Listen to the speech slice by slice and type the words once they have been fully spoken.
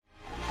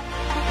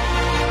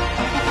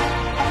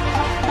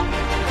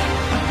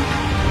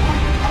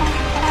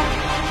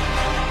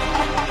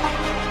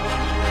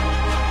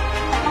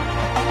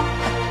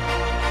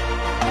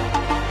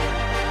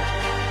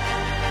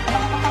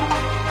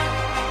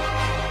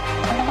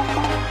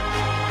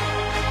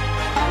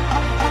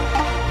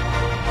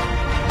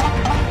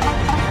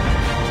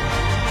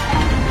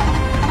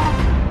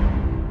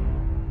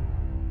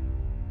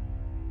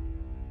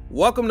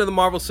Welcome to the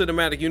Marvel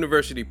Cinematic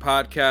University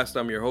podcast.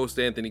 I'm your host,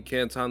 Anthony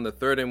Canton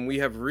III, and we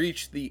have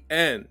reached the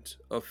end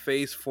of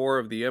Phase 4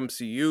 of the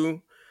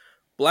MCU.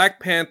 Black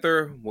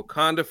Panther,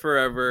 Wakanda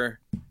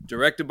Forever,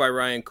 directed by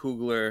Ryan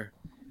Coogler.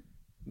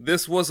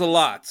 This was a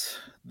lot.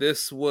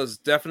 This was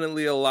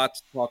definitely a lot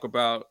to talk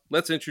about.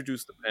 Let's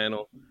introduce the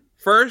panel.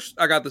 First,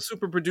 I got the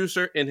super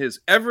producer in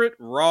his Everett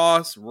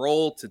Ross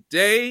role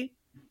today,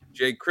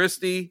 Jay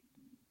Christie.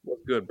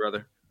 What's good,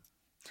 brother?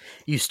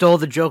 You stole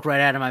the joke right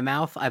out of my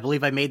mouth. I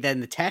believe I made that in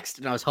the text,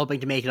 and I was hoping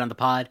to make it on the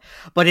pod,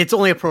 but it's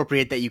only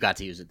appropriate that you got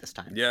to use it this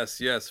time.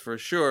 Yes, for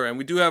sure. And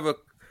we do have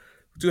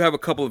a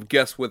couple of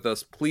guests with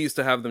us. Pleased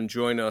to have them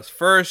join us.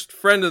 First,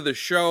 friend of the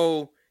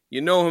show.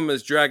 You know him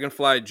as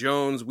Dragonfly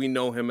Jones. We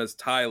know him as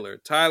Tyler.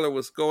 Tyler,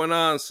 what's going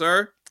on,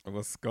 sir?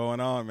 What's going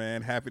on,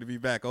 man? Happy to be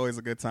back. Always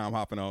a good time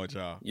hopping on with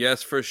y'all.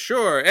 Yes, for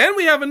sure. And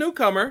we have a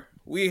newcomer.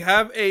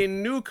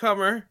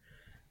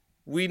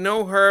 We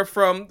know her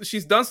from,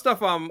 she's done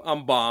stuff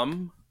on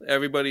Bomb.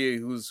 Everybody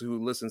who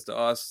listens to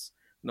us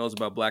knows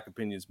about Black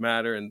Opinions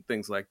Matter and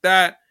things like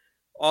that.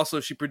 Also,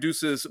 she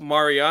produces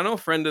Mariano,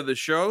 friend of the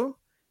show.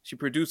 She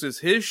produces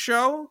his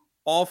show,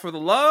 All for the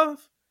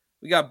Love.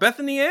 We got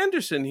Bethany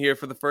Anderson here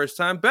for the first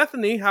time.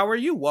 Bethany, how are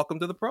you? Welcome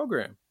to the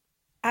program.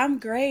 I'm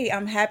great.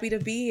 I'm happy to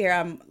be here.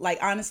 I'm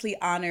honestly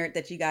honored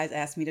that you guys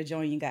asked me to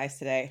join you guys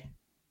today.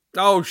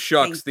 Oh,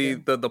 shucks.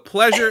 The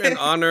pleasure and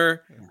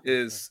honor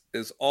is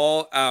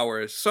all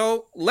ours.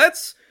 So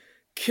let's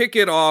kick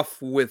it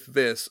off with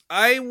this.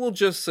 I will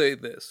just say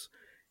this.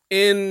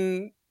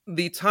 In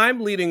the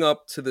time leading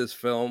up to this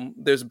film,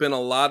 there's been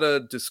a lot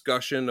of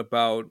discussion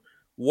about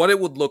what it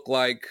would look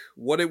like,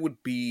 what it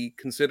would be,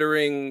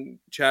 considering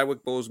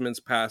Chadwick Boseman's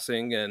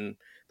passing. And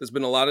there's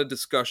been a lot of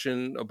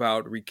discussion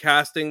about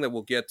recasting that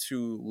we'll get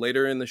to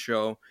later in the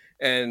show.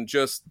 And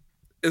just,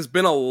 it's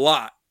been a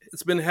lot.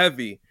 It's been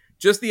heavy.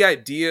 Just the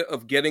idea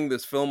of getting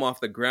this film off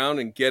the ground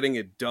and getting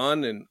it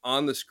done and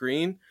on the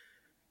screen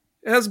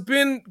has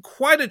been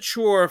quite a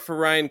chore for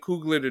Ryan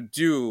Coogler to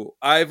do.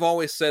 I've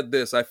always said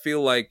this. I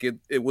feel like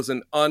it was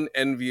an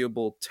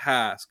unenviable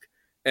task.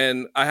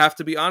 And I have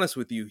to be honest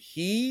with you.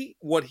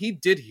 What he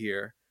did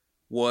here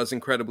was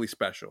incredibly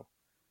special.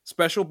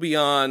 Special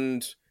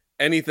beyond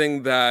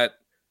anything that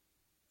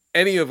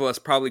any of us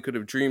probably could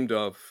have dreamed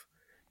of.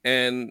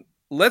 And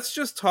let's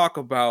just talk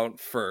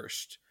about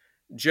first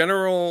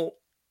general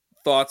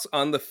thoughts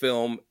on the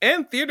film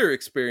and theater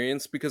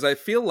experience, because I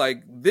feel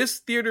like this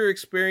theater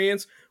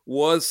experience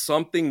was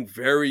something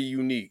very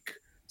unique.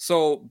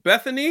 So,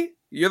 Bethany,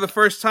 you're the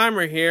first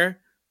timer here.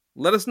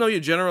 Let us know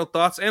your general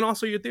thoughts and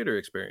also your theater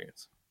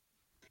experience.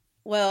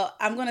 Well,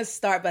 I'm going to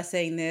start by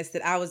saying this,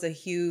 that I was a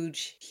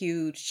huge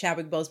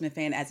Chadwick Boseman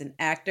fan as an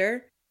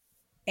actor.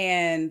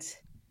 And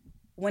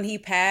when he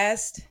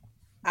passed,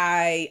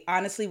 I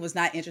honestly was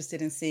not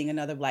interested in seeing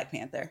another Black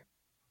Panther.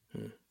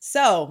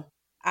 So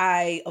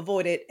I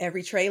avoided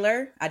every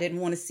trailer. I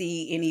didn't want to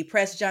see any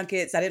press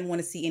junkets. I didn't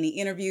want to see any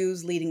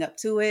interviews leading up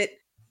to it.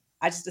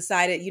 I just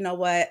decided, you know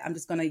what? I'm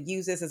just going to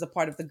use this as a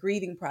part of the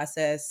grieving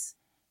process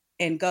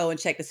and go and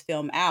check this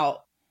film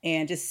out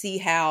and just see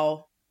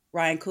how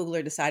Ryan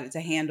Coogler decided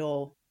to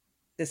handle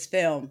this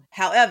film.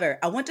 However,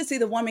 I went to see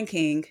The Woman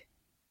King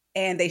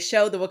and they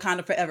showed the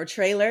Wakanda Forever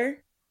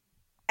trailer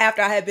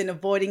after I had been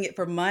avoiding it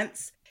for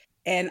months,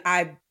 and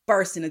I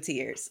burst into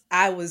tears.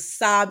 I was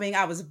sobbing.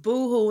 I was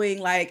boo-hooing.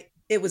 Like,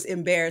 it was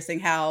embarrassing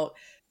how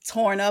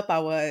torn up I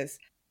was.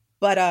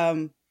 But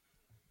I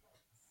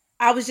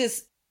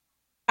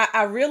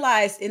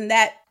realized in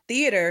that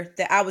theater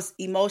that I was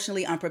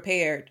emotionally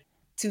unprepared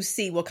to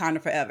see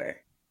Wakanda Forever.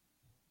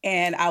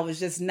 And I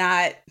was just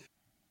not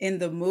in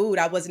the mood.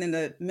 I wasn't in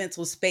the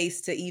mental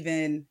space to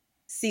even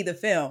see the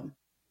film.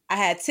 I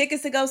had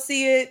tickets to go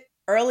see it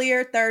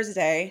earlier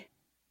Thursday.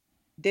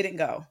 Didn't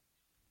go.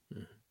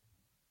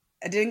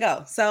 I didn't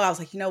go. So I was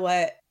like, you know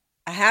what?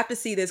 I have to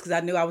see this because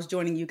I knew I was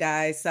joining you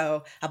guys.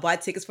 So I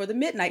bought tickets for the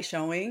midnight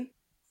showing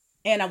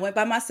and I went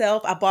by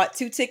myself. I bought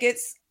 2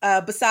 tickets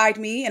beside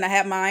me and I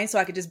had mine so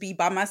I could just be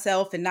by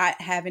myself and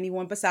not have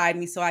anyone beside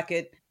me so I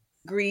could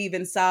grieve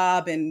and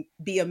sob and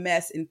be a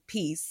mess in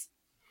peace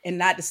and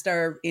not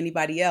disturb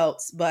anybody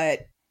else.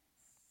 But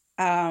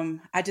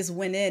I just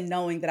went in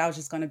knowing that I was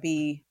just going to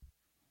be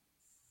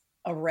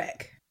a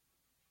wreck.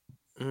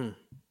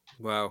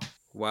 Wow.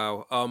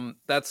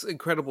 That's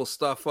incredible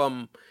stuff.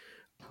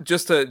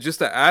 Just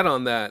to add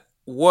on that,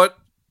 what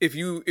if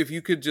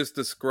you could just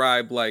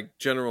describe like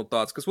general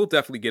thoughts, because we'll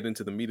definitely get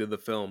into the meat of the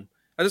film.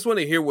 I just want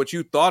to hear what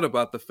you thought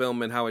about the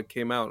film and how it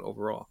came out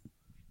overall.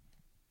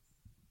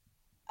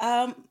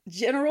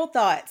 General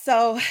thoughts.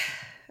 So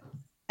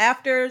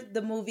after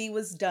the movie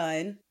was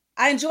done,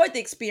 I enjoyed the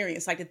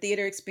experience, like the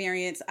theater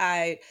experience.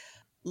 I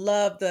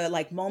love the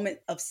like moment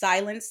of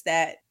silence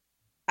that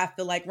I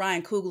feel like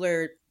Ryan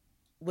Coogler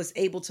was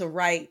able to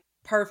write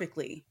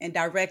perfectly and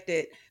direct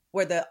it,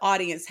 where the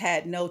audience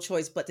had no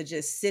choice but to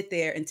just sit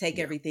there and take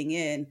everything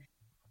in.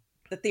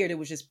 The theater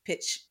was just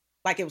pitch,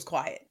 like it was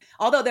quiet.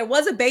 Although there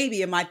was a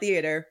baby in my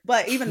theater,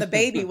 but even the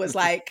baby was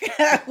like,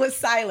 was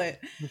silent.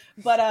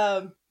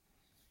 But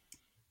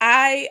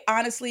I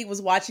honestly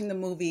was watching the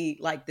movie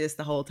like this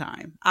the whole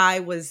time.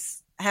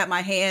 Had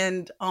my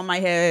hand on my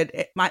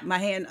head, my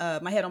head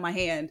on my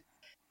hand,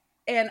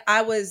 and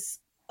I was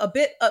a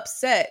bit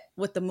upset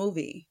with the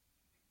movie.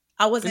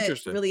 I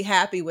wasn't really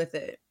happy with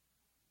it.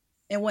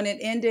 And when it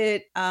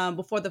ended,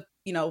 before the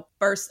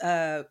first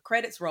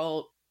credits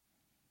rolled,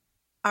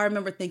 I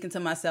remember thinking to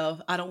myself,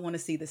 I don't want to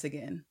see this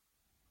again.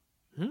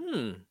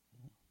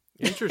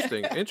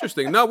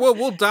 Interesting. No,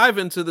 we'll dive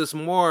into this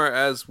more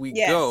as we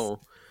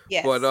go.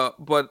 Yes.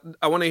 But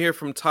I want to hear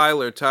from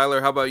Tyler.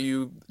 Tyler, how about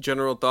you?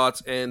 General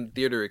thoughts and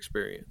theater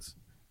experience.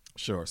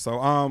 Sure. So,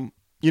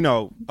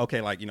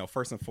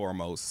 first and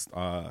foremost,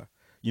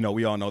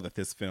 we all know that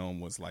this film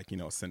was like,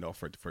 a send off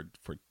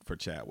for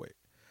Chadwick.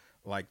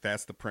 Like,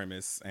 that's the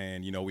premise,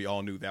 and we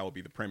all knew that would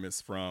be the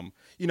premise from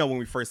when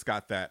we first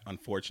got that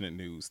unfortunate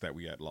news that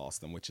we had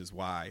lost him, which is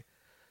why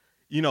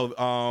there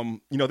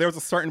was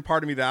a certain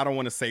part of me that I don't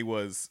want to say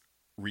was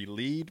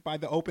relieved by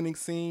the opening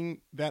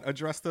scene that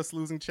addressed us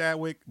losing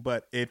Chadwick,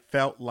 but it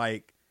felt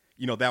like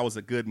that was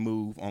a good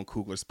move on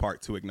Coogler's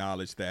part to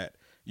acknowledge that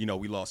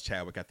we lost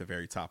Chadwick at the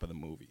very top of the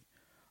movie,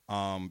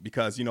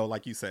 because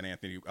like you said,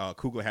 Anthony,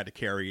 Coogler had to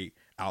carry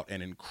out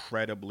an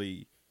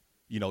incredibly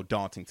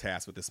daunting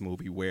task with this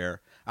movie,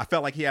 where I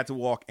felt like he had to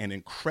walk an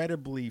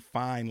incredibly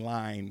fine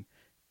line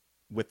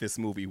with this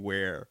movie,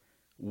 where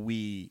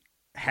we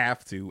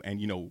have to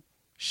and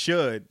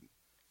should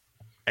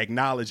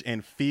acknowledge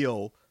and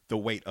feel the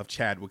weight of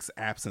Chadwick's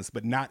absence,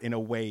 but not in a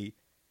way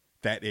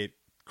that it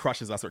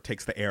crushes us or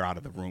takes the air out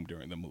of the room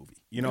during the movie.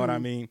 You know what I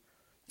mean?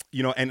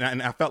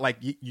 And I felt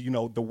like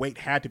the weight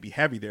had to be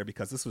heavy there,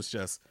 because this was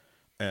just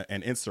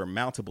an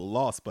insurmountable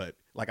loss. But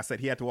like I said,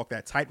 he had to walk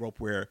that tightrope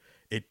where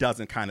it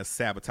doesn't kind of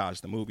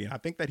sabotage the movie, and I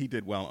think that he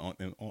did well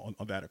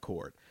on that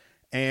accord.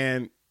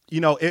 And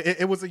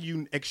it was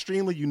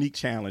extremely unique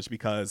challenge,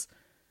 because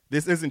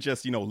this isn't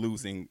just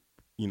losing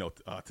to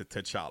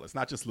T'Challa. It's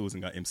not just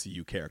losing an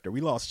MCU character.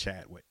 We lost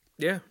Chadwick.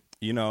 Yeah.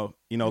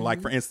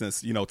 Like, for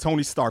instance,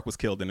 Tony Stark was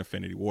killed in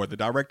Infinity War. The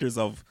directors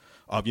of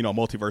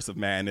Multiverse of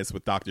Madness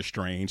with Doctor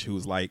Strange,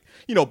 who's like,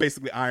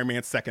 basically Iron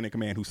Man's second in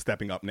command, who's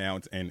stepping up now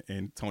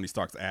in Tony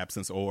Stark's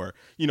absence, or,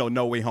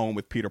 No Way Home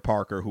with Peter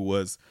Parker, who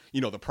was,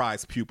 the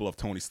prized pupil of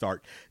Tony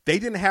Stark. They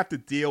didn't have to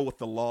deal with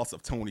the loss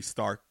of Tony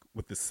Stark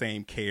with the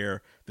same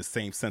care, the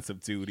same sense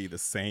of duty, the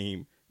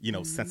same,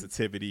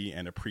 sensitivity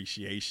and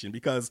appreciation,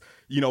 because,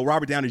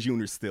 Robert Downey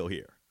Jr. is still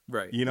here.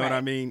 Right. What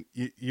I mean?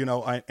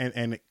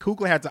 And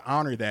Coogler had to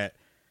honor that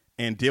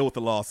and deal with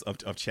the loss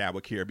of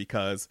Chadwick here,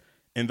 because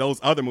in those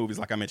other movies,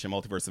 like I mentioned,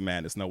 Multiverse of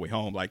Madness, No Way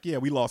Home, like, yeah,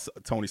 we lost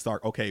Tony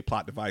Stark. Okay,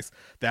 plot device.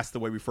 That's the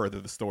way we further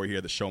the story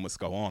here. The show must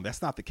go on.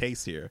 That's not the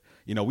case here.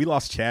 We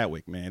lost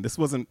Chadwick, man. This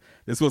wasn't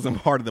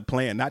part of the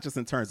plan, not just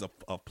in terms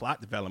of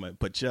plot development,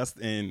 but just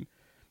in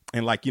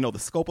like, the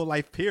scope of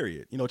life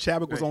period.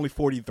 Chadwick was only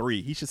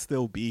 43. He should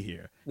still be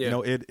here. Yeah.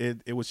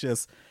 It was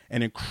just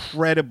an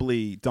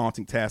incredibly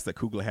daunting task that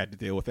Coogler had to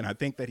deal with. And I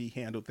think that he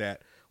handled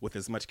that with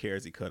as much care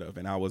as he could have.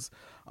 And I was,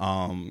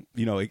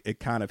 it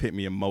kind of hit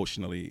me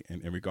emotionally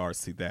in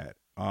regards to that.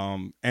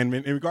 And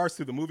in regards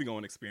to the movie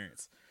going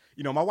experience,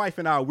 my wife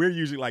and I, we're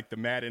usually like the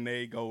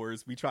matinee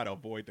goers. We try to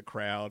avoid the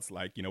crowds.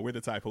 Like, we're the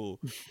type who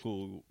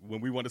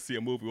when we want to see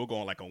a movie, we'll go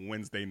on like a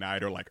Wednesday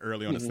night or like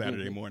early on a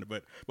Saturday morning.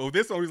 But with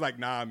this one, we was like,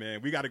 nah,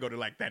 man, we got to go to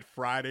like that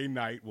Friday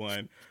night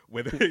one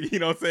with, what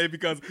I'm saying?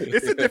 Because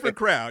it's a different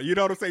crowd. You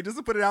know what I'm saying? Just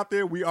to put it out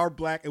there, we are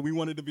Black, and we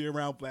wanted to be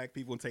around Black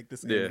people and take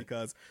this in,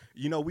 because,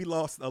 we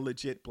lost a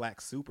legit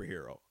Black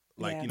superhero.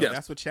 Like,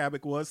 that's what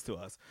Chadwick was to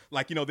us.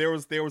 Like, there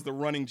was the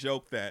running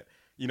joke that,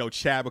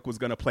 Chadwick was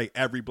going to play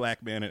every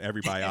Black man in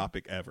every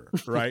biopic ever,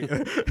 right?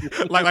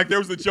 like there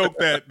was a joke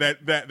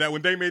that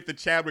when they made the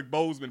Chadwick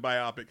Boseman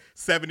biopic,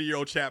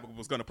 70-year-old Chadwick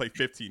was going to play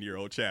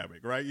 15-year-old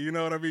Chadwick, right? You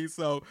know what I mean?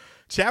 So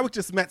Chadwick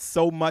just meant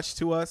so much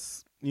to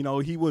us.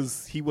 He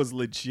was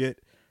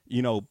legit,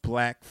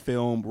 Black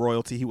film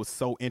royalty. He was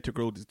so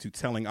integral to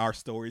telling our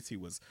stories. He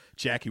was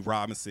Jackie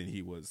Robinson.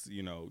 He was,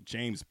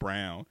 James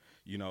Brown.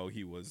 He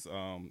was,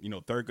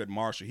 Thurgood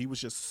Marshall. He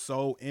was just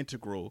so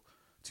integral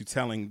to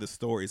telling the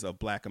stories of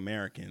Black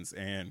Americans.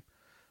 And,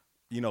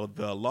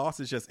 the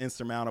loss is just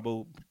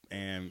insurmountable.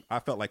 And I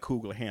felt like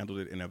Coogler handled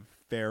it in a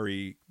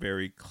very,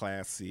 very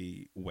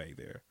classy way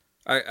there.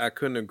 I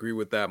couldn't agree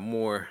with that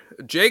more.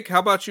 Jake, how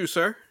about you,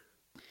 sir?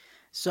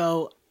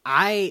 So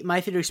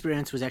my theater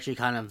experience was actually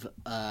kind of,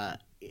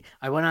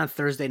 I went on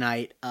Thursday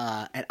night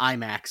at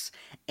IMAX,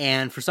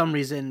 and for some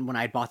reason, when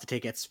I bought the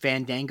tickets,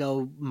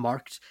 Fandango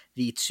marked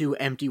the 2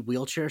 empty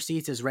wheelchair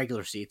seats as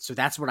regular seats. So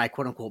that's what I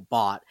quote unquote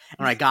bought. And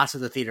when I got to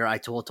the theater, I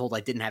told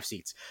I didn't have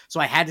seats. So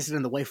I had to sit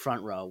in the way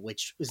front row,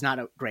 which was not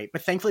great.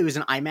 But thankfully, it was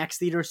an IMAX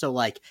theater. So,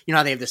 like,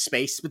 how they have the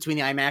space between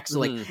the IMAX. So,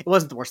 like, it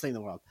wasn't the worst thing in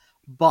the world.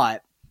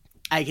 But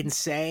I can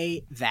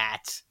say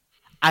that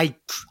I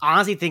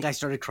honestly think I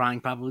started crying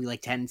probably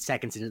like 10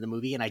 seconds into the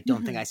movie, and I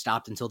don't think I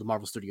stopped until the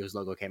Marvel Studios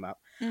logo came up.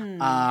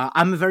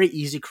 I'm a very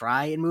easy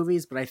cry in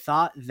movies, but I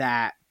thought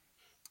that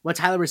what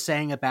Tyler was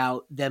saying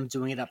about them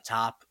doing it up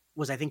top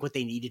was, I think, what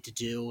they needed to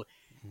do.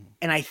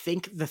 And I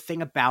think the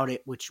thing about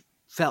it, which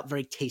felt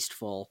very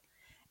tasteful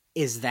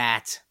is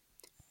that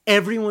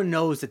everyone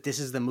knows that this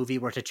is the movie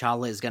where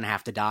T'Challa is going to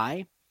have to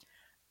die.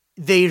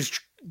 They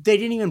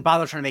didn't even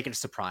bother trying to make it a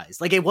surprise.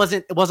 Like it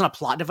wasn't a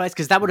plot device,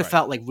 because that would have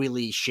felt like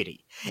really shitty.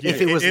 Yeah,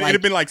 if it was, it'd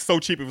have been like so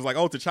cheap. It was like,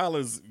 oh,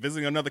 T'Challa's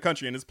visiting another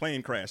country and his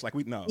plane crashed. Like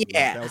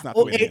that was not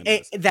the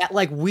way that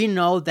like we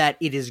know that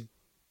it is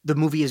the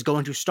movie is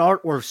going to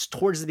start, or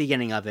towards the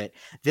beginning of it,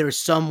 there is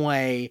some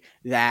way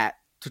that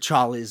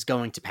T'Challa is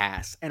going to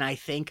pass, and I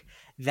think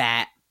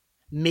that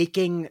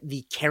making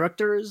the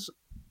characters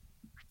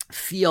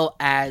feel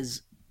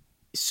as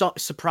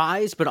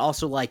surprised, but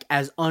also like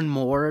as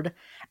unmoored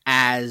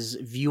as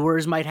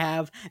viewers might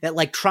have, that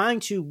like trying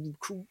to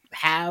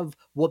have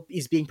what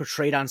is being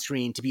portrayed on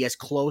screen to be as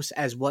close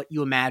as what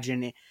you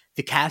imagine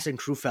the cast and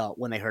crew felt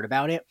when they heard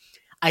about it,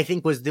 I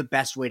think was the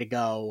best way to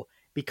go.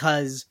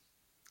 Because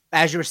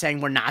as you were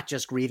saying, we're not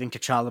just grieving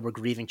T'Challa, we're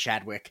grieving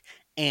Chadwick.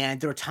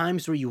 And there are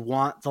times where you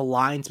want the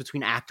lines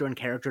between actor and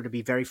character to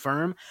be very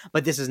firm,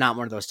 but this is not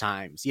one of those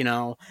times, you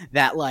know,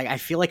 that like, I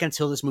feel like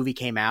until this movie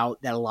came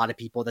out, that a lot of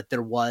people, that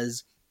there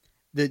was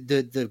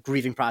the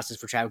grieving process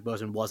for Chadwick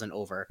Boseman wasn't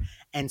over.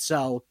 And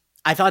so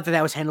I thought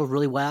that was handled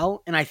really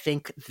well. And I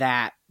think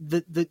that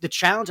the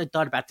challenge I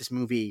thought about this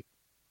movie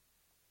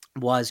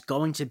was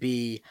going to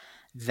be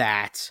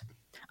that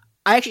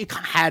I actually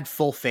had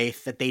full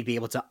faith that they'd be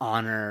able to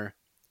honor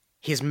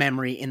his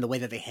memory in the way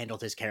that they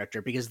handled his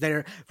character, because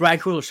Ryan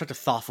Coogler is such a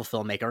thoughtful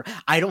filmmaker.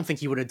 I don't think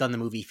he would have done the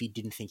movie if he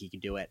didn't think he could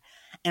do it.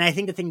 And I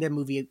think the thing that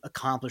movie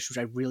accomplished, which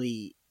I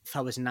really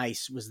thought was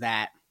nice, was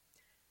that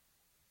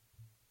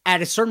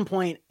at a certain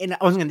point, and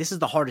once again, this is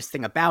the hardest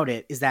thing about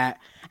it, is that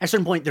at a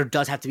certain point there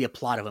does have to be a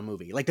plot of a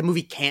movie. Like the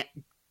movie can't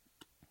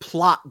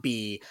plot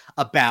be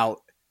about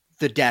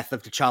the death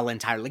of T'Challa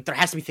entirely. Like there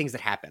has to be things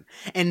that happen.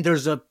 And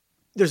there's a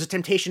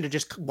temptation to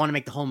just want to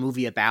make the whole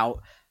movie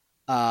about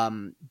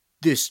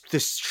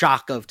this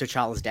shock of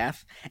T'Challa's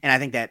death, and I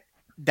think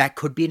that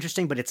could be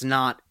interesting, but that's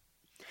not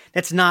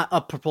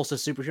a propulsive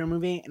superhero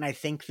movie. And I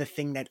think the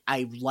thing that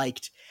I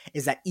liked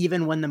is that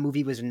even when the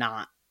movie was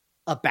not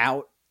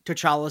about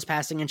T'Challa's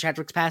passing and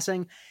Chadwick's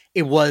passing,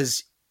 it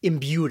was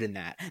imbued in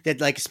that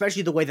like,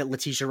 especially the way that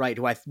Letitia Wright,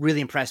 who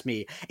really impressed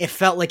me, it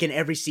felt like in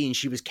every scene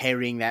she was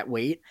carrying that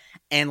weight.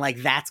 And like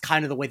that's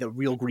kind of the way that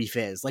real grief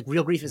is. Like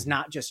real grief is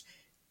not just,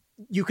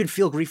 you can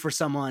feel grief for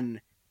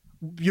someone,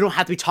 you don't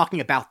have to be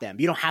talking about them,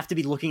 you don't have to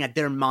be looking at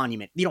their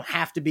monument, you don't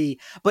have to be,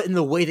 but in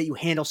the way that you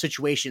handle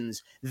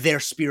situations, their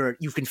spirit,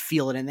 you can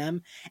feel it in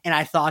them. And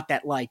I thought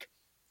that like,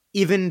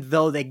 even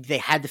though they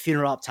had the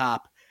funeral up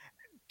top,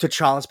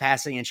 T'Challa's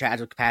passing and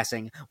Chadwick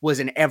passing was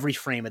in every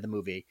frame of the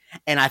movie.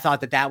 And I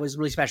thought that was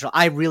really special.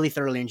 I really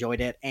thoroughly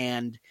enjoyed it.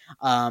 And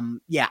I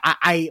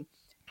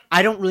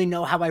don't really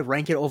know how I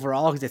rank it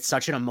overall, because it's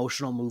such an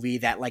emotional movie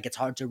that like, it's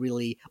hard to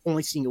really,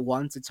 only seeing it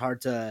once, it's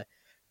hard to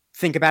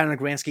think about it in the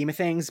grand scheme of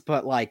things.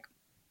 But like,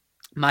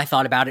 my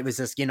thought about it was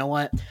this, you know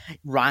what?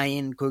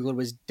 Ryan Coogler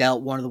was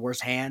dealt one of the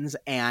worst hands,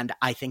 and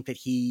I think that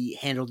he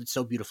handled it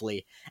so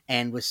beautifully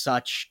and with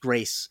such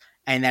grace.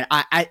 And that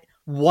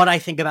what I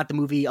think about the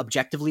movie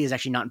objectively is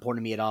actually not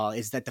important to me at all.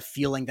 Is that the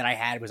feeling that I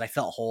had was I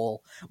felt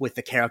whole with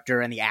the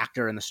character and the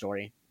actor and the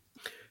story.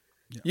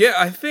 Yeah,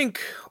 I think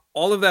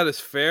all of that is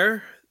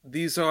fair.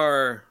 These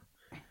are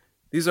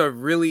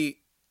really,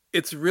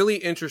 it's really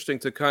interesting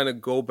to kind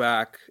of go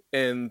back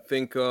and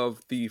think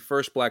of the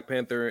first Black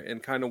Panther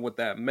and kind of what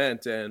that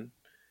meant. And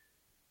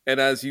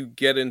as you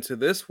get into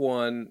this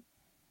one,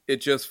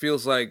 it just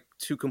feels like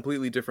two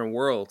completely different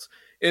worlds.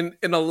 In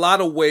a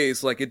lot of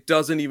ways, like it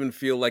doesn't even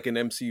feel like an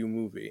MCU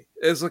movie.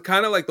 It's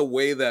kind of like the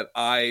way that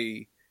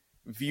I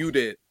viewed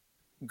it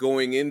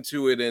going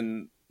into it,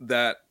 in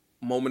that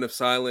moment of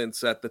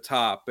silence at the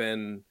top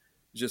and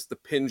just the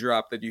pin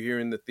drop that you hear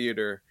in the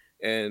theater.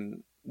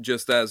 And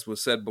just as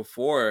was said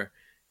before,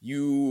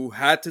 you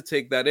had to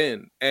take that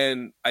in.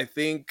 And I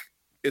think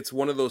it's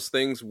one of those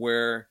things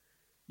where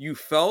you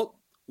felt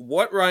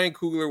what Ryan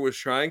Coogler was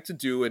trying to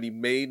do, and he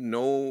made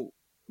no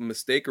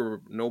mistake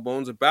or no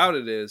bones about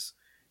it, is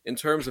in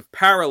terms of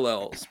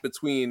parallels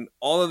between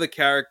all of the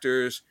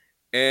characters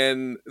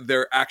and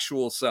their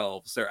actual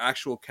selves, their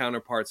actual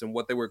counterparts, and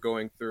what they were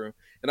going through.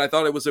 And I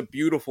thought it was a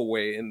beautiful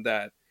way in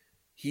that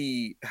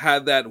he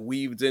had that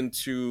weaved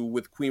into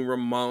with Queen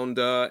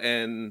Ramonda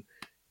and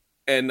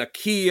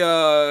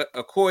Nakia,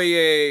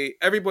 Okoye,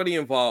 everybody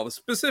involved,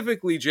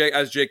 specifically Jake,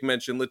 as Jake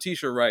mentioned,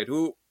 Letitia Wright,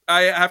 who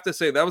I have to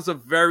say that was a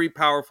very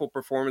powerful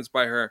performance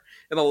by her.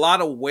 In a lot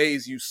of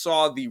ways, you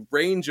saw the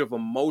range of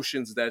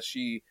emotions that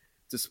she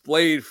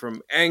displayed,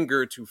 from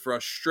anger to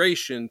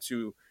frustration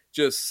to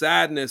just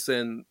sadness,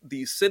 and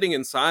the sitting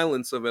in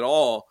silence of it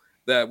all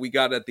that we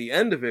got at the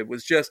end of it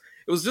was just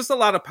a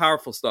lot of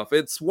powerful stuff.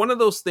 It's one of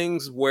those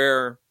things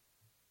where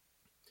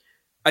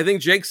I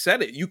think Jake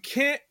said it. You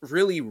can't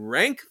really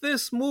rank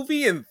this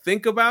movie and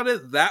think about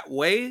it that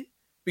way,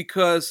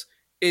 because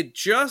it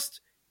just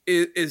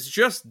is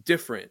just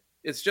different.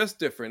 It's just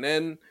different.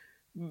 And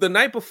the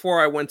night before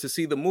I went to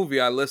see the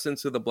movie, I listened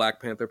to the Black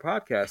Panther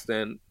podcast,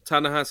 and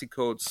Ta-Nehisi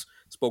Coates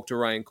spoke to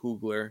Ryan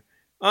Coogler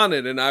on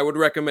it. And I would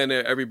recommend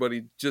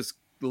everybody just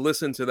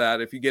listen to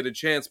that if you get a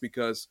chance,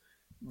 because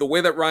the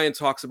way that Ryan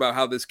talks about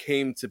how this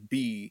came to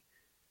be,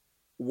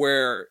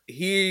 where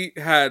he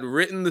had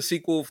written the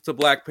sequel to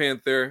Black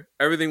Panther,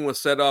 everything was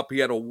set up. He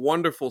had a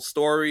wonderful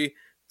story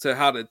to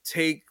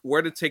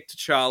where to take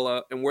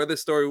T'Challa and where the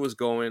story was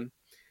going.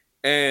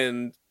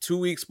 And 2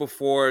 weeks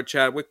before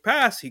Chadwick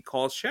passed, he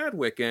calls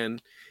Chadwick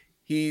and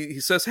he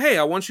says, "Hey,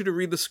 I want you to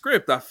read the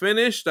script. I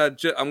finished. I'm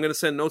going to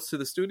send notes to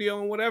the studio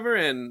and whatever,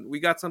 and we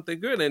got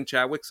something good." And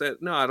Chadwick said,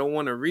 "No, I don't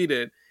want to read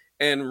it."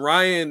 And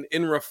Ryan,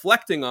 in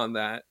reflecting on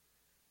that,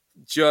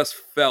 just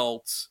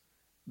felt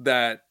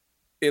that,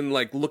 in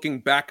like looking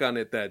back on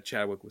it, that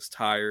Chadwick was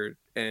tired,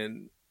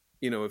 and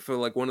it felt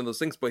like one of those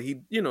things. But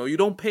he, you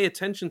don't pay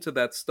attention to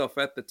that stuff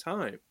at the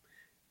time,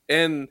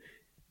 and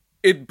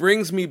it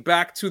brings me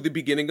back to the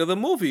beginning of the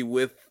movie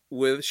with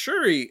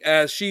Shuri,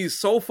 as she's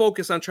so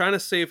focused on trying to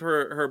save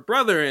her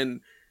brother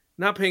and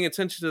not paying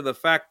attention to the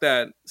fact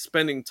that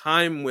spending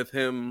time with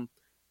him,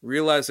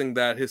 realizing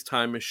that his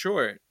time is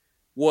short,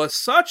 was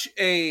such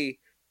a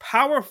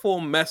powerful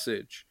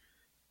message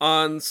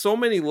on so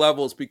many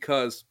levels.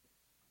 Because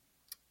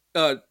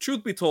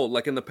truth be told,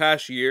 like in the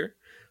past year,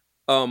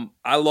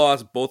 I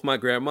lost both my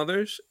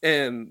grandmothers,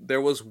 and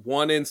there was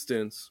one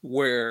instance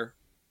where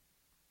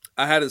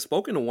I hadn't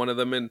spoken to one of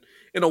them in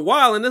a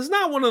while, and it's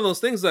not one of those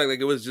things like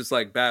it was just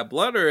like bad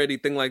blood or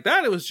anything like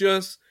that. It was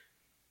just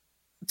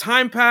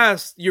time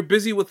passed, you're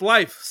busy with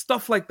life,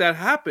 stuff like that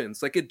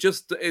happens. Like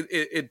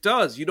it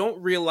does. You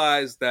don't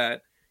realize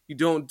that you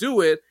don't do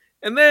it,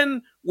 and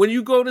then when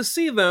you go to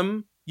see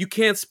them, you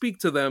can't speak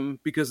to them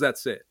because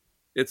that's it.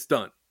 It's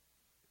done.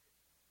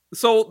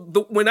 So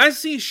when I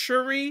see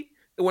Shuri,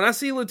 when I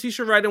see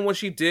Letitia Wright and what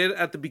she did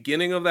at the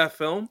beginning of that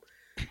film,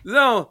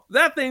 no,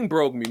 that thing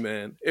broke me,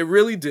 man. It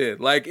really did.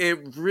 Like,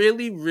 it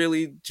really,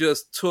 really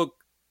just took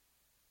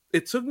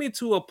me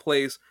to a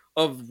place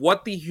of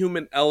what the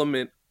human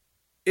element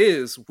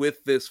is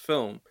with this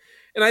film.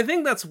 And I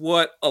think that's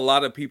what a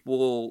lot of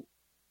people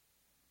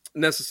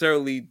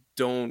necessarily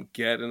don't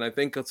get. And I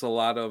think it's a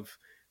lot of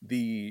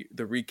the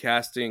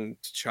recasting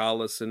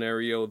T'Challa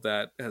scenario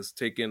that has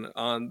taken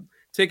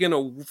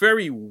a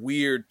very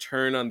weird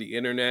turn on the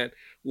internet,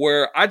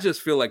 where I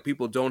just feel like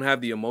people don't have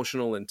the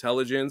emotional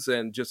intelligence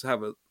and just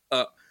have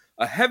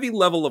a heavy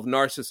level of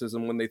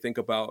narcissism when they think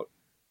about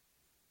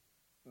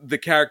the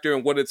character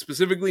and what it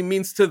specifically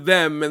means to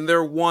them and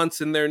their wants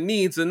and their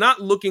needs, and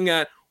not looking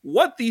at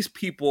what these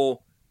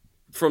people,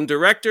 from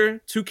director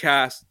to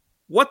cast,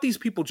 what these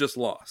people just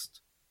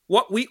lost.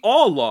 What we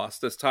all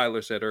lost, as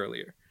Tyler said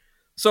earlier.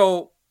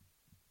 So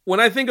when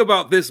I think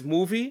about this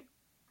movie,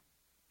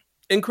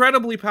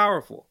 incredibly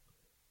powerful.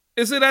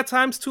 Is it at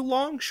times too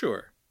long?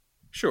 Sure.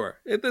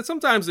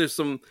 Sometimes there's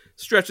some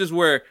stretches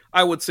where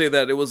I would say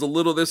that there's a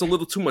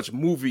little too much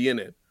movie in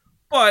it.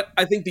 But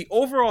I think the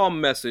overall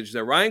message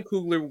that Ryan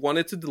Coogler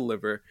wanted to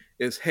deliver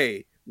is,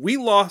 hey, we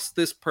lost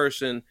this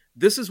person.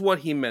 This is what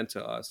he meant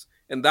to us.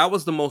 And that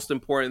was the most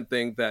important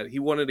thing that he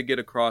wanted to get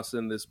across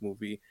in this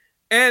movie,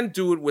 and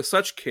do it with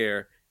such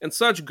care and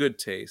such good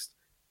taste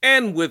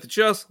and with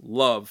just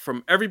love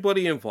from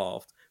everybody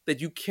involved,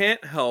 that you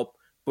can't help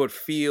but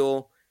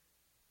feel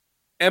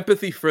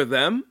empathy for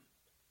them.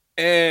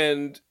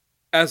 And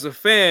as a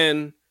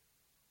fan,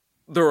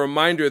 the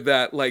reminder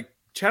that, like,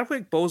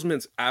 Chadwick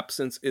Boseman's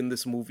absence in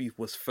this movie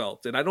was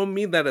felt. And I don't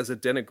mean that as a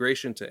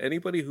denigration to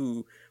anybody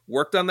who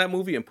worked on that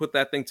movie and put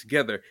that thing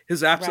together.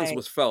 His absence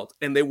was felt,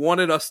 and they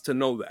wanted us to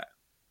know that.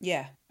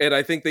 Yeah. And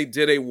I think they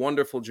did a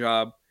wonderful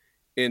job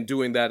in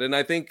doing that. And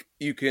I think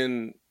you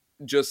can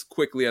just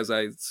quickly, as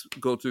I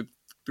go through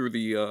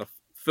the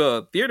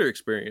theater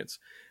experience,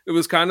 it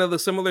was kind of the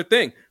similar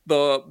thing.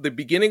 The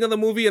beginning of the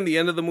movie and the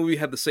end of the movie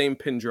had the same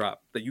pin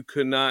drop that you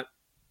could not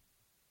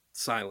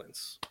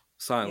silence.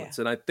 Yeah.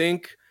 And I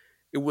think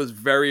it was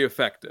very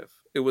effective.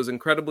 It was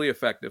incredibly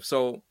effective.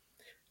 So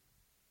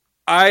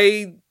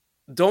I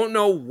don't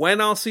know when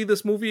I'll see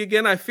this movie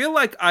again. I feel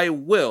like I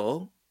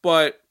will,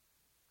 but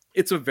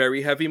it's a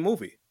very heavy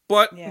movie.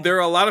 But there are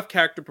a lot of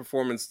character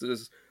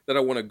performances that I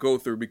want to go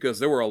through, because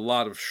there were a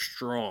lot of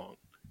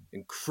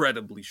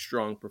incredibly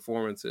strong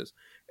performances.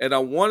 And I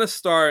want to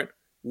start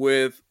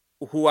with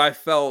who I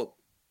felt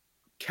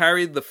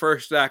carried the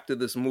first act of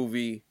this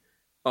movie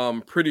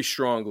pretty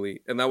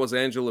strongly, and that was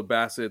Angela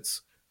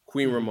Bassett's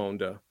Queen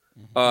Ramonda.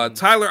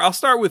 Tyler, I'll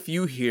start with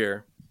you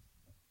here.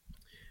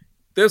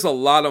 There's a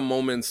lot of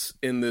moments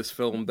in this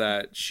film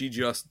that she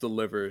just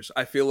delivers.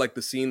 I feel like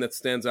the scene that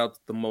stands out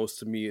the most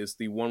to me is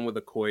the one with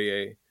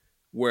Okoye,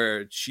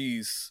 where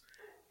she's,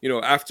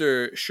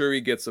 after Shuri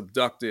gets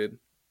abducted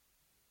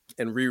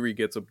and Riri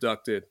gets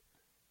abducted,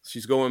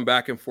 she's going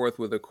back and forth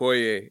with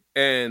Okoye.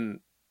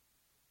 And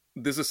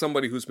this is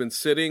somebody who's been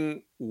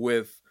sitting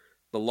with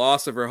the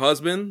loss of her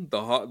husband, the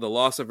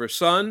loss of her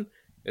son,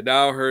 and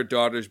now her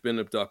daughter's been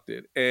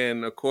abducted.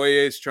 And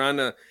Okoye's trying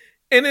to...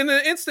 And in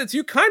an instance,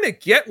 you kind of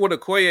get what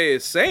Okoye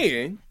is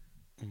saying,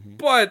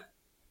 but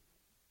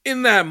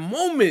in that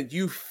moment,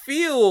 you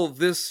feel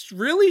this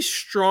really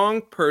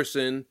strong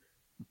person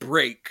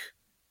break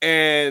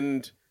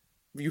and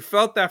you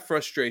felt that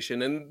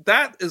frustration, and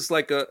that is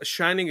like a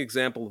shining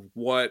example of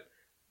what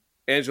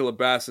Angela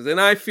Bassett.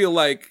 And I feel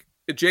like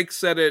Jake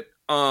said it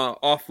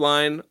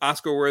offline,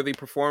 Oscar-worthy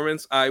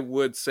performance. I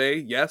would say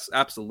yes,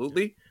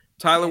 absolutely.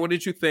 Tyler, what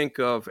did you think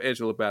of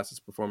Angela Bassett's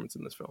performance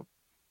in this film?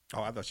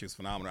 Oh, I thought she was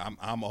phenomenal.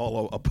 I'm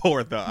all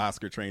aboard the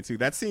Oscar train too.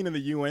 That scene in the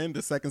UN,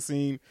 the second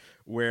scene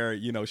where,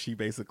 you know, she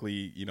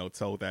basically, you know,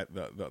 told that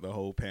the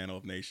whole panel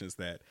of nations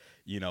that,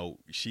 you know,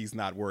 she's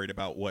not worried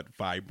about what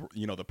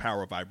the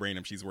power of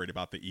vibranium. She's worried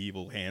about the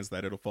evil hands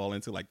that it'll fall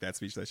into. Like that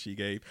speech that she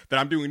gave, that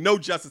I'm doing no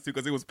justice to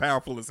because it was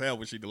powerful as hell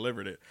when she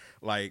delivered it.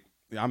 Like,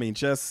 I mean,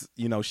 just,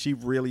 you know, she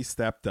really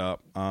stepped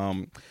up.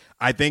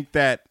 I think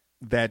that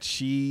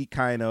she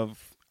kind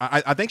of,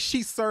 I think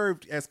she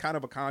served as kind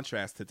of a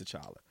contrast to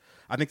T'Challa.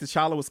 I think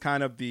T'Challa was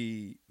kind of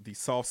the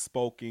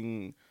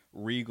soft-spoken,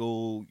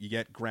 regal,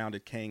 yet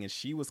grounded king, and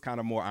she was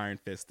kind of more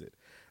iron-fisted.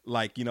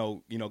 Like, you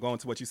know, going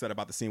to what you said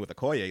about the scene with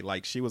Okoye,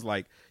 like she was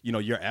like, you know,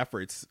 your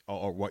efforts,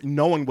 or what?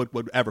 No one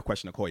would ever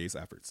question Okoye's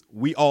efforts.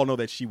 We all know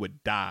that she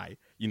would die,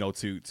 you know,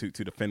 to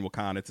defend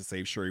Wakanda, to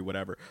save Shuri,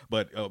 whatever.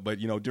 But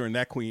you know, during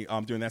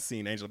that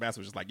scene, Angela Bassett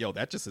was just like, yo,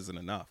 that just isn't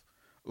enough.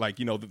 Like,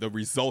 you know, the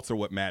results are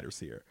what matters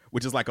here,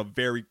 which is like a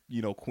very,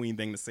 you know, queen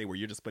thing to say, where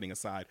you're just putting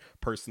aside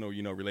personal,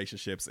 you know,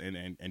 relationships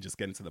and just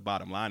getting to the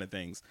bottom line of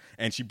things.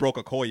 And she broke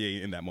Okoye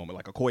in that moment.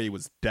 Like, Okoye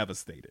was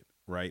devastated,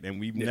 right?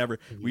 And we've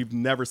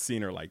never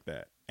seen her like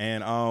that.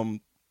 And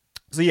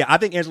so yeah, I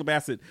think Angela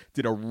Bassett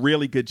did a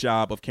really good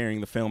job of carrying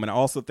the film, and I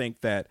also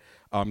think that,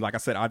 like I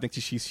said, I think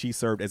she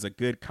served as a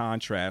good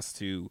contrast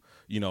to,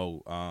 you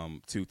know,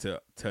 to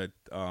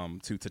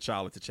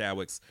T'Challa, to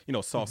Chadwick's, you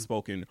know,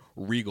 soft-spoken,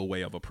 regal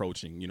way of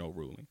approaching, you know,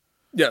 ruling.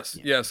 Yes,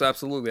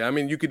 absolutely. I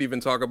mean, you could even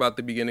talk about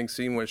the beginning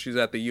scene when she's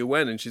at the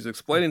UN and she's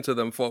explaining to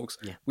them, folks,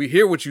 we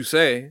hear what you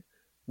say,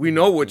 we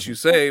know what you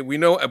say, we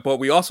know, but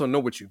we also know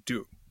what you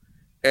do,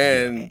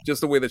 and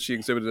just the way that she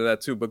exhibited that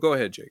too. But go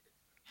ahead, Jake.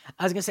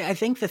 I was going to say, I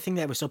think the thing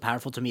that was so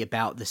powerful to me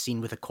about the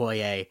scene with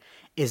Okoye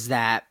is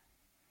that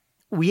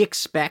we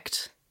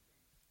expect,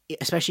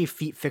 especially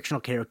fictional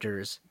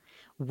characters,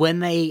 when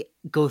they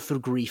go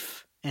through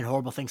grief and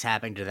horrible things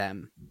happening to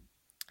them,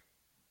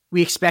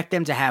 we expect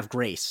them to have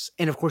grace.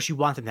 And of course you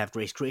want them to have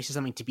grace. Grace is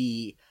something to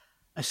be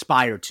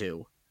aspired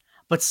to.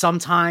 But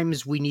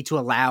sometimes we need to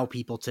allow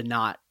people to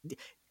not...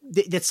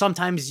 that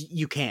sometimes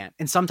you can't,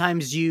 and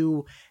sometimes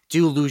you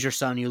do lose your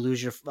son, you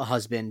lose your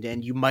husband,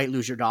 and you might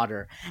lose your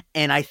daughter.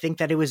 And I think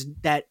that it was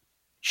that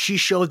she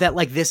showed that,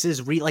 like, this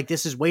is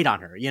this is weight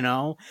on her, you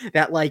know,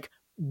 that, like,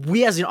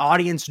 we as an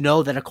audience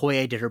know that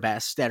Okoye did her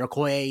best, that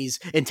Okoye's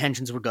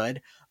intentions were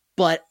good,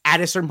 but at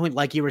a certain point,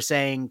 like you were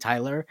saying,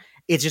 Tyler,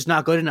 it's just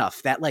not good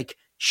enough. That, like,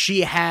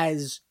 she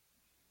has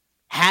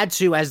had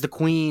to, as the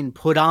queen,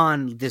 put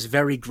on this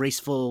very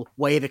graceful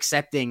way of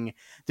accepting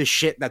the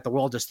shit that the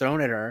world has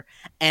thrown at her.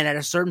 And at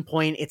a certain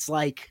point, it's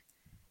like,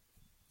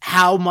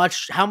 how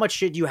much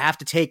shit do you have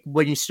to take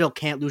when you still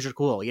can't lose your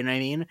cool? You know what I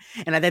mean?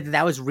 And I think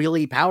that was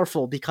really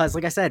powerful because,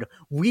 like I said,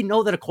 we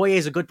know that Okoye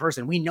is a good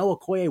person. We know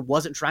Okoye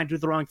wasn't trying to do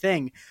the wrong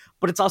thing,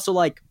 but it's also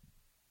like,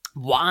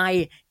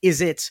 why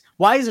is it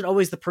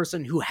always the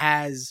person who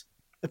has...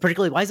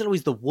 particularly, why is it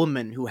always the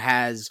woman who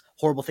has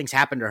horrible things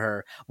happen to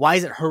her? Why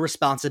is it her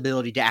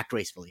responsibility to act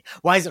gracefully?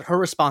 Why is it her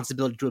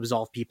responsibility to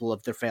absolve people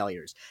of their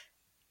failures?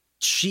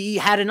 She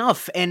had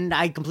enough, and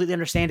I completely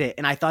understand it.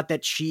 And I thought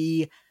that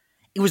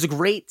it was a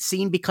great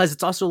scene because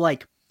it's also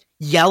like,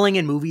 yelling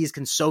in movies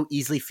can so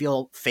easily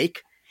feel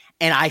fake.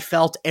 And I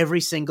felt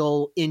every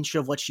single inch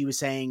of what she was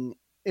saying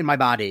in my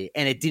body.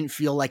 And it didn't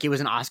feel like it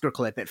was an Oscar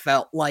clip. It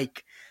felt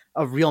like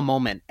a real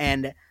moment.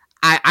 And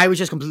I was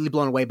just completely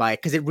blown away by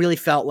it because it really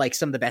felt like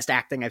some of the best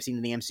acting I've seen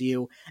in the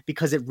MCU,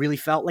 because it really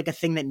felt like a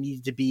thing that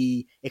needed to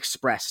be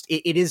expressed.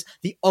 It is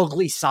the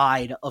ugly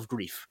side of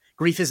grief.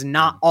 Grief is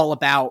not all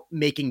about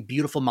making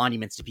beautiful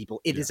monuments to people.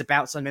 It is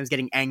about sometimes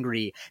getting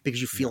angry because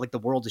you feel like the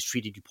world has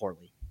treated you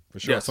poorly. For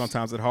sure. Yes.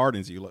 Sometimes it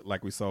hardens you,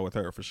 like we saw with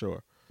her, for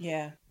sure.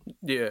 Yeah.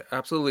 Yeah,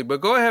 absolutely.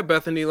 But go ahead,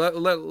 Bethany. Let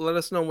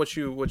us know what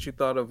you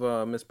thought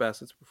of Miss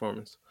Bassett's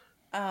performance.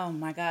 Oh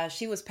my gosh,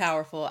 she was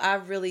powerful. I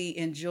really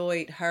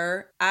enjoyed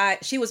her.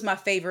 She was my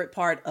favorite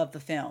part of the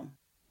film.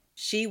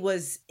 She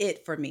was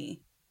it for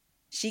me.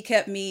 She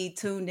kept me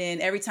tuned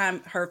in every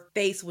time her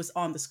face was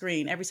on the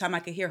screen. Every time I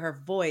could hear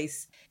her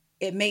voice,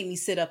 it made me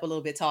sit up a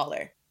little bit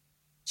taller.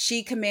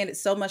 She commanded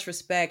so much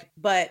respect,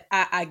 but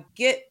I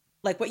get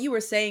like what you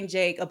were saying,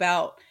 Jake,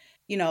 about,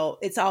 you know,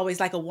 it's always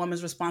like a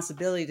woman's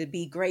responsibility to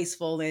be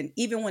graceful. And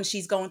even when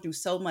she's going through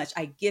so much,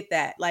 I get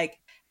that. Like,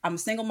 I'm a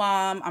single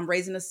mom, I'm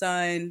raising a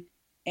son,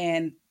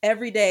 and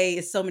every day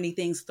is so many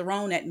things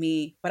thrown at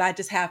me, but I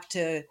just have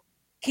to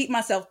keep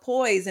myself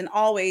poised and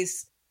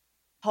always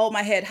hold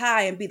my head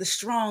high and be the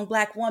strong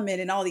Black woman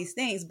and all these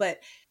things. But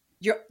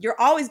you're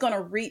always going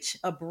to reach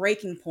a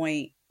breaking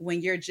point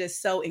when you're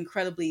just so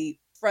incredibly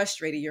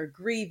frustrated. You're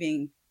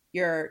grieving.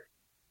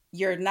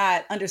 You're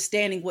not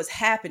understanding what's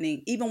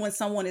happening. Even when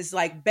someone is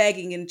like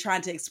begging and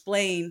trying to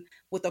explain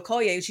with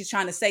Okoye, she's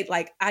trying to say,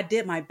 like, I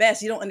did my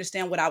best. You don't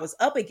understand what I was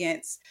up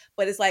against.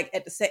 But it's like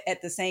at the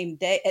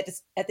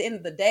end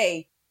of the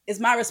day, it's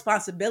my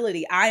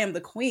responsibility. I am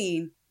the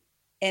queen,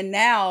 and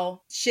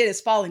now shit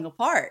is falling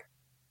apart.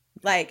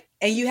 Like,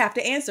 and you have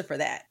to answer for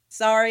that.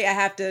 Sorry, I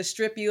have to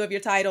strip you of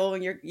your title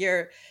and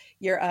your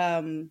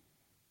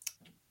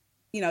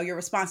your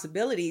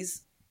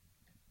responsibilities.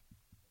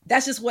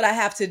 That's just what I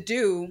have to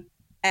do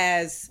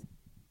as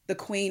the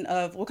queen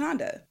of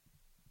Wakanda.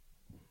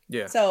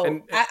 Yeah.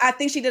 So I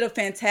think she did a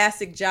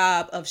fantastic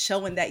job of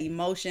showing that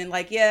emotion.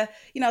 Like, yeah,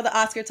 the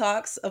Oscar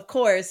talks, of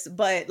course,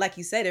 but like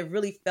you said, it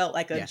really felt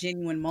like a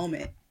genuine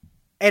moment.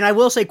 And I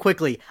will say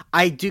quickly,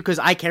 I do, because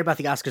I care about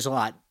the Oscars a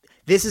lot.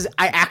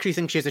 I actually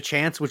think she has a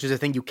chance, which is a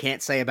thing you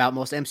can't say about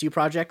most MCU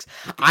projects.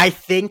 I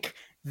think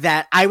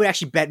that I would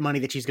actually bet money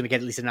that she's going to get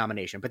at least a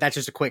nomination, but that's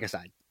just a quick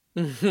aside.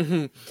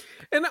 And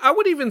I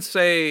would even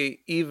say,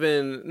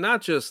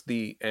 not just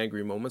the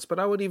angry moments, but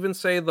I would even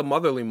say the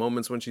motherly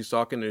moments when she's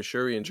talking to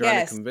Shuri and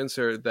trying to convince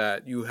her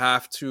that you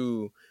have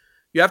to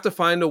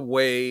find a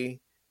way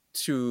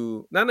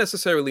to not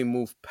necessarily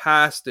move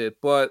past it,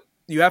 but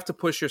you have to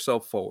push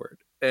yourself forward.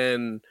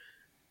 And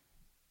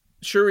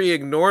Shuri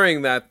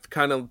ignoring that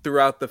kind of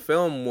throughout the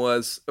film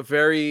was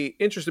very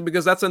interesting,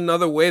 because that's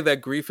another way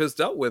that grief is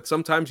dealt with.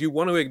 Sometimes you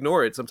want to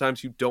ignore it.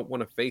 Sometimes you don't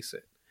want to face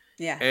it.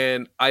 Yeah.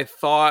 And I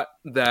thought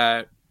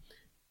that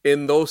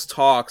in those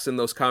talks, in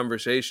those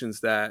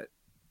conversations that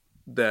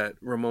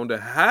Ramonda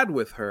had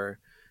with her,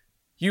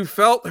 you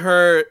felt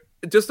her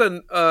just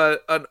an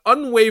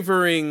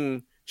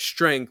unwavering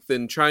strength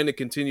in trying to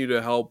continue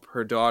to help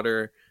her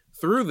daughter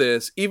through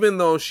this, even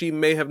though she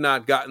may have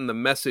not gotten the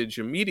message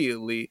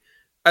immediately.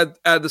 At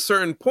a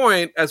certain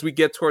point, as we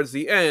get towards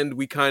the end,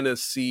 we kind of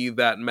see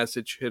that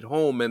message hit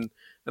home. And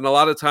a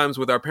lot of times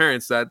with our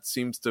parents, that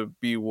seems to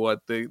be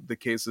what the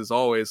case is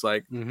always.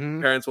 Like,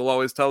 parents will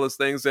always tell us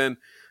things, and,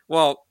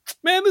 well,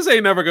 man, this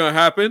ain't never going to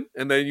happen.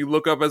 And then you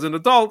look up as an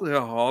adult,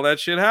 all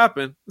that shit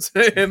happened.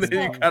 And then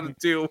you got to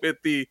deal with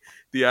the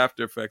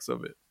after effects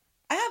of it.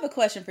 I have a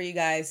question for you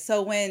guys.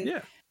 So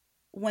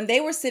when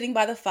they were sitting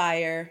by the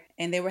fire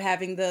and they were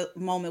having the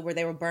moment where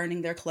they were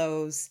burning their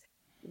clothes,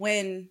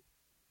 when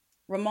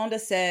Ramonda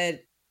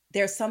said,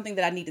 "There's something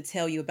that I need to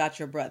tell you about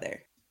your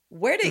brother,"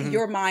 where did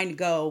your mind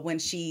go when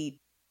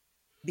she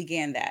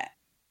began that?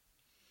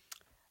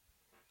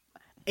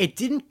 It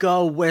didn't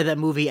go where the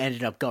movie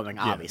ended up going,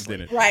 obviously.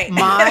 Didn't. Right.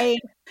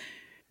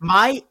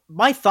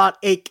 My thought,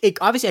 it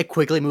obviously I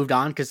quickly moved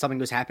on because something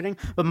was happening,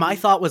 but my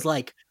thought was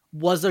like,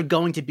 was there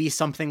going to be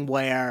something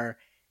where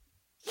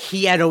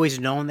he had always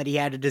known that he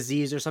had a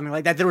disease or something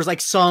like that? There was like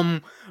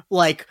some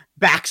like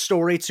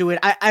backstory to it.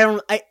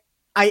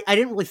 I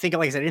didn't really think of it,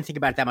 like I said, I didn't think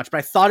about it that much, but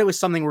I thought it was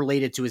something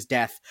related to his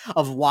death,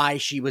 of why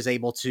she was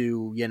able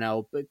to,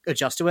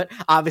 adjust to it.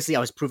 Obviously, I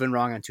was proven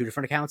wrong on two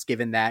different accounts,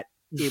 given that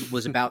it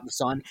was about the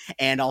son,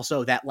 and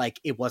also that like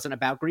it wasn't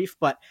about grief.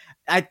 But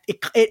I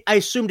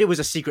assumed it was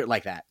a secret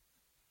like that.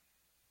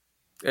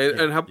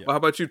 And how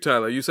about you,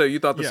 Tyler? You said you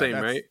thought the same,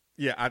 right?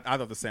 Yeah, I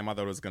thought the same. I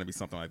thought it was going to be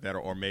something like that,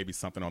 or maybe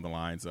something on the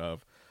lines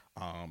of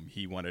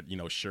he wanted,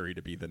 Shuri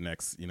to be the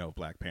next,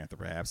 Black Panther,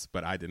 perhaps.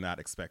 But I did not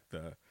expect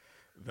the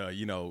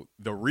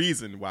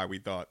reason why we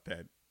thought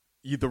that.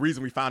 The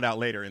reason we found out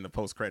later in the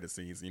post-credit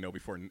scenes,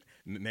 before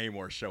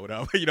Namor showed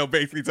up,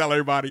 basically tell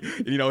everybody,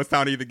 it's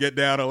time to either get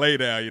down or lay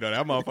down.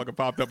 That motherfucker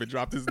popped up and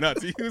dropped his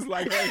nuts. He was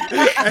like,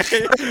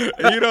 hey,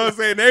 you know what I'm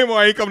saying?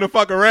 Namor ain't come to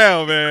fuck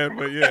around, man.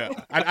 But yeah,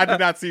 I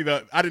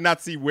did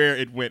not see where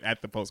it went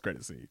at the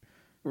post-credit scene.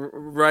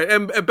 Right.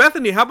 And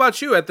Bethany, how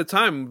about you at the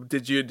time?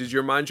 Did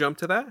your mind jump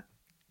to that?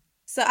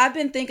 So I've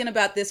been thinking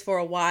about this for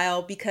a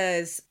while,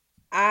 because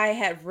I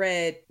had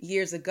read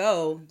years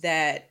ago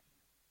that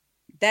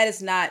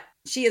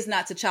she is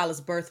not T'Challa's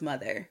birth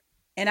mother.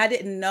 And I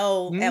didn't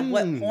know at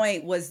what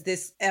point was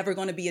this ever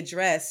going to be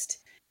addressed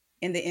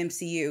in the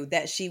MCU,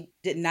 that she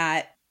did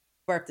not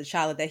birth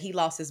T'Challa, that he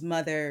lost his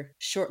mother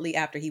shortly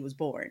after he was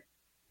born.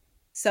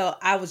 So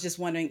I was just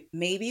wondering,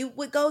 maybe it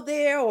would go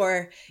there,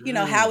 or,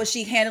 how is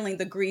she handling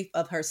the grief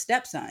of her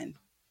stepson?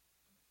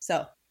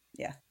 So,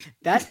 yeah.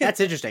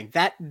 That's interesting.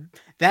 That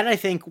I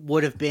think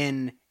would have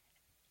been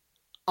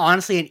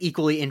honestly an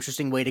equally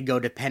interesting way to go,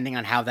 depending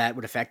on how that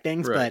would affect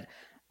things. Right.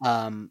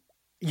 But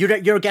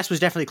your guess was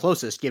definitely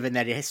closest, given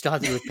that it still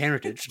has to do with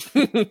parentage.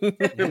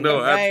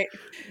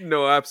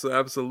 No,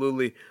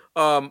 absolutely.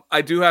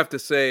 I do have to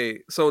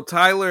say, so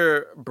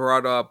Tyler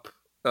brought up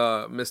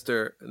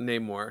Mr.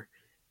 Namor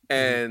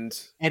and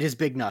his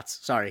big nuts.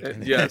 Sorry.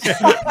 Yes.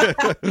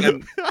 and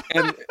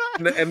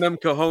them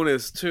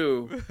cojones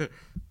too.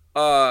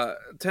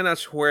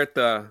 Tenoch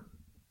Huerta.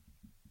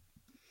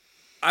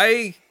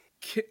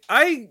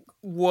 I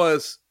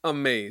was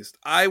amazed.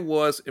 I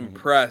was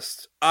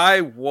impressed. I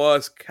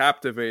was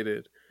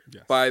captivated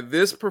by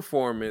this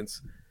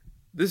performance.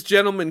 This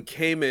gentleman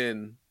came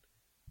in,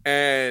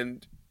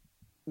 and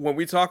when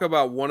we talk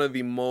about one of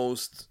the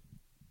most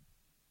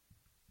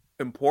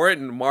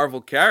important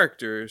Marvel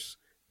characters,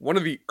 one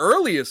of the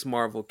earliest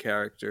Marvel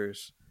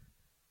characters,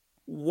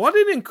 what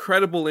an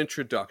incredible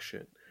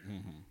introduction.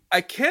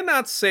 I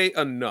cannot say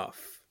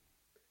enough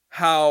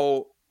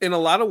how, in a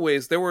lot of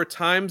ways, there were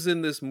times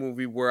in this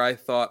movie where I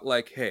thought,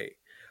 like, hey,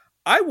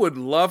 I would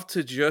love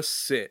to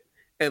just sit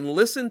and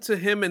listen to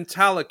him and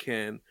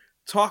Talokan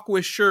talk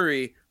with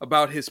Shuri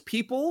about his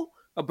people,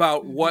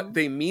 about what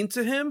they mean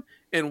to him,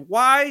 and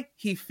why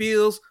he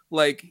feels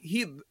like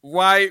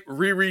why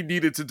Riri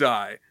needed to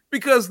die.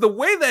 Because the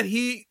way that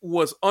he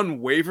was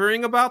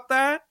unwavering about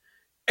that,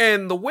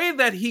 and the way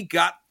that he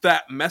got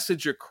that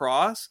message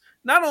across,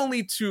 not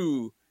only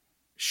to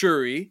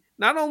Shuri,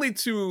 not only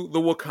to the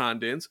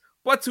Wakandans,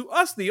 but to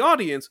us, the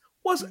audience,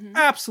 was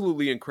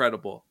absolutely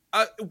incredible.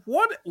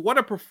 What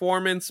a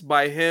performance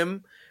by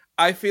him.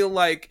 I feel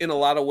like in a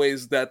lot of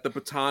ways that the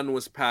baton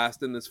was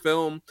passed in this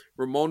film.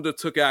 Ramonda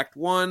took Act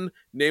 1,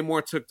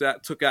 Namor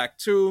took Act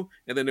 2,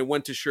 and then it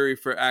went to Shuri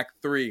for Act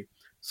 3.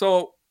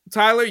 So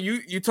Tyler,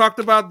 you talked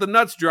about the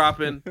nuts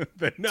dropping.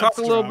 Talk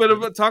a little bit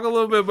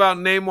about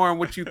Namor and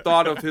what you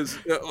thought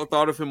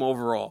of him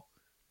overall.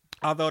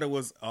 I thought it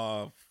was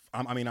I'm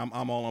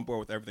all on board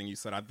with everything you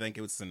said. I think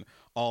it was an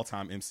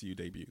all-time MCU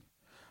debut.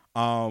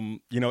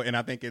 And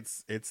I think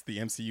it's the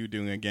MCU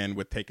doing again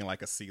with taking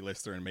like a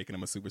C-lister and making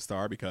him a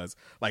superstar, because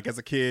like as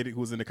a kid who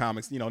was in the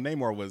comics,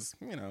 Namor was,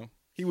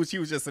 he was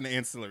just an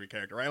ancillary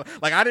character, right?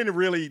 Like I didn't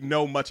really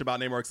know much about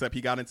Namor except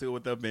he got into it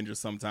with the Avengers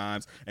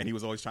sometimes, and he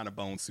was always trying to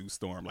bone Sue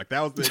Storm. Like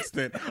that was the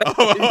extent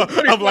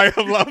of my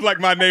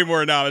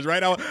Namor knowledge,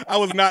 right? I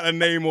was not a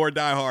Namor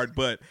diehard,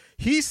 but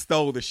he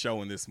stole the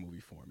show in this movie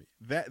for me.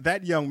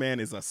 That young man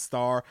is a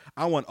star.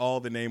 I want all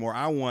the Namor.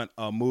 I want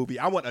a movie.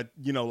 I want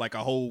like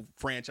a whole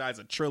franchise,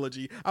 a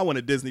trilogy. I want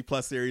a Disney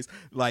Plus series.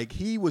 Like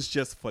he was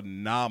just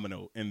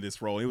phenomenal in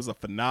this role. He was a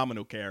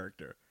phenomenal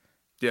character.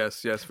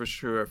 Yes, for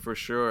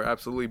sure,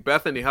 absolutely.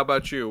 Bethany, how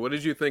about you? What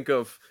did you think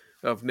of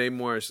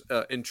Namor's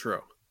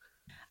intro?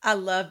 I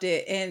loved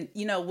it, and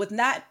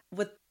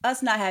with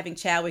us not having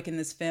Chadwick in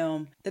this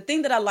film, the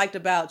thing that I liked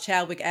about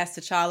Chadwick as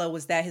T'Challa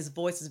was that his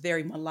voice is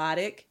very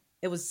melodic.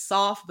 It was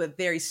soft, but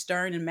very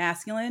stern and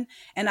masculine.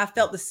 And I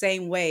felt the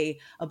same way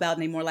about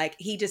Namor. Like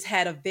he just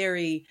had a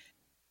very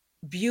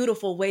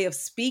beautiful way of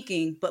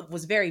speaking, but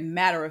was very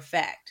matter of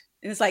fact.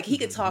 And it's like he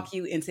could talk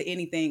you into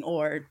anything,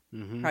 or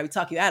probably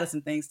talk you out of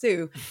some things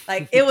too.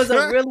 Like it was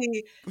a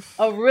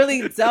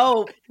really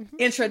dope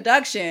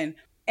introduction.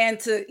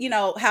 And to,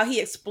 how he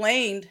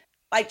explained,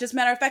 like just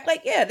matter of fact,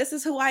 like, yeah, this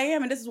is who I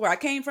am and this is where I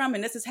came from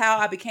and this is how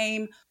I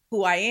became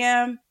who I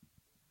am.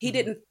 It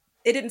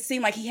didn't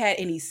seem like he had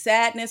any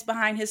sadness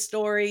behind his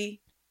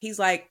story. He's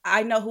like,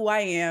 I know who I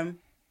am,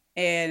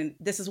 and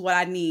this is what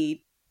I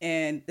need,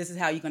 and this is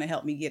how you're going to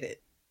help me get it.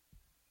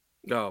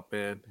 Oh,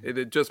 man.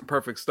 It just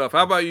perfect stuff.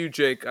 How about you,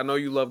 Jake? I know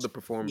you love the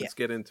performance. Yeah.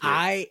 Get into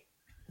it.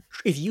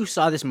 If you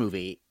saw this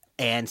movie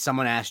and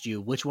someone asked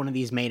you which one of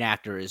these main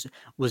actors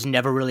was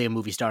never really a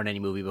movie star in any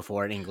movie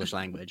before in English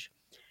language,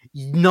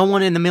 no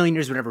one in the million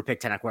years would ever pick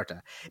Tenoch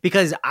Huerta,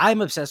 because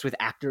I'm obsessed with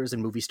actors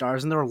and movie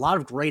stars, and there are a lot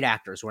of great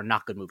actors who are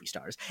not good movie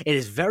stars. It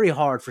is very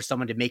hard for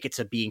someone to make it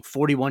to being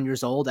 41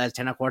 years old, as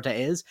Tenoch Huerta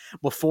is,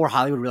 before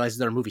Hollywood realizes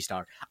they're a movie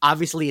star.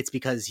 Obviously, it's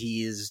because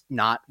he is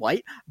not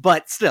white,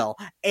 but still,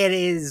 it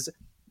is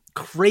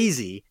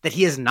crazy that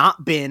he has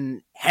not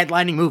been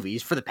headlining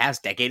movies for the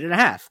past decade and a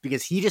half,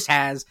 because he just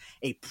has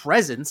a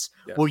presence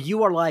where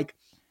you are like,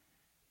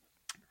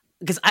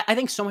 because I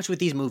think so much with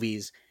these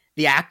movies,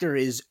 the actor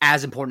is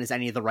as important as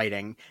any of the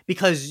writing,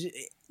 because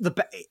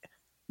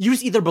you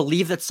just either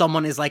believe that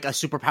someone is like a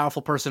super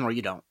powerful person or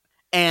you don't.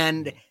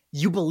 And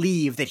you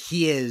believe that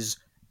he is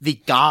the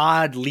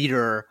god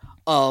leader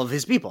of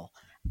his people.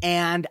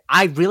 And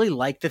I really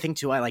liked the thing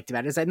too I liked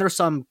about it is that there's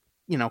some,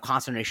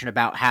 consternation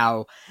about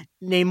how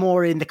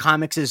Namor in the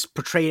comics is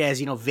portrayed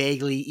as,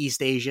 vaguely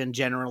East Asian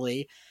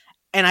generally.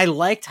 And I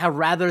liked how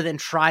rather than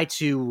try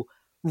to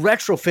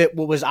retrofit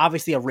what was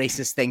obviously a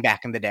racist thing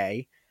back in the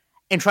day,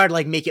 and try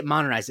to make it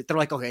modernize it, they're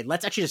like, okay,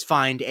 let's actually just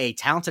find a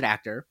talented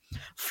actor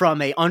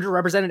from a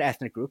underrepresented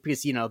ethnic group,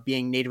 because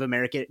being Native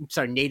American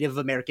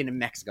in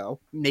Mexico,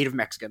 Native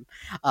Mexican,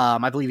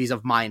 I believe he's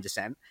of Mayan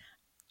descent,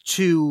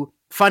 to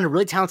find a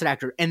really talented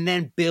actor and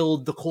then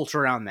build the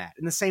culture around that.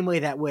 In the same way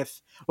that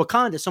with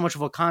Wakanda, so much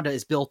of Wakanda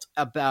is built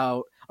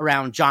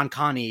around John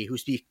Connie, who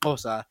speaks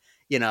Xhosa.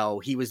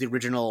 He was the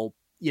original,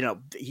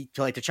 he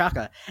played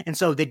T'Chaka, and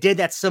so they did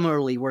that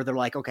similarly, where they're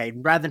like, okay,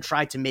 rather than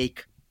try to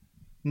make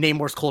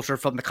Namor's culture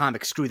from the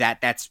comics, screw that,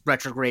 that's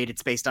retrograde,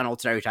 it's based on old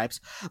stereotypes,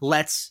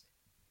 let's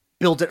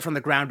build it from the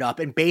ground up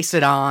and base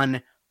it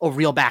on a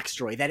real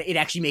backstory that it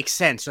actually makes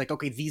sense. Like,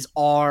 okay, these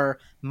are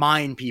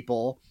Mayan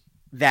people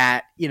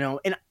that,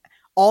 and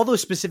all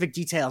those specific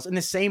details, in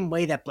the same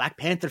way that Black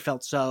Panther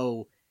felt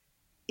so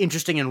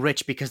interesting and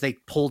rich because they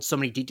pulled so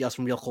many details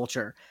from real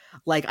culture.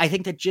 Like, I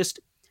think that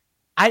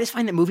I just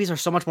find that movies are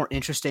so much more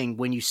interesting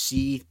when you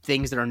see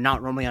things that are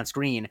not normally on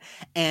screen.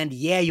 And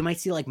yeah, you might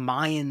see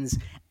Mayans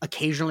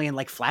occasionally in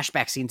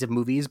flashback scenes of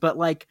movies, but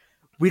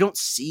we don't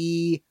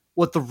see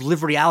what the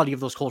lived reality of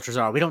those cultures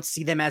are. We don't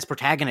see them as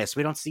protagonists.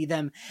 We don't see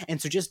them.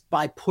 And so just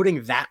by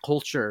putting that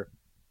culture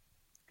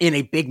in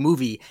a big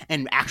movie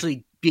and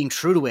actually being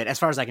true to it, as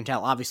far as I can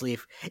tell, obviously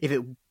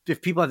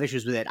if people have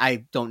issues with it,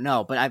 I don't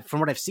know. But from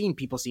what I've seen,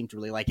 people seem to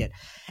really like it.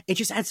 It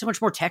just adds so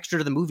much more texture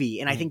to the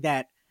movie. And I think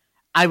that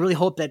I really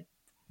hope that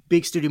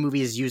big studio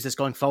movies use this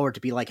going forward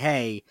to be like,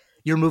 hey,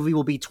 your movie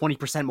will be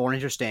 20% more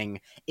interesting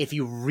if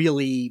you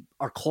really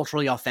are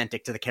culturally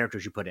authentic to the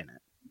characters you put in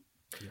it.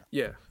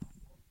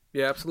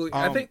 Yeah, absolutely.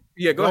 I think.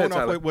 Yeah, go ahead,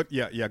 Tyler.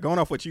 Going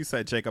off what you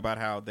said, Jake, about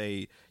how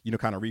they,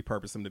 kind of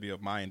repurposed him to be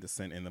of Mayan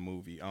descent in the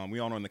movie. We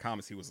all know in the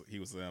comics he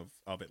was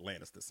of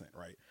Atlantis descent,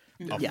 right?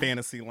 A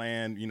fantasy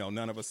land.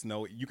 None of us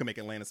know. You can make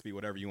Atlantis be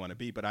whatever you want to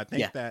be, but I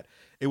think that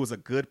it was a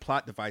good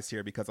plot device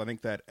here because I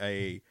think that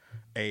a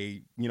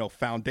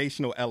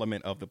foundational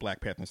element of the Black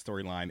Panther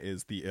storyline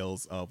is the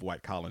ills of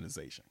white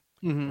colonization.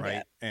 Mm-hmm.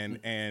 Right. Yeah.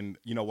 And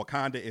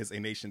Wakanda is a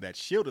nation that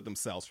shielded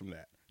themselves from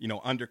that,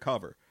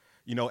 undercover.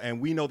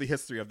 And we know the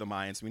history of the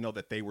Mayans. We know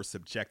that they were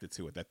subjected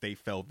to it, that they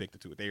fell victim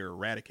to it. They were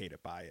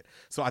eradicated by it.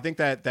 So I think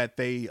that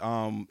they,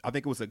 I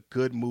think it was a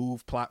good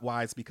move plot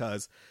wise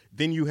because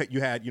then you had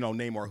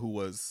Namor who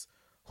was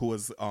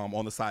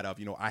on the side of,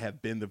 I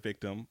have been the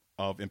victim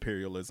of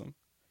imperialism.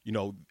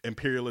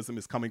 Imperialism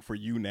is coming for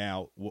you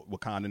now,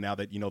 Wakanda, now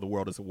that, the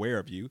world is aware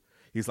of you.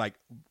 He's like,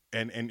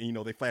 and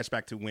they flash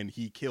back to when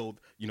he killed,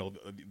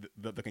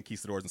 the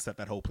conquistadors and set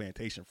that whole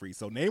plantation free.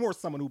 So Namor is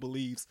someone who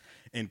believes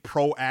in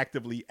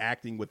proactively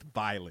acting with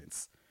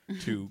violence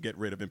to get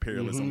rid of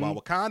imperialism, while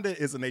Wakanda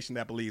is a nation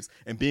that believes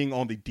in being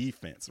on the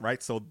defense,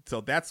 right? So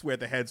that's where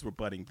the heads were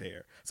butting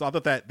there. So I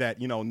thought that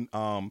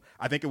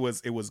I think it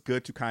was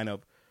good to kind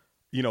of,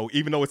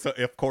 even though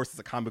of course it's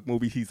a comic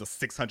movie, he's a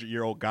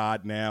 600-year-old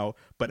god now,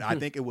 but I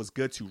think it was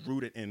good to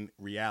root it in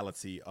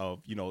reality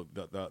of,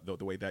 the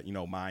way that,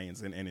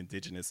 Mayans and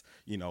indigenous,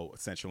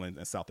 Central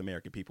and South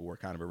American people were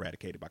kind of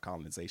eradicated by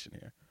colonization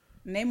here.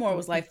 Namor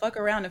was like, fuck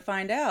around and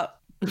find out.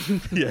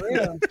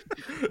 Imagine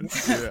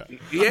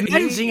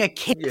seeing a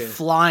kid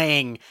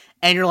flying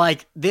and you're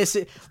like, you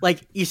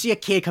see a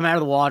kid come out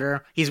of the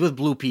water, he's with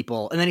blue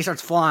people, and then he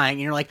starts flying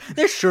and you're like,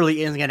 this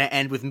surely isn't going to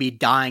end with me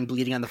dying,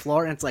 bleeding on the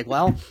floor. And it's like,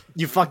 well,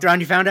 you fucked around,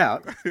 you found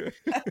out.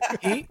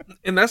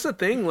 And that's the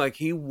thing, like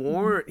he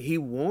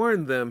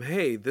warned them,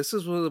 hey, this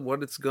is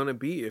what it's going to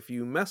be if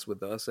you mess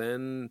with us.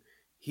 And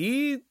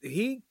he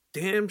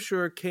damn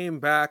sure came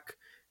back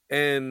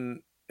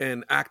and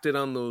acted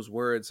on those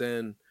words.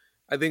 And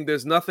I think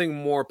there's nothing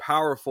more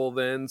powerful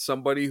than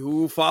somebody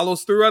who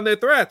follows through on their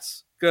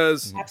threats.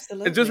 Because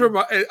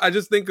I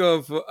just think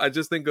of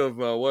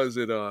what is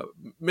it?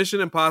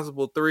 Mission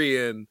Impossible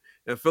 3 and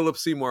Philip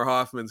Seymour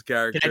Hoffman's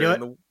character. Can I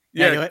do it?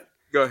 Can I do it?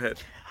 Go ahead.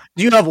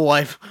 Do you have a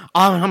wife?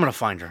 I'm gonna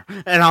find her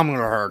and I'm gonna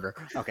hurt her.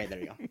 Okay, there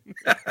you go.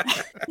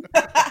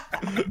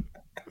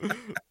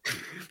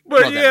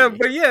 but yeah,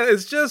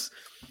 it's just.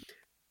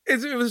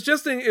 It was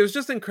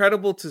just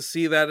incredible to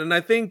see that, and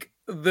I think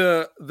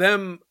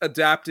them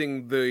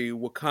adapting the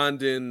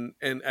Wakandan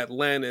and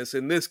Atlantis,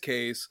 in this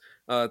case,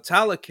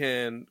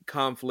 Talokan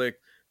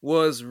conflict,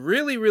 was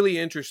really, really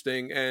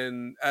interesting.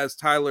 And as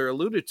Tyler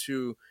alluded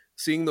to,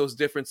 seeing those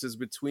differences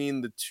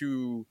between the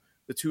two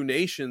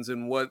nations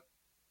and what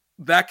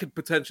that could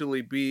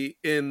potentially be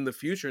in the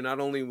future, not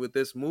only with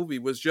this movie,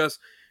 was just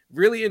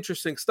really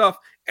interesting stuff.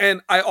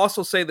 And I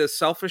also say this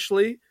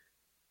selfishly.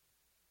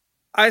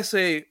 I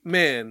say,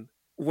 man,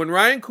 when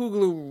Ryan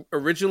Coogler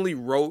originally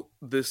wrote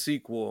the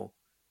sequel,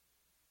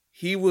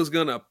 he was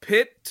going to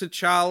pit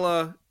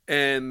T'Challa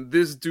and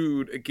this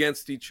dude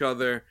against each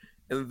other,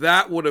 and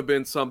that would have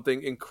been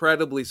something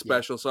incredibly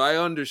special. So I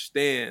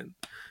understand.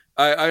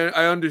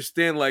 I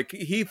understand, like,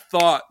 he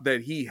thought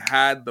that he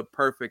had the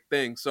perfect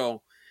thing.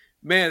 So,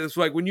 man, it's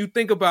like when you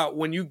think about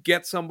when you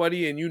get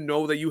somebody and you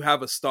know that you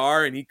have a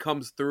star and he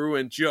comes through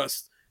and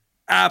just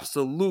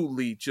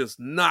absolutely just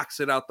knocks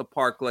it out the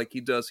park like he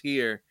does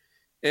here.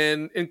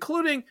 And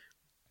including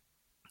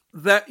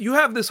that you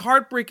have this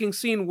heartbreaking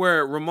scene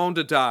where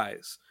Ramonda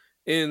dies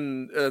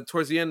in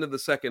towards the end of the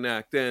second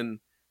act, and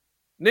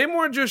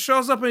Namor just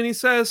shows up and he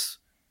says,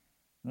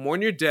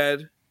 "Mourn you're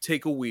dead,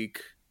 take a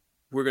week,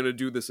 we're gonna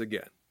do this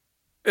again."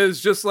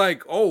 It's just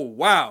like, oh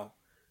wow,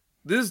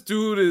 this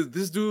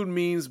dude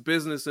means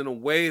business in a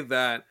way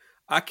that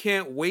I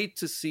can't wait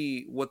to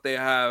see what they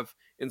have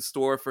in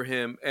store for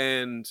him.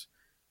 And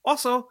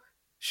also,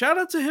 shout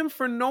out to him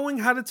for knowing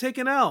how to take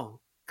an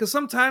L. Because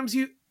sometimes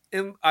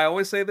and I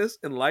always say this,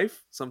 in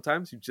life,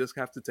 sometimes you just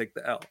have to take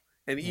the L.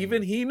 And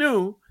even he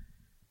knew,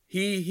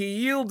 he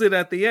yielded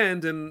at the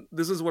end. And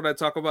this is what I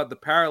talk about, the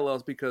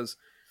parallels, because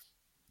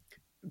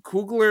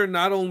Coogler,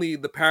 not only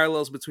the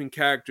parallels between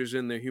characters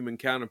and their human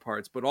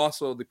counterparts, but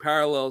also the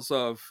parallels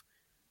of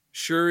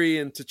Shuri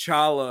and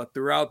T'Challa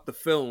throughout the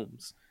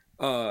films.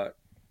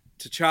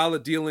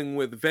 T'Challa dealing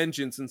with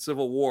vengeance in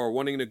Civil War,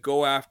 wanting to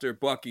go after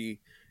Bucky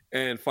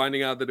and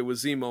finding out that it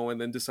was Zemo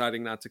and then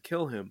deciding not to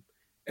kill him.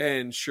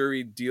 And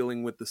Shuri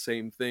dealing with the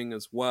same thing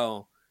as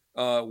well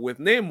with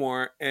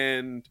Namor,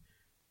 and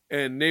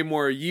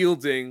Namor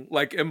yielding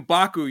like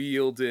M'Baku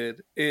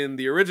yielded in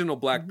the original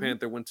Black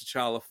Panther when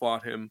T'Challa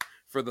fought him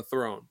for the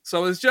throne.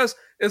 So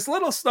it's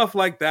little stuff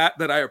like that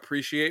I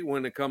appreciate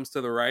when it comes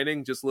to the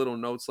writing, just little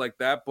notes like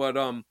that. But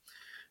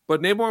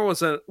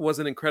Namor was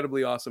an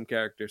incredibly awesome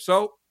character.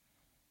 So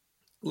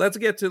let's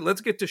get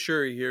to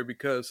Shuri here,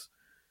 because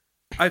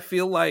I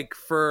feel like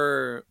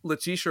for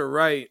Letitia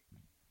Wright,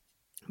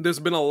 there's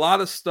been a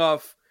lot of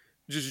stuff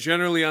just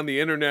generally on the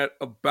internet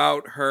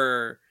about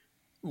her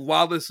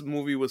while this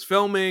movie was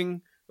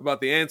filming,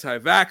 about the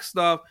anti-vax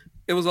stuff.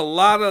 It was a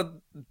lot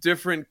of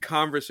different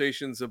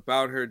conversations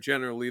about her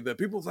generally that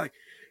people's like,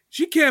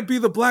 she can't be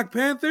the Black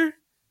Panther.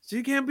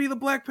 She can't be the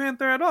Black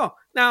Panther at all.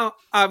 Now,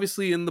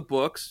 obviously in the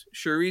books,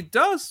 Shuri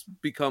does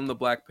become the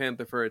Black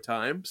Panther for a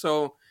time.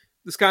 So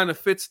this kind of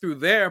fits through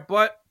there.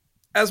 But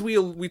as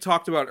we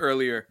talked about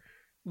earlier,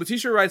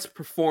 Letitia Wright's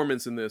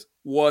performance in this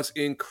was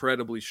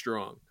incredibly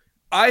strong.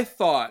 I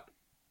thought,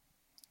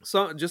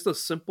 just a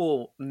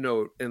simple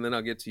note, and then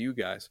I'll get to you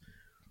guys.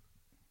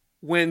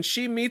 When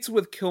she meets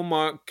with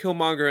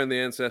Killmonger in the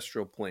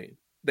ancestral plane,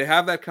 they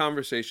have that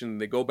conversation,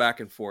 they go back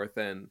and forth,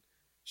 and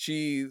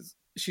she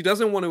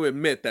doesn't want to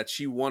admit that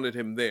she wanted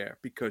him there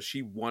because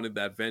she wanted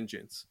that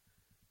vengeance.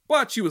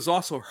 But she was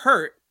also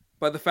hurt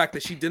by the fact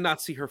that she did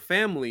not see her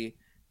family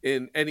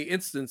in any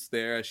instance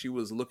there, as she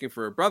was looking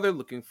for her brother,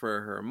 looking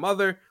for her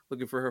mother,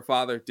 looking for her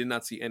father, did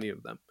not see any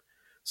of them.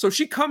 So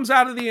she comes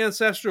out of the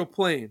ancestral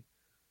plane.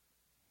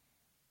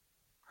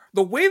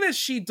 The way that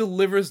she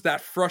delivers that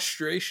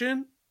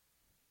frustration,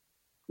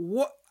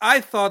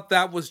 I thought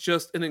that was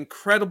just an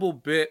incredible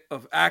bit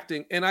of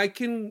acting, and I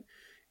can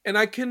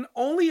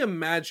only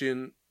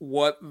imagine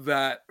what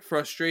that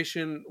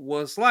frustration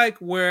was like,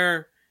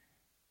 where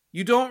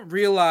you don't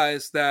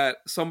realize that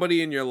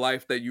somebody in your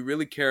life that you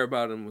really care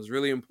about and was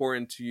really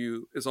important to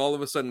you is all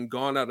of a sudden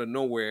gone out of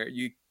nowhere.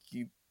 You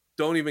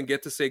don't even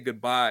get to say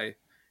goodbye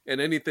and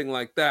anything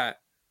like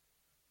that.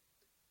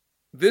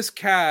 This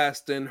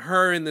cast and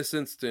her in this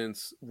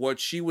instance, what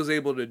she was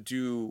able to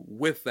do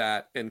with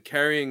that and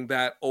carrying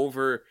that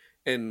over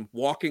and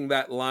walking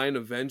that line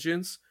of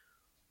vengeance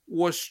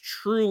was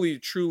truly,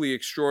 truly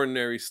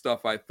extraordinary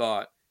stuff, I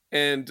thought.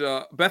 And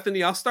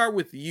Bethany, I'll start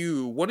with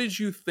you. What did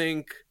you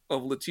think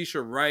of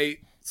Letitia Wright?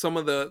 Some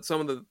of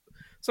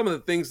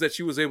the things that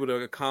she was able to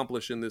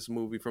accomplish in this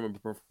movie from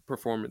a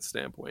performance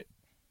standpoint.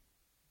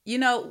 You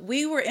know,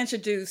 we were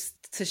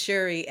introduced to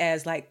Shuri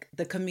as like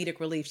the comedic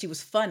relief. She was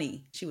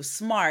funny. She was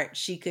smart.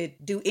 She could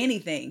do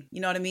anything.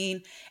 You know what I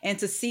mean? And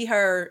to see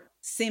her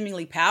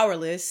seemingly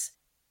powerless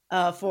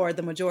for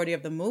the majority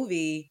of the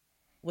movie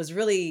was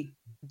really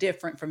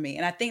different for me.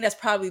 And I think that's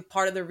probably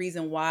part of the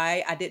reason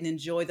why I didn't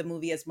enjoy the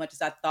movie as much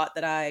as I thought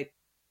that I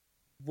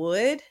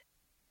would.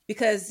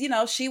 Because, you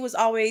know,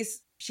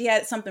 she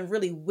had something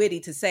really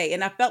witty to say.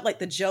 And I felt like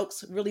the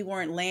jokes really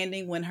weren't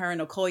landing when her and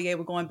Okoye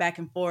were going back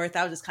and forth.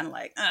 I was just kind of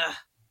like,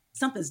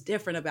 something's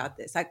different about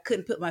this. I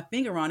couldn't put my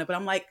finger on it, but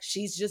I'm like,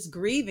 she's just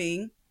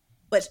grieving.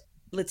 But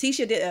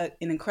Letitia did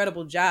an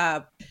incredible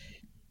job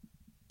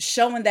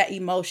showing that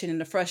emotion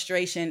and the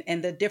frustration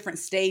and the different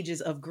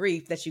stages of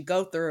grief that you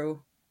go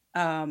through,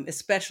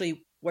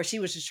 especially where she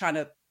was just trying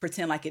to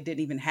pretend like it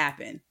didn't even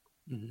happen.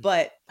 Mm-hmm.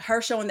 But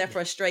her showing that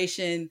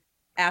frustration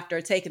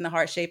after taking the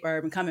heart-shaped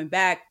herb and coming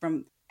back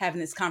from having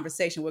this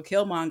conversation with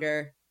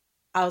Killmonger,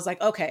 I was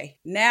like, okay,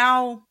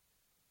 now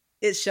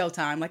it's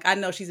showtime. Like, I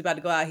know she's about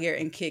to go out here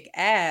and kick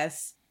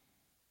ass,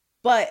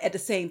 but at the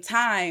same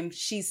time,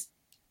 she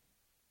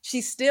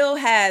still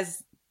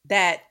has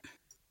that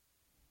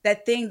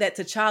thing that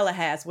T'Challa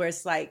has, where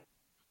it's like,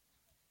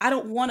 I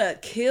don't want to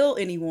kill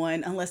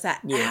anyone unless I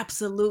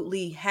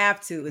absolutely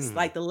have to. It's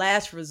like the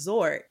last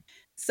resort.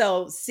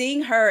 So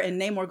seeing her and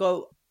Namor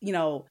go, you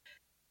know,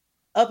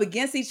 up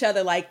against each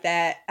other like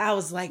that, I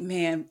was like,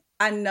 man,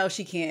 I know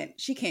she can't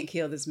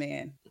kill this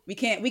man. We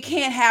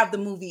can't have the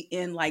movie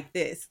end like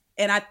this.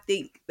 And I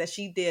think that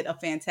she did a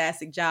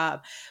fantastic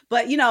job.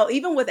 But, you know,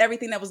 even with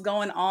everything that was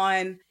going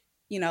on,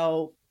 you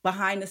know,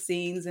 behind the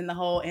scenes and the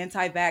whole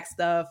anti-vax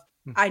stuff,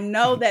 I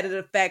know that it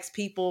affects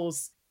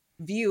people's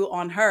view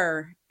on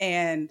her.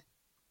 And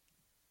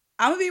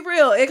I'm gonna be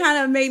real, it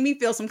kind of made me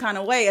feel some kind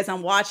of way as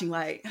I'm watching,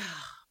 like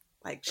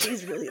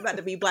she's really about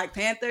to be Black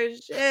Panther.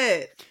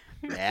 Shit.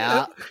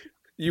 Yeah.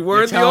 You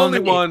weren't the only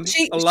one.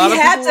 A lot of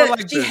people were like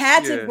this. She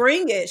had to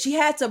bring it. She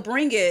had to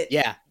bring it.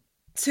 Yeah.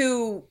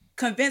 To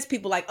convince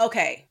people, like,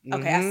 okay,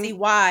 I see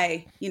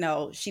why, you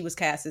know, she was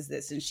cast as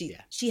this, and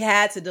she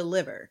had to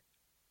deliver.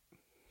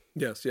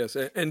 Yes.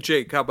 And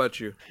Jake, how about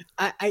you?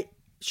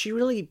 She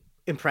really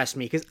impressed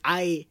me because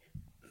I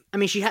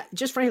mean, she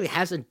just frankly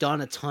hasn't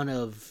done a ton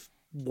of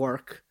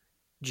work.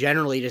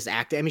 Generally just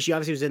acting. I mean, she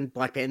obviously was in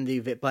Black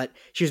Panther, but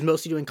she was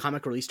mostly doing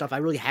comic relief stuff. I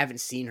really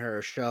haven't seen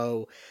her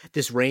show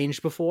this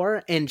range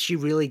before, and she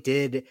really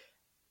did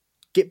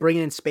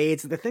bringing in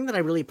spades. The thing that I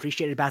really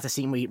appreciated about the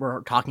scene we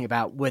were talking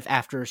about with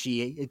after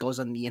it goes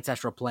on the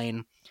ancestral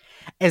plane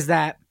is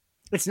that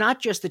it's not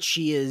just that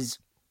she is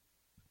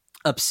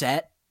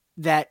upset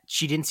that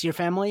she didn't see her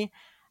family.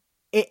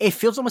 It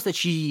feels almost that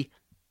she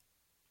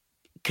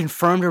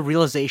confirmed a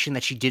realization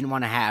that she didn't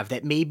want to have,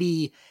 that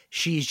maybe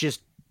she's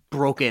just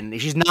broken.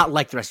 She's not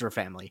like the rest of her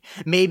family.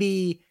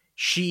 Maybe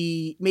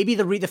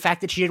the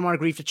fact that she didn't want to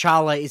grieve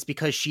T'Challa is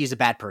because she is a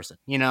bad person,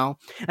 you know?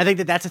 I think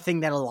that's a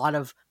thing that a lot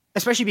of,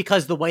 especially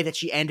because the way that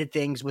she ended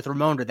things with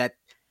Ramonda, that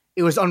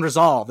it was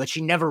unresolved, that she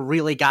never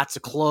really got to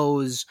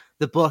close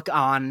the book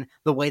on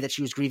the way that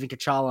she was grieving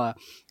T'Challa.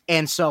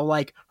 And so,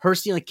 like, her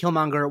stealing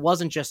Killmonger, it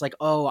wasn't just like,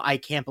 oh, I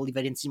can't believe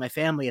I didn't see my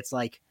family. It's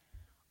like,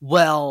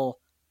 well,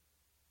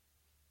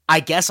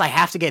 I guess I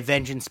have to get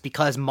vengeance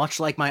because much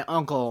like my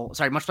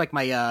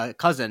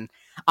cousin,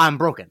 I'm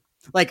broken.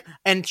 Like,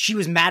 and she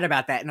was mad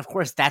about that. And of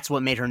course, that's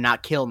what made her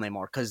not kill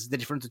Namor, because the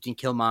difference between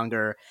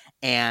Killmonger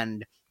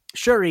and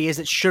Shuri is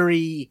that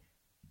Shuri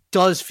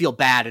does feel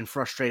bad and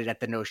frustrated at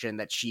the notion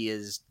that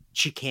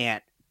she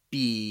can't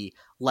be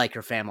like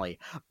her family.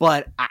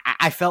 But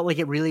I felt like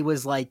it really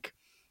was like,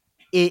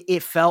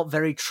 it felt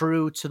very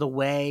true to the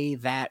way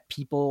that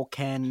people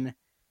can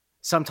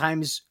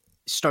sometimes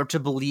start to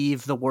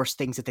believe the worst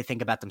things that they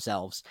think about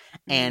themselves.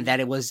 And that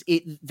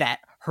that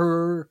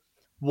her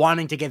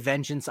wanting to get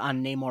vengeance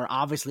on Namor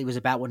obviously was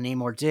about what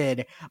Namor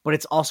did, but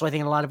it's also, I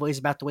think, in a lot of ways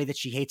about the way that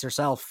she hates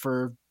herself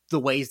for the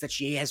ways that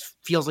she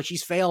feels like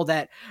she's failed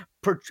at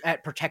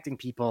protecting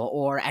people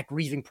or at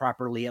grieving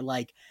properly. And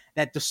like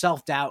that the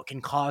self-doubt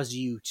can cause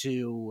you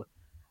to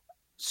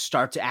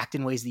start to act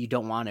in ways that you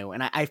don't want to.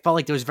 And I felt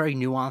like it was very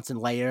nuanced and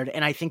layered.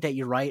 And I think that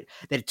you're right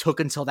that it took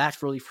until that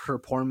for her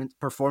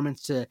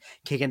performance to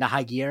kick into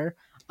high gear.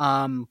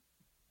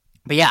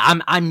 But yeah,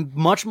 I'm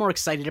much more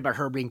excited about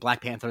her being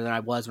Black Panther than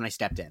I was when I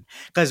stepped in.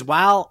 Because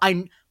while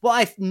I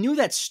knew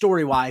that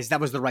story-wise that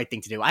was the right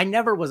thing to do. I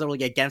never was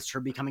really against her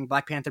becoming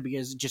Black Panther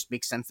because it just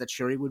makes sense that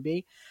Shuri would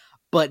be.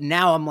 But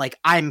now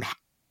I'm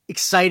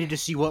excited to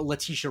see what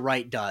Letitia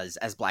Wright does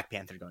as Black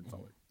Panther going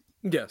forward.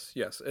 Yes.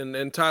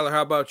 And Tyler,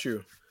 how about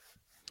you?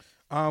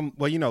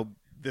 Well,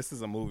 this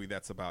is a movie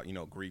that's about,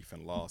 grief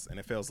and loss. And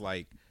it feels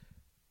like,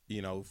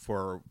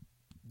 for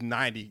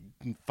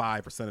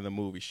 95% of the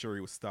movie,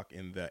 Shuri was stuck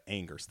in the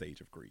anger stage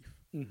of grief.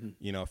 Mm-hmm.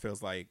 It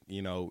feels like,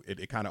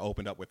 it kind of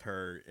opened up with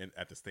her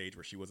at the stage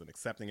where she wasn't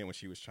accepting it, when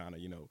she was trying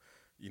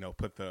to,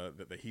 put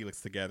the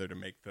helix together to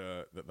make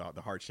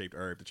the heart-shaped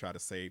herb to try to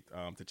save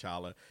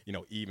T'Challa,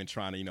 even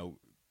trying to,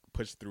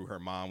 push through her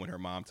mom when her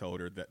mom told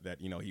her that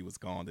he was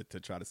gone to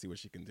try to see what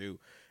she can do.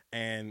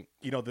 And,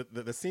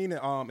 the scene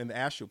in the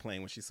astral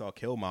plane when she saw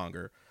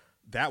Killmonger,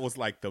 that was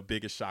like the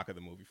biggest shock of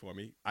the movie for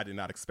me. I did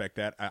not expect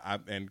that.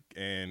 And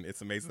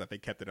it's amazing that they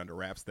kept it under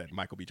wraps that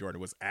Michael B.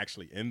 Jordan was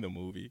actually in the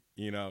movie,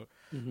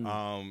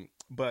 Mm-hmm.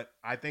 But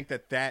I think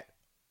that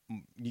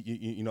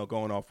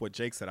going off what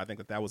Jake said, I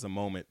think that was a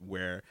moment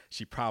where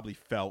she probably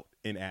felt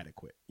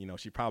inadequate.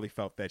 She probably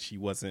felt that she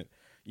wasn't,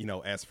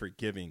 as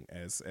forgiving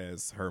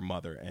as her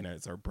mother and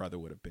as her brother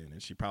would have been.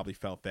 And she probably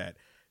felt that,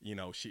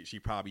 she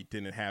probably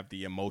didn't have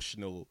the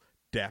emotional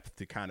depth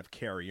to kind of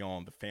carry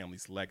on the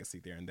family's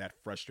legacy there. And that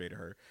frustrated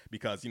her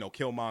because,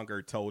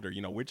 Killmonger told her,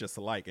 we're just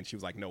alike. And she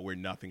was like, no, we're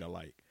nothing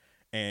alike.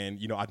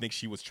 And, I think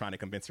she was trying to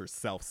convince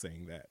herself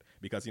saying that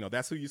because,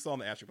 that's who you saw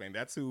in the astral plane.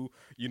 That's who,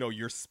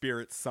 your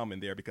spirit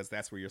summoned there because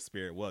that's where your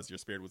spirit was. Your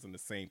spirit was in the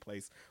same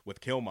place with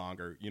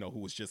Killmonger, who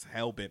was just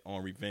hell-bent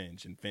on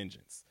revenge and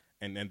vengeance.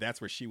 And that's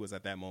where she was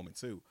at that moment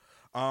too.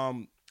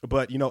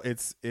 But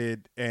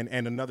and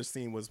another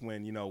scene was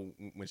when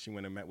when she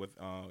went and met with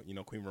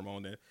Queen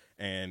Ramonda,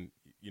 and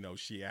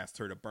she asked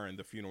her to burn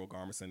the funeral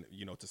garments and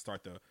to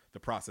start the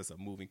process of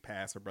moving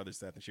past her brother's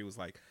death, and she was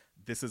like,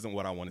 this isn't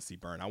what I want to see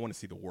burn. I want to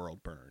see the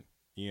world burn.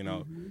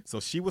 Mm-hmm. So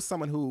she was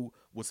someone who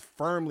was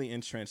firmly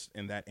entrenched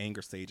in that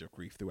anger stage of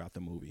grief throughout the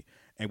movie,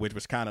 and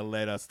which kind of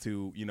led us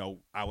to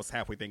I was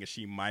halfway thinking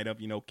she might have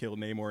killed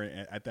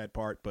Namor at that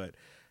part, but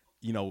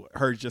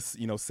her just,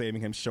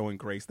 saving him, showing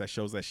grace that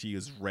shows that she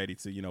is ready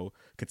to,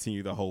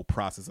 continue the whole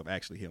process of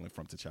actually healing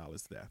from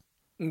T'Challa's death.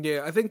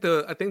 Yeah, I think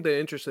the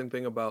interesting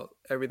thing about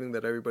everything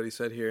that everybody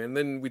said here, and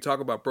then we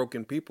talk about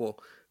broken people,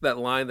 that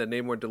line that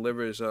Namor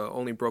delivers,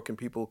 only broken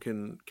people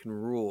can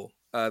rule.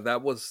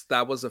 That was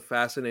a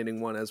fascinating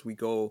one as we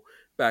go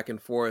back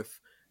and forth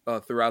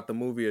throughout the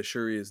movie as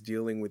Shuri is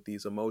dealing with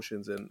these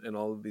emotions and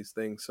all of these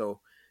things. So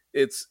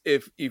it's,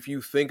 if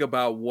you think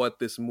about what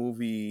this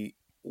movie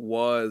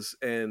was,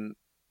 and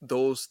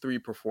those three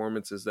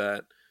performances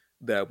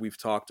that we've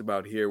talked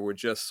about here were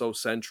just so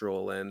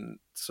central and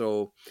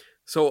so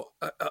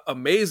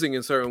amazing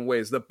in certain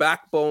ways. The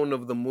backbone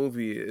of the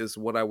movie is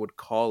what I would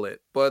call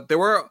it. But there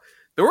were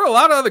a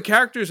lot of other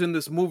characters in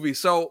this movie,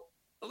 so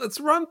let's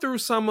run through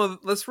some of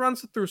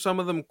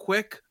them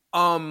quick.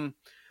 Well,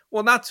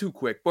 not too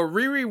quick, but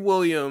Riri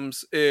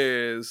Williams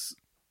is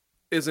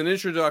an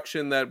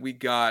introduction that we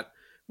got,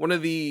 one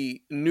of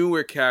the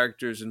newer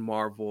characters in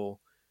Marvel.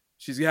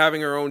 She's having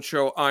her own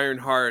show,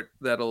 Ironheart,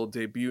 that'll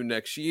debut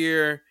next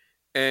year.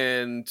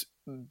 And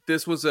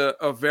this was a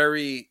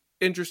very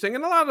interesting,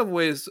 in a lot of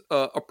ways,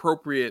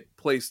 appropriate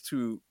place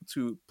to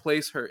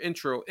place her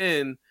intro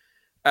in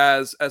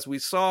as we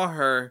saw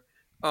her.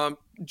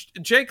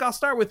 Jake, I'll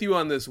start with you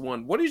on this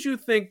one. What did you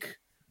think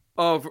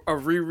of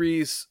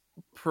Riri's,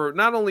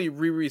 not only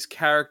Riri's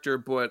character,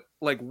 but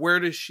like where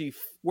does she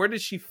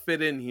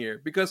fit in here?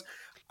 Because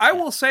I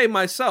will say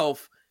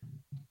myself,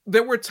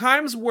 there were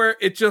times where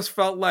it just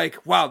felt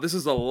like, wow, this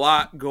is a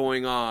lot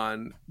going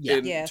on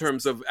in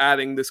terms of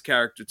adding this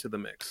character to the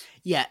mix.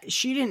 Yeah,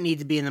 she didn't need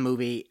to be in the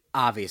movie,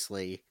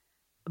 obviously.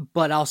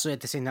 but also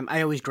at the same time,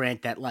 I always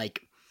grant that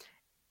like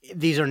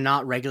these are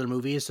not regular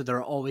movies, so there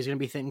are always going to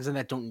be things in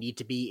that don't need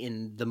to be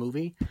in the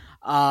movie.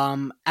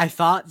 I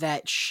thought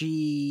that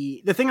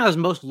the thing I was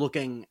most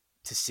looking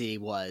to see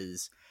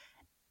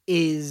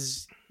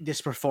is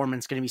this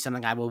performance going to be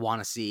something I would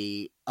want to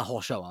see a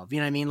whole show of? You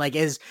know what I mean? Like,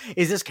 is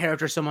this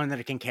character someone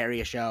that can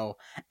carry a show?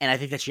 And I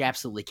think that she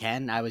absolutely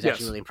can. I was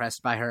actually really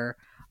impressed by her.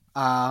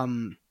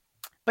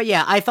 But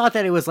yeah, I thought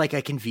that it was like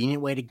a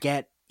convenient way to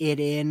get it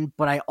in,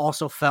 but I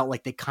also felt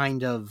like they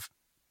kind of,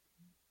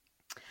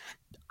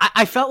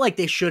 I felt like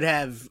they should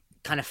have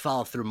kind of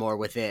followed through more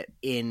with it,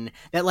 in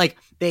that like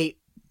they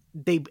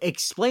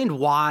explained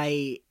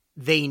why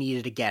they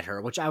needed to get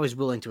her, which I was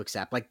willing to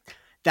accept. Like,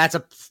 that's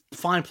a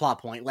fine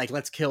plot point. Like,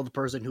 let's kill the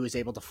person who is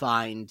able to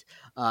find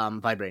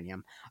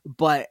vibranium.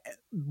 But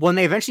when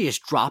they eventually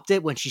just dropped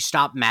it, when she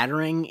stopped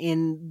mattering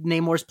in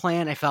Namor's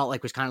plan, I felt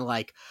like was kind of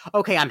like,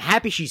 okay, I'm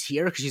happy she's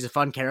here because she's a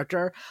fun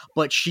character,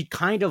 but she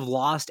kind of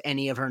lost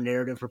any of her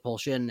narrative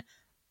propulsion,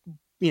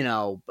 you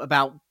know,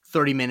 about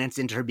 30 minutes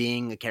into her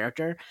being a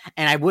character.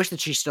 And I wish that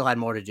she still had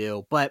more to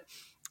do. But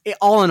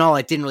all in all,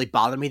 it didn't really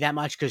bother me that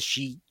much because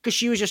she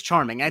was just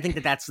charming. I think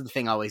that that's the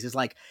thing always, is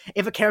like,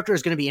 if a character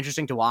is going to be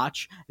interesting to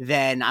watch,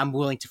 then I'm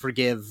willing to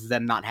forgive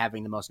them not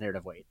having the most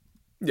narrative weight.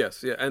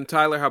 Yes, yeah. And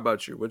Tyler, how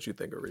about you? What'd you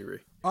think of Riri?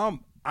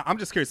 I'm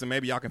just curious, and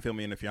maybe y'all can fill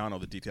me in if y'all know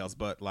the details,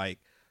 but like,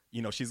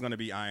 you know, she's going to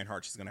be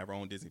Ironheart. She's going to have her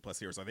own Disney Plus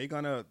series. Are they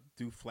going to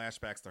do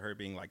flashbacks to her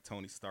being like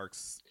Tony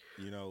Stark's,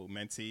 you know,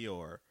 mentee,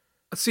 or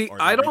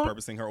I don't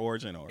repurposing her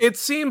origin? Or it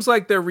seems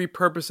like they're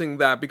repurposing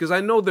that, because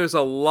I know there's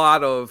a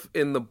lot of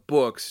in the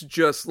books,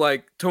 just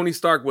like Tony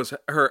Stark was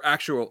her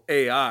actual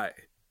AI.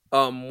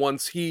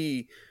 Once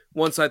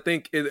I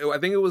think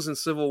it was in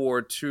Civil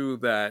War II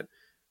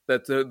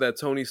that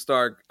Tony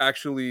Stark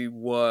actually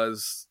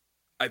was.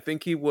 I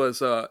think he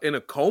was in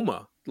a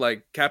coma.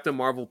 Like, Captain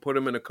Marvel put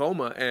him in a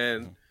coma,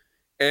 and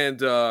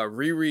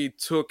Riri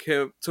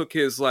took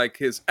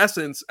his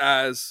essence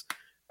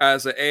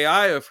as an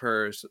AI of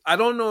hers. I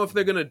don't know if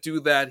they're gonna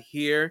do that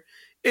here.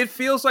 It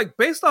feels like,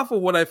 based off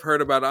of what I've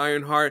heard about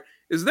Ironheart,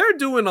 is they're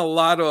doing a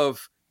lot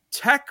of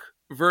tech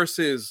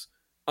versus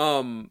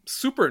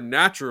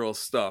supernatural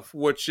stuff,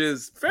 which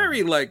is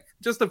very like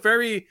just a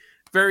very,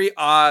 very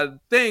odd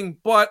thing.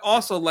 But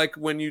also, like,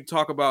 when you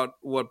talk about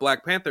what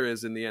Black Panther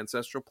is in the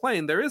ancestral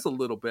plane, there is a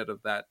little bit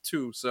of that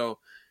too. So,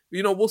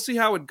 you know, we'll see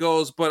how it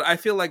goes. But I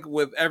feel like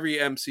with every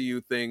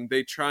MCU thing,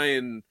 they try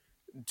and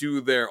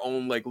do their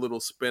own like little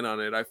spin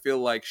on it. I feel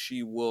like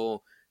they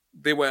will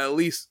at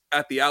least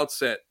at the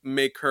outset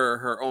make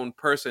her own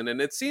person. And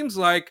it seems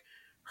like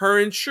her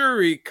and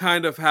Shuri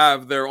kind of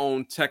have their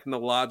own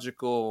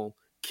technological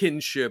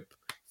kinship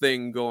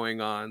thing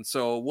going on.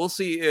 So we'll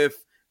see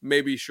if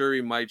maybe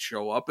Shuri might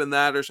show up in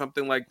that or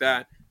something like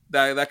that.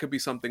 That could be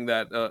something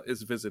that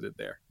is visited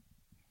there.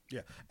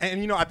 Yeah, and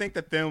you know, I think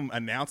that them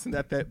announcing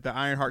that the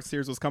Ironheart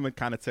series was coming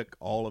kind of took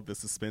all of the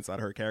suspense out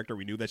of her character.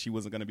 We knew that she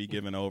wasn't going to be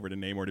given over to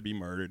Namor to be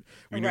murdered.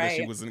 We knew that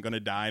she wasn't going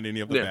to die in any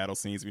of the battle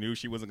scenes. We knew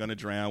she wasn't going to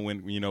drown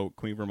when, you know,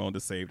 Queen Ramonda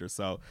saved her.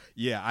 So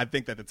yeah, I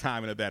think that the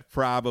timing of that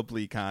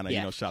probably kind of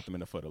you know, shot them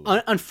in the foot a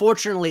little.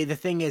 Unfortunately, the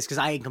thing is, because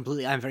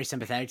I'm very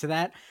sympathetic to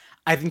that.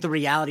 I think the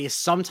reality is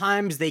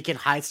sometimes they can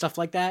hide stuff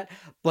like that,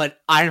 but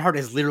Ironheart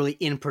is literally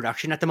in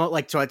production at the moment.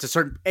 Like, so at a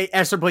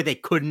certain point they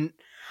couldn't.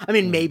 I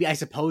mean, maybe I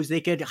suppose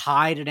they could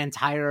hide an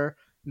entire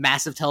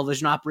massive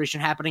television operation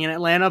happening in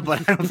Atlanta,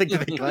 but I don't think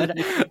that they could.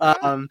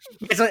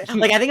 It's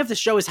like I think if the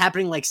show is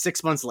happening like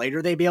 6 months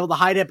later, they'd be able to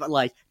hide it. But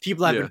like,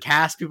 people have been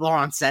cast, people are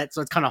on set,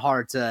 so it's kind of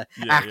hard to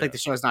act like the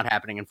show is not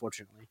happening.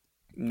 Unfortunately.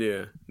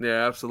 Yeah,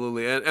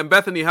 absolutely. And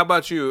Bethany, how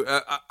about you?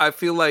 I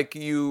feel like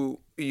you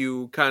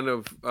kind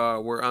of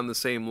were on the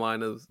same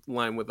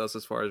line with us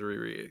as far as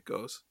Riri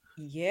goes.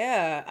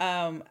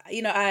 Yeah.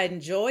 You know, I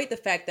enjoyed the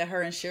fact that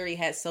her and Shuri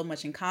had so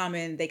much in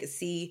common. They could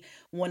see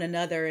one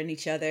another and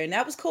each other, and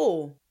that was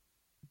cool.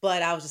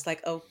 But I was just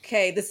like,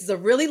 okay, this is a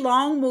really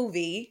long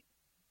movie.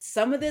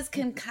 Some of this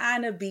can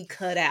kind of be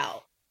cut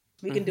out.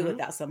 We can do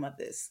without some of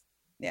this.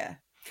 Yeah.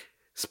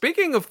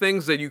 Speaking of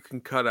things that you can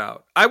cut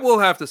out, I will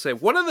have to say,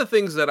 one of the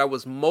things that I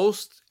was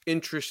most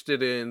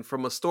interested in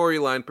from a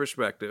storyline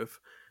perspective,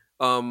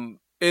 in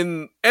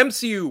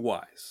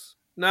MCU-wise,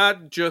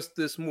 not just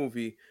this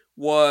movie,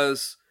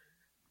 was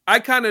I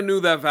kind of knew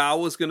that Val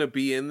was going to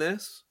be in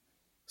this.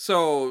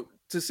 So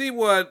to see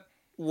what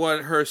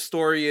her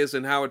story is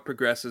and how it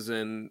progresses,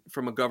 and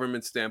from a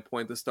government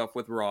standpoint, the stuff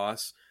with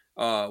Ross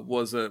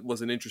was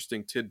an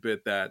interesting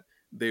tidbit that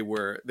they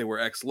were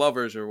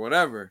ex-lovers or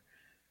whatever.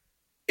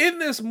 In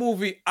this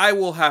movie, I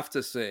will have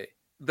to say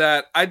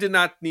that I did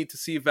not need to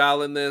see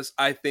Val in this.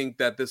 I think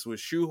that this was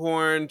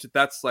shoehorned.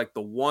 That's like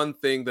the one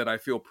thing that I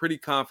feel pretty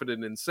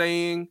confident in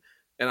saying.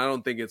 And I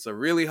don't think it's a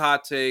really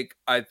hot take.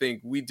 I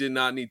think we did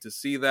not need to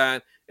see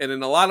that. And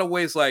in a lot of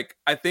ways, like,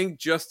 I think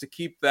just to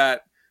keep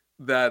that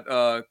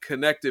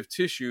connective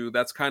tissue,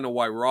 that's kind of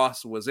why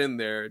Ross was in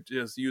there,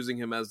 just using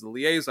him as the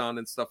liaison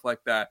and stuff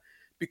like that.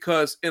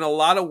 Because in a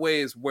lot of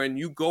ways, when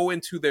you go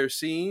into their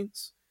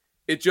scenes,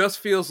 it just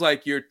feels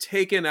like you're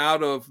taken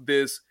out of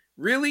this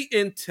really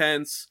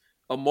intense,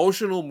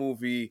 emotional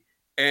movie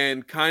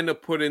and kind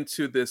of put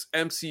into this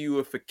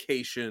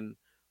MCU-ification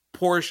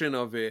portion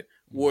of it,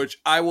 which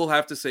I will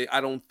have to say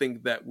I don't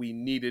think that we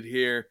needed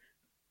here.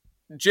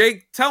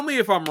 Jake, tell me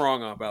if I'm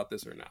wrong about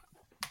this or not.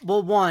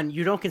 Well, one,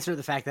 you don't consider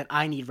the fact that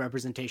I need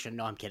representation.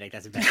 No, I'm kidding.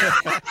 That's a bad.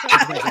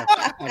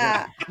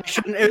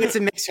 It's a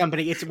mixed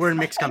company. We're a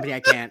mixed company. I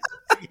can't.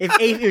 If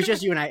it was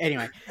just you and I,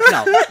 anyway.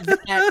 No.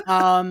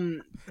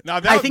 No,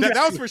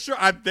 that was for sure.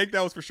 I think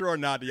that was for sure or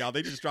not, y'all.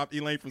 They just dropped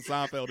Elaine from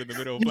Seinfeld in the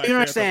middle of Black You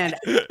understand?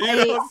 You know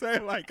what I'm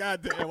saying? Like,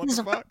 goddamn, what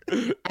the fuck?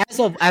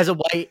 As a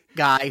white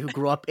guy who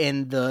grew up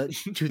in the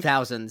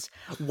 2000s,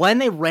 when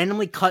they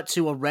randomly cut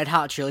to a Red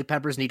Hot Chili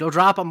Peppers needle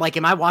drop, I'm like,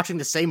 am I watching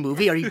the same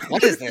movie?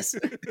 What is this?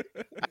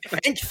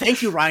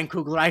 Thank you, Ryan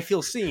Coogler. I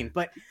feel seen.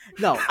 But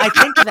no, I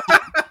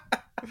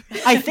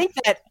think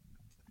that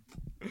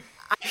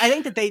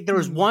there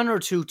was one or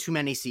two too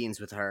many scenes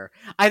with her.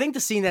 I think the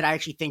scene that I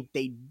actually think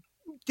they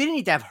didn't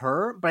need to have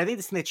her, but I think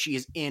the scene that she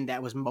is in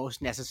that was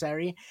most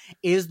necessary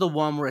is the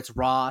one where it's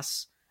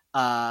Ross,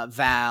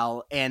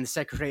 Val, and the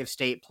Secretary of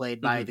State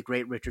played by the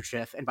great Richard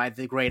Schiff. And by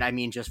the great, I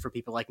mean just for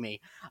people like me.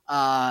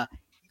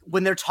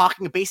 When they're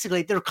talking,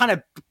 basically, they're kind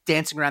of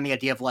dancing around the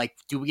idea of, like,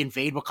 do we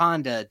invade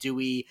Wakanda? Do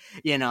we,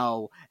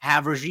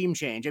 have regime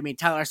change? I mean,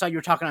 Tyler, I saw you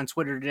were talking on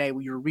Twitter today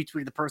where you were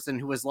retweeting the person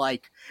who was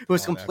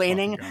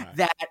complaining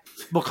that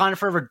Wakanda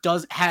Forever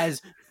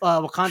has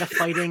Wakanda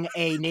fighting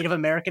a Native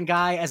American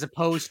guy as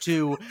opposed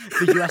to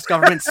the U.S.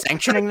 government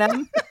sanctioning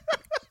them.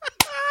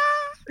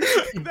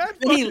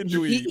 He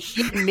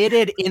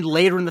admitted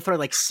later in the thread,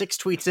 like 6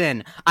 tweets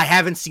in, I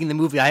haven't seen the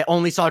movie. I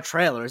only saw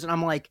trailers. And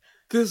I'm like,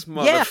 this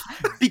mother,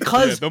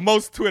 because the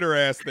most Twitter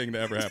ass thing to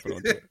ever happen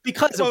on Twitter.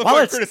 Because while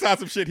it's criticized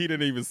some shit he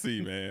didn't even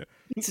see, man.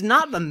 It's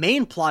not the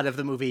main plot of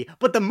the movie,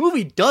 but the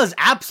movie does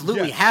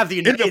absolutely have the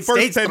United States. In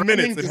the first 10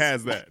 minutes, it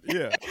has that.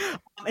 Yeah.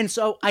 And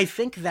so I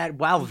think that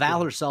while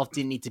Val herself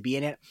didn't need to be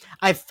in it,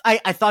 I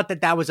thought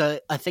that was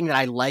a thing that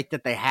I liked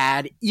that they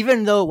had,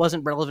 even though it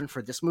wasn't relevant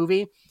for this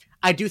movie.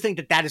 I do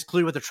think that is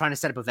clearly what they're trying to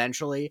set up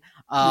eventually.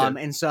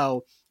 And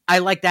so I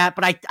like that,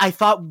 but I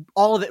thought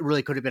all of it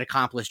really could have been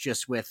accomplished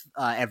just with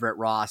Everett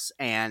Ross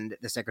and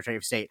the Secretary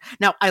of State.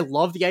 Now, I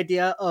love the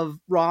idea of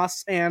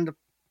Ross and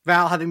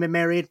Val having been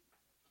married.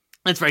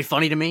 It's very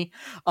funny to me.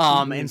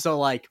 And so,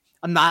 like,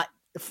 I'm not,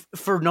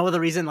 for no other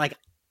reason, like,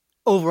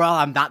 overall,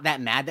 I'm not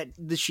that mad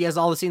that she has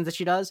all the scenes that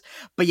she does.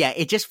 But yeah,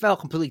 it just felt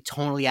completely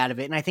tonally out of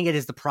it. And I think it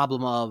is the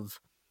problem of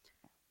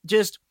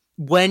just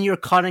when you're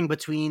cutting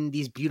between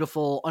these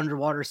beautiful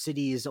underwater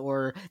cities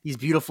or these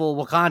beautiful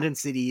Wakandan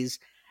cities,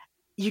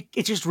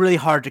 it's just really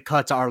hard to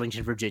cut to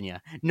Arlington,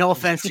 Virginia. No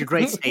offense to your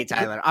great state,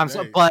 Tyler.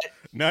 But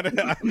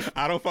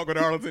I don't fuck with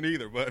Arlington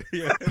either. But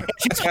yeah,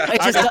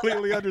 I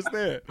completely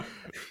understand.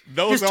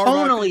 Those are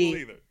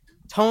tonally,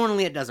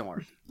 it doesn't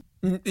work.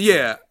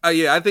 Yeah.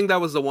 I think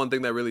that was the one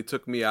thing that really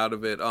took me out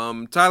of it.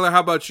 Tyler, how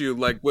about you?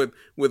 Like with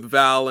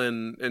Val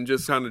and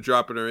just kind of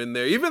dropping her in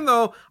there. Even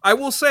though I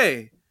will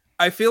say,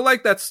 I feel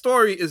like that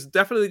story is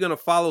definitely going to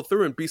follow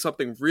through and be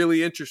something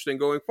really interesting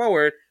going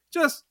forward.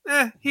 Just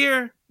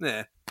here.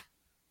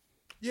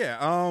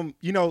 Yeah,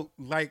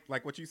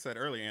 like what you said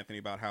earlier, Anthony,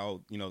 about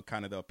how,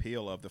 kind of the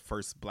appeal of the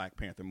first Black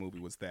Panther movie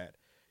was that,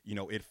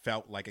 it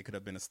felt like it could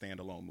have been a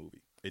standalone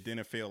movie. It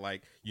didn't feel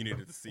like you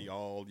needed to see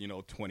all,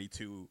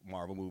 22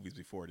 Marvel movies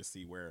before to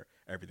see where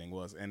everything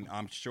was. And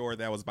I'm sure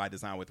that was by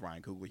design with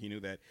Ryan Coogler. He knew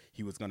that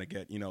he was going to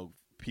get,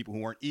 people who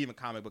weren't even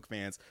comic book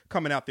fans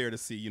coming out there to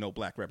see,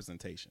 Black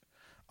representation.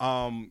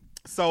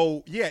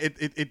 So yeah,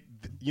 it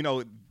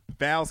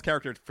Val's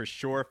character for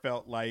sure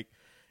felt like,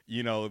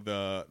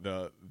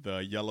 the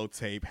yellow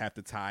tape have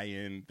to tie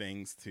in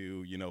things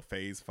to,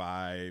 phase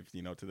 5,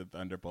 to the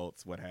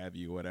Thunderbolts, what have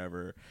you,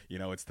 whatever.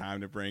 It's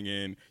time to bring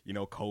in,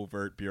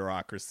 covert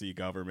bureaucracy,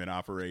 government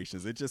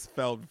operations. It just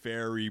felt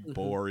very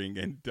boring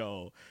and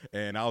dull.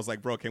 And I was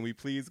like, bro, can we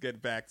please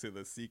get back to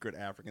the secret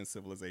African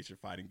civilization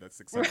fighting the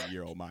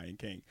 600-year-old Mayan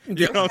king?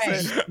 You know what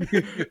I'm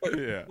saying?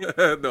 Yeah.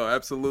 No,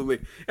 absolutely.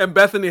 And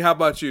Bethany, how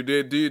about you?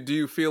 Do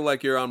you feel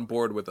like you're on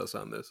board with us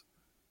on this?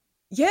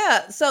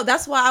 Yeah, so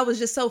that's why I was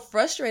just so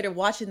frustrated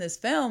watching this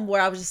film, where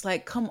I was just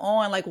like, come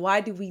on, like, why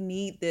do we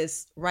need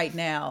this right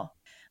now?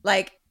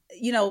 Like,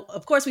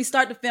 of course we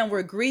start the film,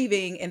 we're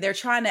grieving, and they're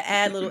trying to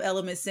add little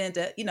elements in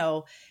to,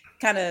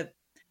 kind of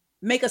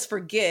make us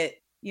forget,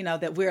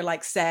 that we're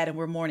like sad and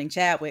we're mourning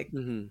Chadwick.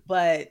 Mm-hmm.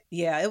 But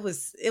yeah, it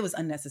was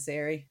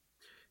unnecessary.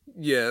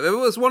 Yeah, it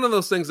was one of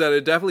those things that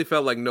it definitely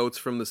felt like notes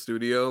from the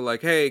studio.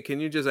 Like, hey, can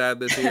you just add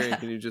this here? And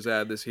can you just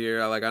add this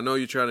here? Like, I know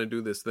you're trying to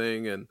do this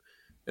thing, and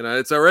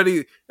it's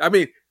already, I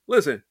mean,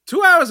 listen,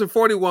 2 hours and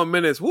 41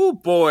 minutes. Whoo,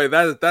 boy,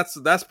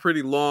 that's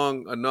pretty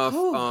long enough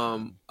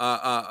on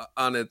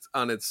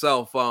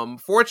itself.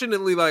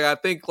 Fortunately, like, I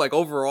think, like,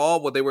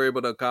 overall what they were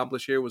able to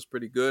accomplish here was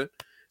pretty good.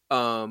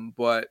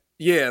 But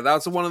yeah,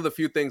 that's one of the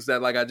few things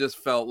that, like, I just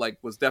felt like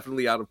was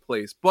definitely out of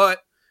place. But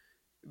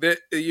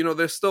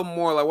there's still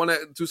more. I want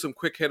to do some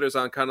quick hitters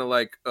on kind of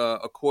like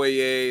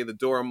Okoye, the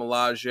Dora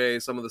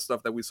Milaje, some of the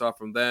stuff that we saw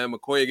from them.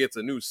 Okoye gets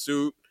a new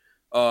suit.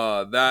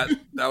 That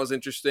was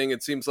interesting.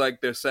 It seems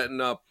like they're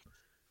setting up.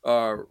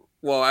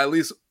 At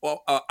least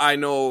I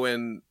know,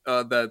 and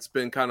that's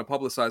been kind of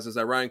publicized, is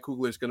that Ryan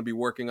Coogler is going to be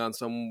working on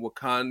some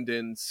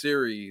Wakandan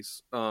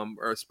series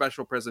or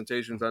special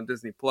presentations on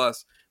Disney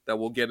Plus that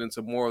will get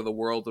into more of the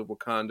world of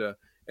Wakanda.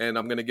 And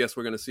I'm going to guess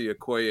we're going to see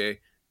Okoye,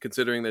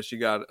 considering that she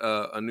got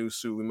a new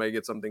suit. We may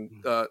get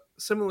something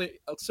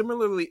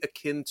similarly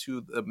akin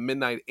to the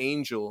Midnight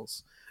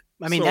Angels.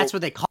 I mean, that's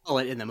what they call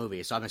it in the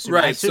movie. So I'm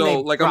assuming,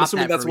 right. I'm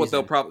assuming that's what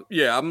they'll probably.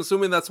 Yeah, I'm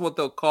assuming that's what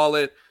they'll call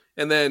it.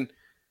 And then,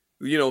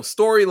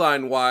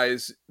 storyline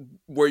wise,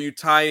 where you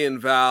tie in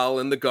Val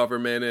and the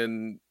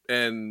government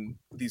and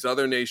these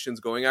other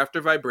nations going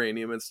after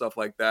vibranium and stuff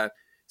like that,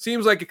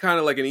 seems like kind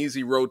of like an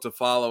easy road to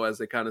follow as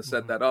they kind of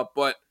set that up.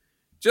 But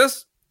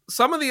just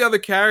some of the other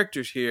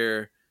characters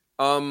here,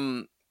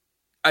 I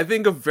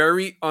think a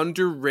very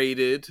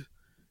underrated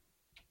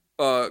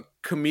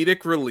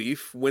comedic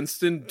relief,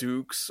 Winston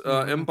Dukes,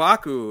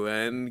 M'Baku,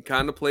 and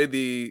kind of played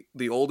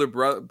the older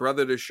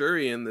brother to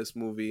Shuri in this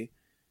movie,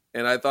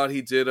 and I thought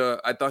he did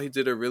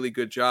a really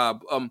good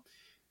job.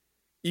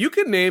 You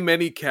could name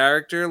any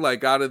character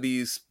like out of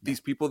these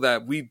people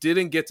that we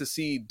didn't get to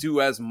see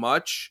do as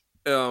much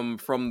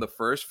from the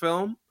first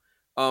film.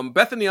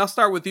 Bethany, I'll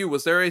start with you.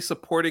 Was there a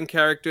supporting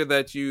character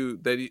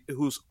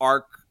whose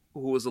arc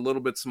who was a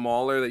little bit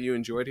smaller that you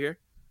enjoyed here?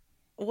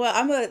 Well,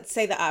 I'm gonna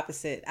say the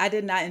opposite. I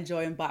did not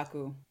enjoy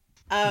M'Baku.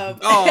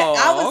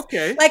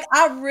 Okay. Like,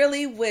 I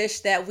really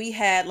wish that we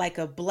had like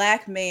a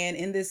black man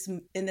in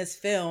this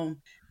film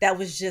that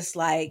was just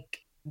like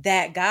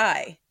that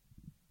guy.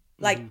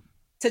 Like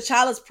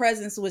T'Challa's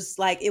presence was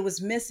like, it was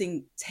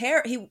missing.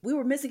 We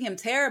were missing him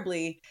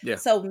terribly. Yeah.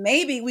 So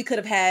maybe we could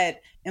have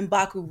had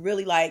M'Baku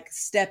really like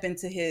step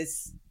into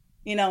his,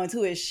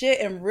 into his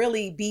shit and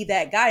really be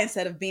that guy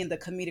instead of being the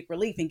comedic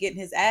relief and getting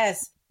his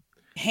ass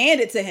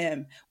handed to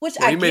him, which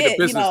he made a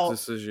business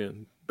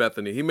decision,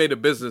 Bethany. He made a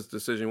business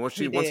decision. Once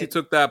he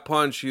took that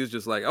punch, he was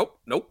just like, oh,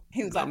 nope.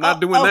 He was like, I'm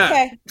not doing that.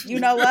 Okay, you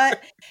know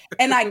what?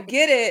 And I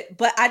get it,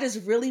 but I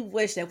just really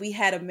wish that we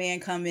had a man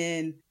come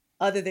in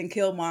other than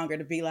Killmonger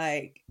to be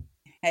like,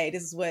 hey,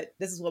 this is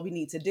what we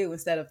need to do,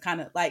 instead of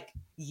kind of like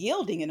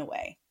yielding in a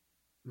way.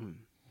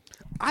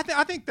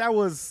 I think that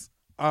was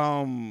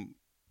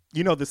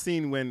the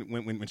scene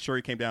when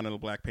Shuri came down in the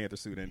Black Panther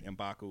suit and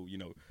M'Baku,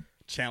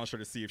 challenged her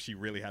to see if she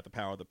really had the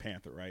power of the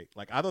Panther, right?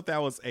 Like, I thought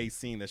that was a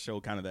scene that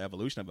showed kind of the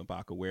evolution of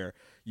M'Baku, where,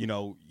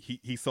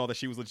 he saw that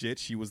she was legit,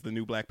 she was the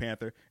new Black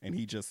Panther, and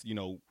he just,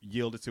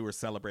 yielded to her,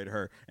 celebrated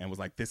her, and was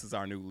like, this is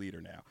our new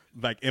leader now.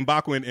 Like,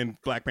 M'Baku in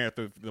Black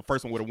Panther, the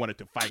first one would have wanted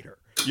to fight her,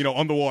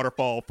 on the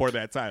waterfall for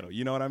that title.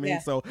 You know what I mean? Yeah.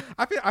 So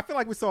I feel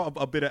like we saw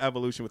a bit of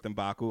evolution with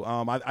M'Baku.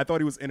 I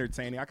thought he was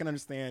entertaining. I can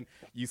understand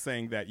you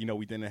saying that,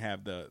 we didn't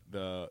have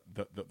the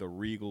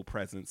regal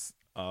presence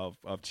of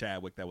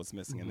Chadwick that was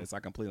missing in this. I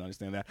completely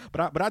understand that,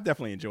 but I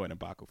definitely enjoyed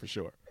M'Baku for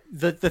sure.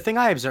 The thing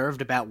I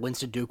observed about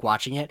Winston Duke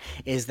watching it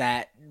is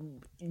that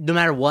no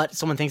matter what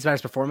someone thinks about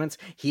his performance,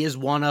 he is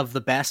one of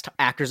the best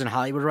actors in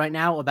Hollywood right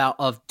now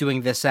of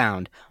doing this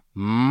sound.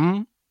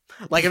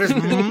 Like, if there's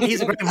he's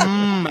a great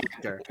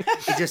actor.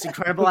 He's just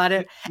incredible at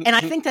it, and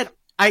I think that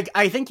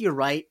I think you're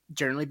right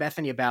generally,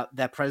 Bethany, about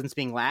that presence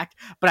being lacked,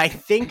 but I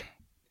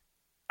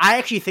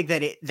actually think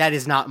that that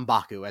is not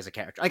M'Baku as a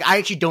character. Like, I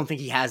actually don't think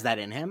he has that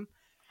in him.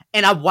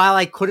 And while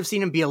I could have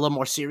seen him be a little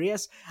more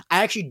serious,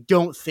 I actually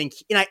don't think.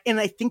 And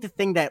I think the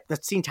thing that the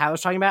scene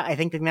Tyler's talking about, I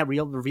think the thing that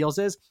reveals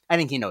is, I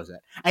think he knows it.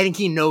 I think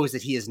he knows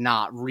that he is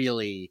not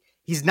really.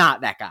 He's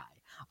not that guy.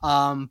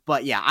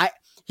 But yeah,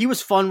 he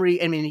was fun.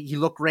 He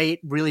looked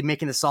great. Really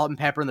making the salt and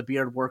pepper and the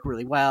beard work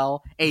really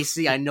well.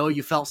 AC, I know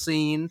you felt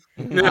seen.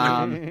 Shout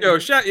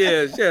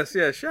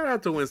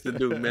out to Winston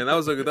Duke, man. That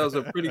was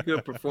a pretty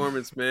good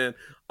performance, man.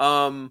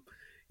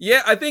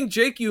 Yeah, I think,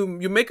 Jake, you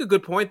make a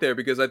good point there,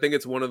 because I think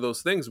it's one of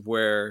those things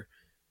where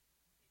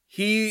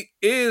he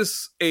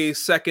is a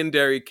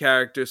secondary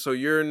character, so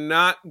you're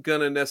not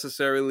going to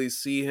necessarily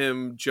see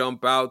him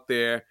jump out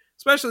there.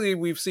 Especially,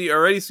 we've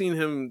already seen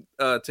him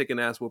take an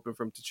ass whooping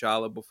from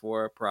T'Challa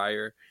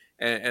prior,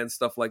 and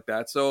stuff like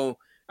that. So,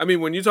 I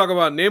mean, when you talk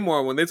about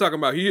Namor, when they talk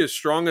about he is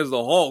strong as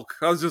the Hulk,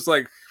 I was just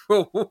like,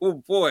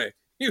 oh boy,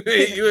 you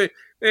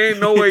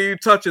ain't no way you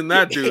touching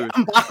that dude.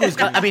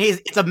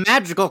 It's a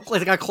magical, it's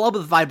like a club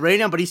with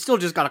vibranium, but he's still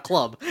just got a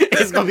club.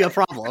 It's gonna be a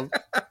problem.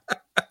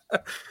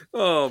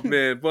 Oh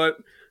man, but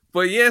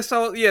yeah,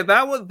 so yeah,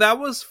 that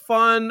was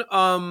fun.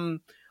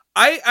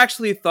 I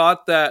actually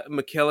thought that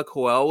Michaela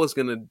Coel was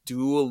gonna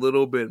do a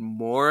little bit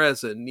more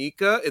as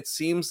Anika. It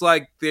seems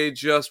like they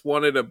just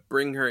wanted to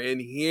bring her in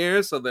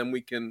here so then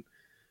we can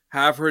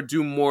have her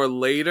do more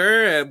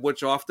later,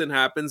 which often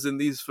happens in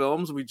these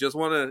films. We just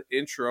want an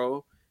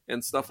intro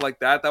and stuff like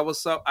that.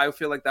 I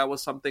feel like that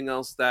was something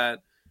else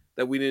that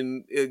we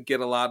didn't get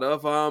a lot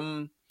of.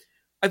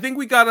 I think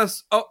we got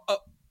us.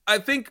 I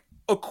think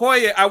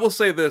Okoye. I will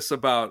say this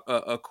about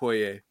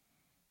Okoye.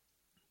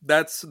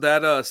 That's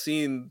that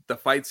scene, the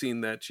fight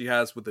scene that she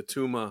has with the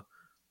Tuma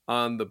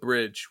on the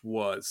bridge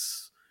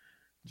was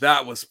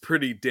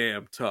pretty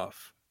damn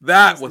tough.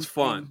 That was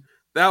fun.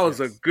 That was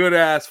a good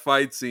ass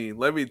fight scene.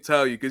 Let me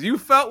tell you, because you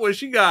felt when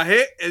she got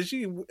hit and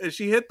she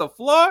hit the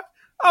floor.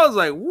 I was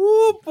like,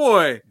 "Woo,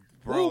 boy."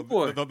 Bro,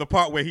 the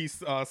part where he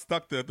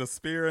stuck the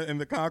spear in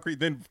the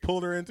concrete, then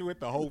pulled her into it,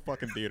 the whole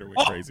fucking theater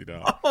went crazy,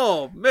 dog.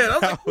 Oh, man.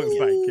 I was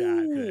like,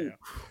 God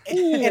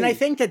damn. And I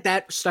think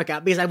that stuck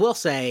out because I will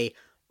say,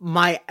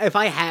 if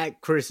I had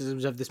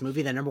criticisms of this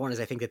movie, then number one is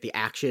I think that the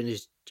action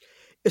is,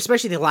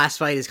 especially the last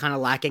fight, is kind of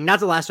lacking. Not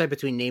the last fight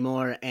between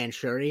Namor and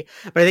Shuri,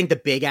 but I think the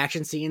big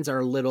action scenes are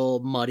a little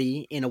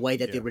muddy in a way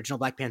that the original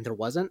Black Panther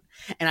wasn't.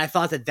 And I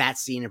thought that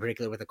scene in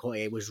particular with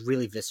Okoye was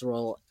really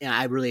visceral, and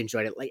I really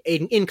enjoyed it. Like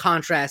in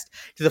contrast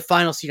to the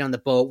final scene on the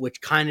boat, which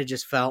kind of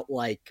just felt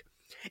like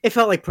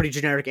pretty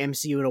generic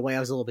MCU in a way I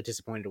was a little bit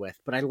disappointed with.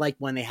 But I like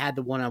when they had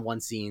the one-on-one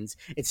scenes,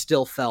 it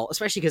still felt,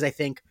 especially because I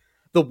think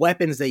the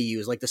weapons they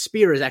use, like the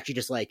spear, is actually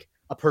just like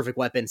a perfect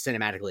weapon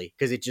cinematically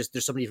because it just,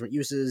 there's so many different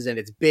uses and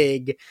it's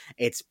big,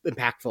 it's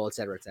impactful,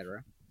 etc.,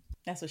 etc.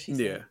 That's what she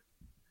said.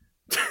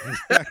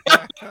 Yeah.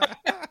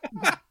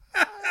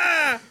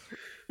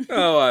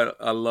 Oh,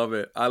 I love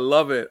it. I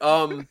love it.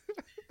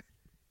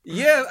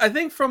 Yeah, I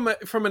think from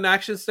an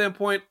action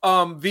standpoint,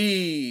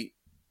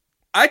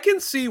 I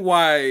can see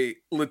why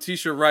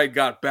Letitia Wright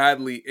got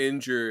badly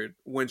injured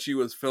when she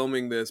was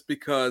filming this,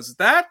 because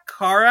that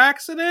car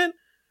accident,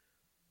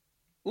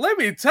 let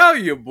me tell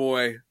you,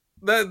 boy,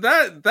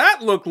 that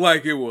looked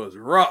like it was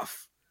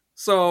rough.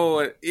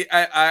 So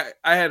I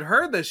had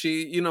heard that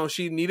she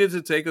needed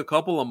to take a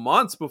couple of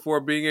months before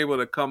being able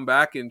to come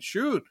back and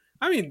shoot.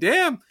 I mean,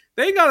 damn,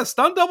 they ain't got a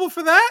stunt double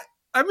for that?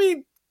 I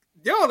mean,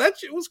 yo, that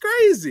shit was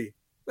crazy.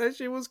 That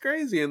shit was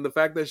crazy. And the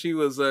fact that she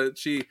was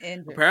she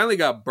apparently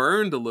got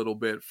burned a little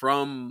bit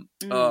from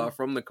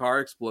the car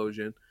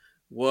explosion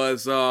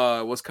was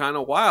kind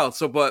of wild.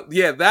 So, but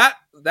yeah,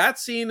 that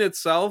scene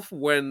itself,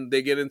 when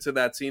they get into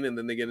that scene and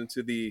then they get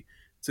into the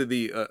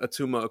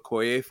Atuma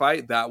Okoye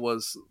fight, that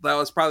was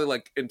probably,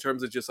 like, in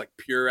terms of just like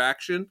pure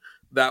action,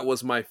 that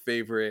was my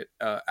favorite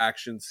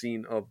action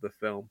scene of the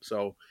film.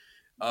 So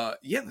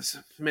yeah, this,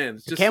 man,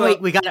 it's just can't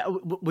wait.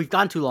 We've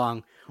gone too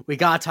long. We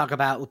gotta talk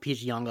about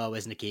Lupita Nyong'o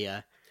as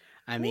Nakia.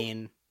 I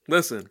mean,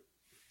 listen,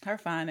 her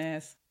fine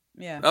ass.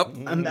 Yeah. Oh,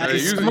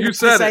 you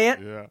said it.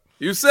 Yeah.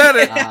 You said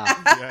it.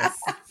 Yes.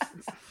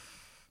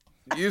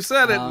 You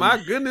said it.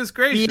 My goodness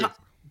gracious.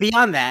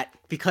 Beyond that,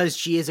 because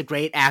she is a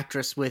great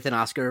actress with an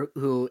Oscar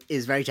who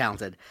is very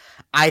talented,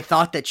 I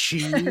thought that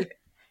she...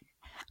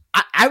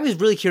 I was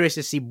really curious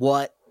to see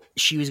what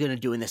she was going to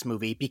do in this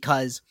movie,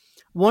 because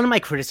one of my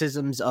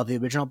criticisms of the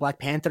original Black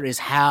Panther is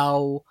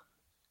how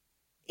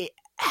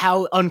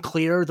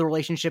unclear the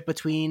relationship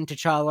between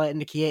T'Challa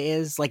and Nakia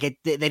is. Like,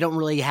 they don't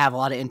really have a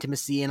lot of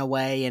intimacy in a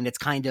way, and it's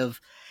kind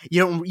of,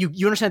 you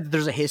understand that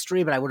there's a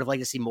history, but I would have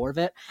liked to see more of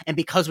it. And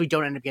because we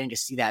don't end up getting to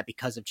see that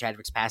because of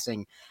Chadwick's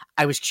passing,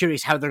 I was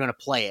curious how they're going to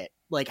play it.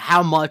 Like,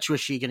 how much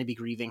was she going to be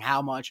grieving?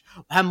 How much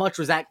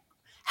was that?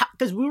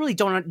 Because we really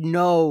don't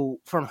know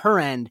from her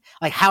end,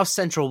 like, how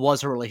central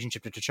was her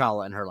relationship to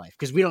T'Challa in her life,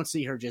 because we don't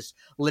see her just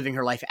living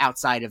her life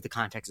outside of the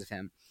context of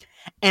him.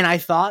 And I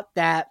thought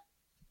that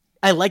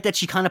I like that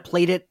she kind of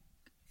played it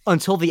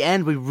until the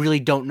end. We really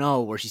don't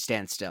know where she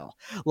stands still.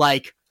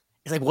 Like,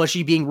 it's like, was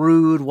she being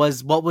rude?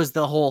 What was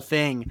the whole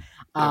thing?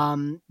 Yeah.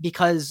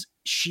 Because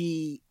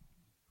she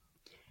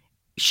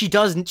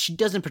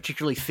doesn't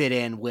particularly fit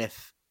in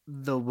with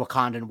the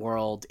Wakandan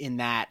world, in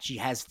that she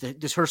has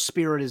her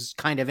spirit is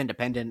kind of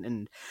independent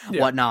and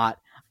whatnot.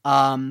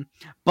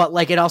 But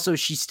like, it also,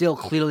 she still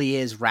clearly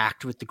is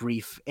racked with the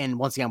grief. And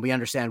once again, we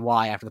understand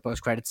why after the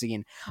post-credit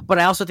scene. But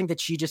I also think that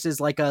she just is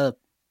like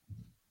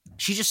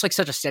she's just like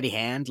such a steady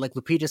hand. Like,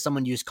 Lupita,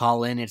 someone you just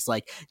call in, it's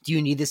like, do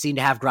you need this scene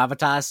to have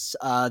gravitas?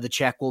 The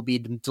check will be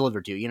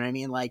delivered to you. You know what I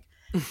mean? Like,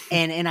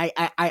 and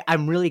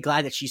I'm really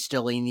glad that she's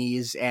still in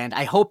these, and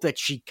I hope that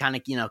she kind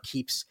of,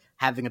 keeps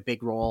having a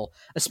big role,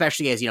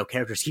 especially as,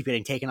 characters keep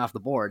getting taken off the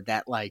board,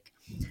 that like,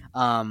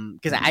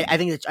 because I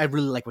think that I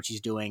really like what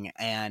she's doing.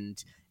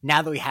 And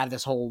now that we have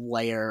this whole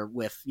layer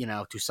with,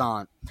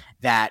 Toussaint,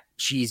 that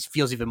she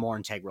feels even more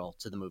integral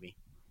to the movie.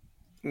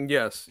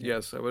 Yes,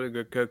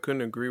 I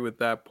couldn't agree with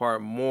that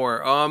part more.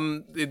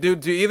 Do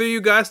either of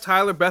you guys,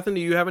 Tyler,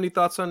 Bethany, do you have any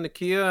thoughts on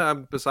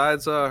Nakia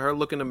besides her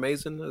looking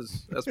amazing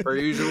as per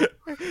usual?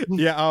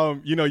 Yeah,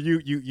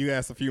 you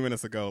asked a few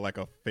minutes ago, like,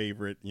 a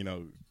favorite,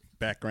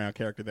 background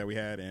character that we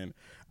had, and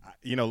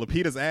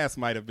Lupita's ass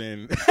might have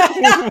been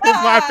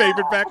my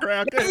favorite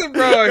background character.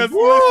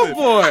 Bro,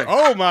 boy.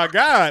 Oh my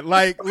God.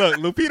 Like, look,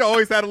 Lupita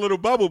always had a little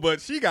bubble, but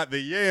she got the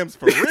yams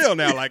for real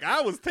now. Like, I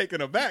was taken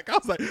aback. I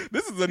was like,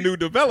 this is a new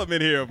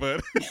development here,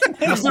 but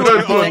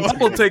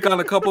we'll take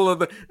on a couple of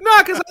the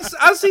because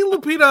I've seen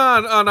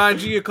Lupita on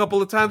IG a couple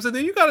of times, and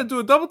then you got to do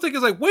a double take.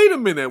 It's like, wait a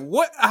minute,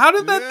 what? How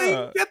did that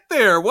thing get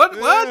there? What?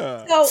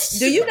 So,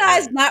 do you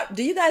guys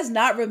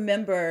not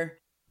remember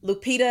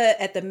Lupita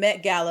at the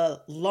Met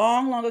Gala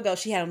long ago?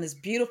 She had on this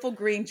beautiful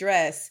green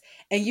dress,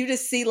 and you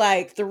just see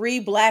like three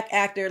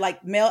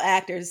male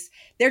actors.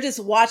 They're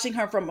just watching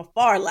her from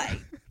afar, like,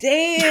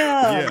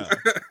 damn.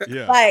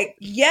 Yeah. Like,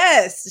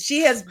 yes,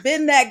 she has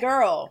been that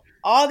girl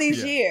all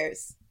these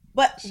years.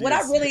 But what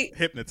I really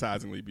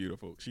hypnotizingly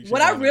beautiful.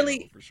 What I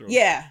really, for sure.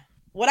 Yeah,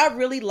 what I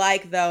really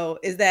like though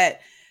is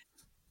that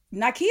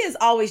Nakia is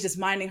always just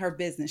minding her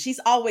business. She's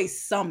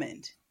always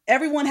summoned.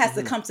 Everyone has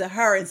to come to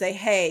her and say,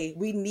 "Hey,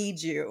 we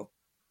need you,"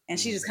 and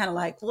she's just kind of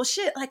like, "Well,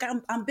 shit, like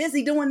I'm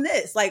busy doing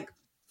this. Like,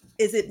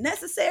 is it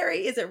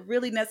necessary? Is it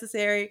really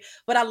necessary?"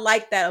 But I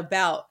like that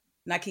about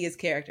Nakia's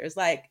character. It's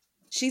like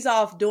she's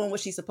off doing what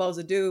she's supposed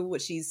to do,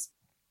 what she's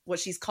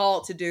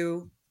called to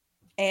do,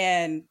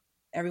 and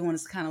everyone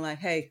is kind of like,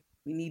 "Hey,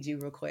 we need you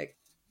real quick."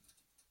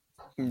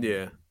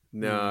 Yeah.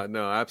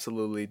 No,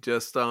 absolutely.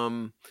 Just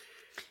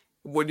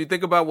when you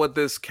think about what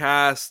this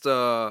cast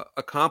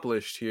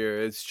accomplished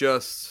here, it's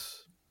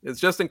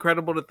just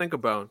incredible to think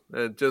about.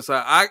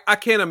 I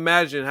can't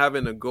imagine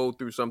having to go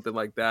through something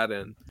like that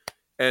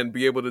and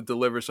be able to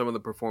deliver some of the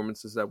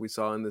performances that we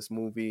saw in this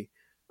movie.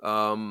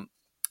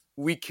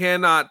 We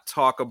cannot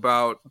talk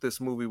about this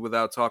movie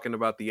without talking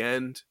about the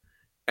end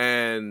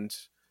and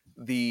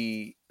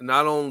the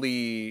not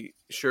only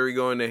Shuri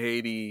going to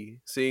Haiti,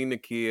 seeing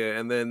Nakia,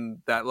 and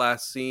then that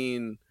last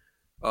scene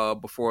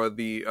before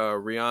the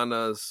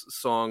Rihanna's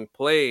song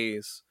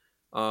plays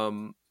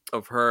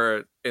of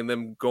her and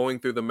them going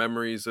through the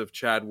memories of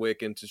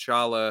Chadwick and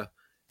T'Challa.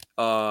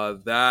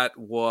 That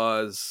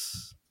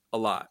was a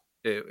lot.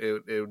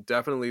 It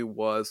definitely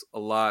was a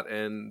lot,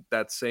 and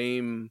that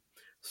same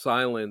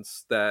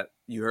silence that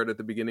you heard at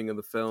the beginning of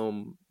the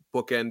film,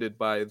 bookended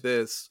by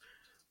this,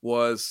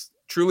 was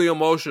truly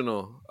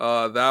emotional.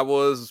 That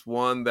was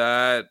one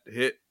that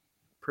hit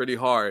pretty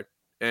hard.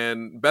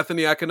 And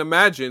Bethany, I can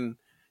imagine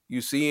you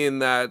seeing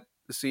that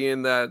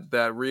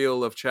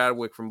reel of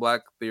Chadwick from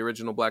the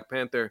original Black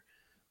Panther,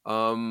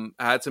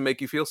 had to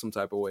make you feel some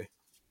type of way.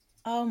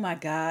 Oh my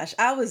gosh,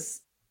 I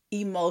was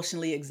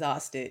emotionally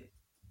exhausted.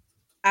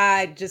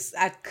 I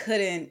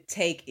couldn't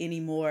take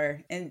any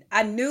more, and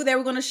I knew they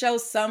were going to show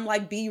some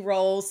like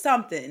B-roll,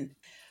 something,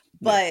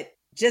 but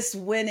just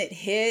when it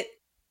hit.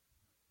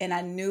 And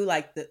I knew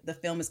like the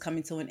film is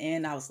coming to an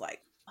end. I was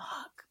like,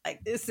 fuck,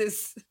 like this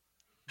is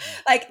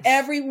like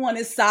everyone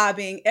is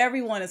sobbing.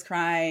 Everyone is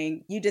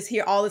crying. You just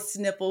hear all the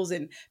sniffles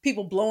and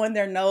people blowing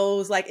their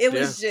nose. Like it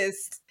was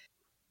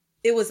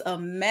it was a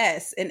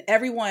mess. And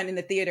everyone in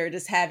the theater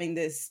just having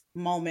this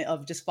moment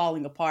of just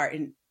falling apart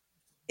and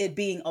it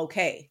being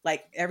okay.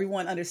 Like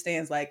everyone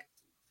understands, like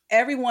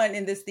everyone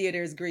in this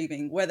theater is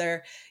grieving,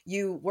 whether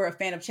you were a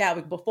fan of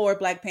Chadwick before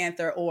Black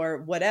Panther or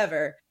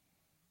whatever.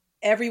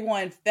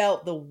 Everyone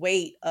felt the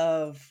weight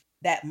of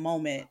that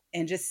moment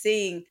and just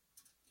seeing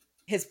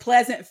his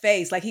pleasant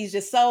face. Like he's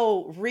just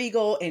so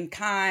regal and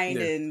kind.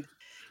 Yeah. And,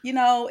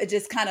 it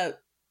just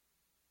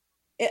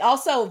it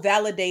also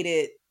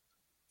validated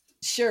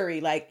Shuri.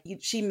 Like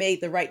she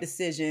made the right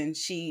decision.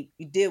 She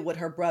did what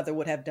her brother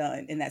would have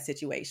done in that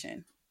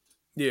situation.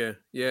 Yeah.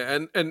 Yeah.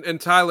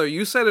 And Tyler,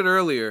 you said it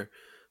earlier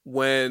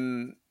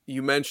when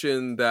you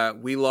mentioned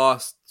that we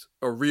lost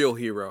a real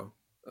hero.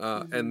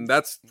 And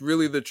that's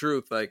really the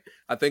truth. Like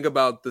I think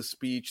about the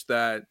speech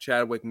that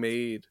Chadwick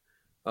made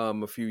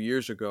a few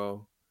years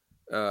ago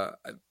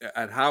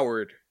at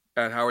Howard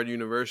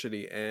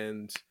University,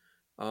 and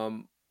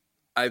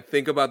I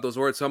think about those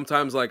words.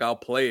 Sometimes like I'll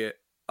play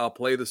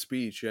the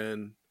speech,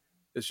 and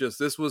it's just,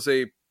 this was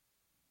a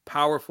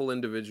powerful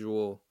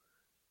individual,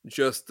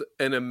 just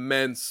an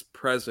immense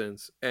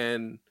presence,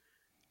 and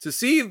to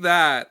see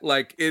that,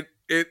 like it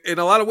in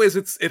a lot of ways,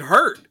 it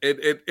hurt.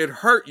 It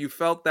hurt. You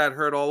felt that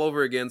hurt all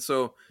over again.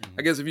 So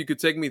I guess if you could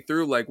take me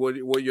through like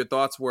what your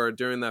thoughts were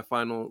during that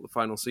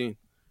final scene.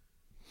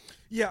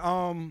 Yeah.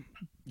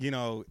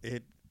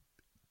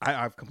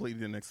 I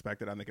completely didn't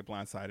expect it. I think it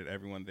blindsided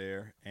everyone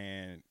there.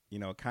 And,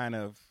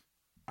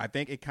 I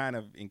think it kind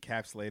of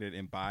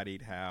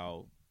embodied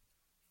how,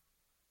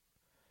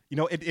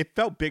 it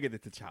felt bigger than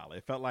T'Challa.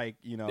 It felt like,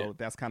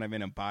 that's kind of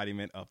an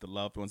embodiment of the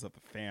loved ones, of the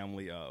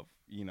family, of,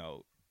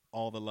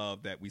 all the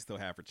love that we still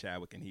have for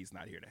Chadwick, and he's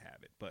not here to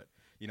have it. But,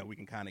 we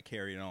can kind of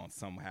carry it on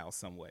somehow,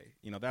 some way.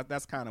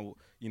 That's kind of,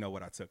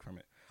 what I took from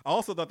it. I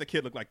also thought the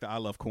kid looked like the I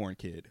Love Corn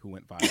kid who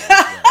went viral.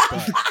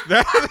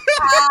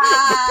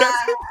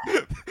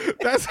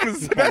 That's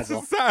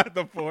beside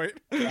the point.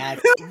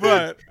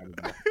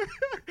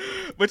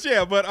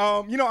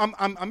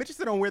 I'm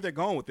interested on where they're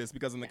going with this,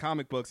 because in the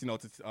comic books,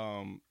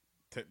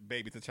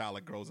 baby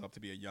T'Challa grows up to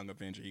be a young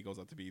Avenger. He goes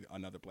up to be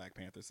another Black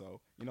Panther.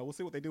 So, we'll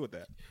see what they do with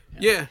that.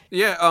 Yeah.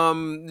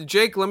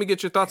 Jake, let me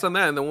get your thoughts on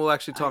that, and then we'll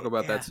actually talk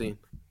about that scene.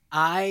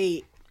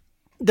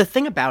 The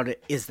thing about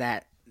it is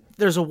that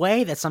there's a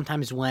way that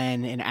sometimes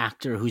when an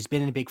actor who's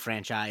been in a big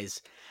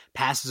franchise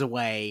passes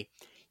away,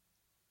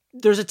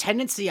 there's a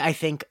tendency, I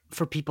think,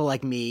 for people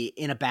like me,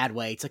 in a bad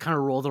way, to kind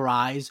of roll their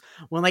eyes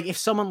when, like, if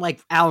someone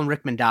like Alan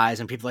Rickman dies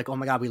and people are like, oh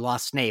my God, we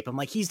lost Snape. I'm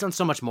like, he's done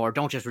so much more.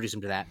 Don't just reduce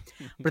him to that.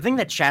 But the thing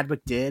that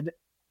Chadwick did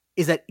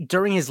is that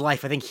during his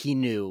life, I think he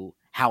knew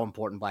how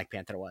important Black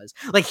Panther was.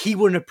 Like, he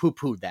wouldn't have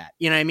poo-pooed that.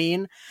 You know what I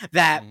mean?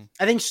 That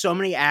I think so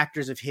many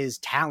actors of his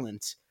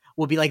talent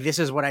will be like, this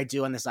is what I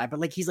do on this side. But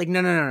like, he's like,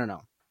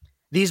 no.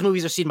 These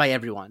movies are seen by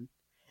everyone.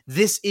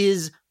 This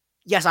is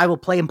yes, I will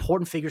play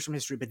important figures from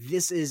history, but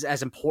this is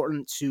as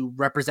important to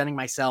representing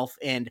myself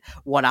and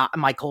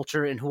my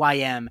culture and who I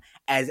am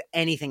as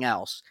anything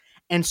else.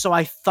 And so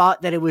I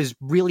thought that it was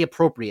really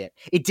appropriate.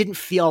 It didn't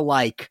feel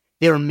like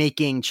they were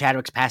making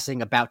Chadwick's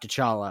passing about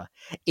T'Challa.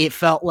 It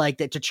felt like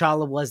that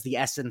T'Challa was the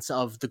essence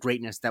of the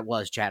greatness that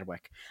was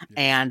Chadwick,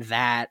 and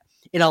that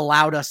it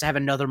allowed us to have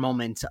another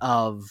moment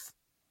of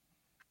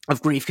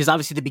grief, because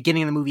obviously the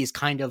beginning of the movie is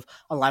kind of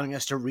allowing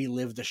us to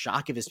relive the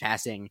shock of his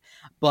passing,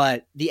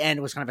 but the end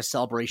was kind of a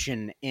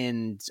celebration.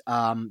 And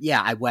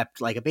I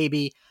wept like a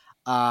baby,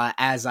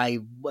 as I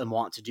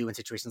want to do in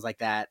situations like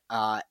that.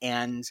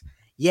 And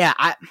yeah,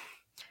 I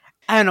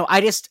don't know.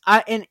 I just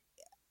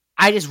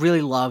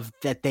really love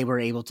that they were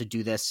able to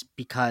do this,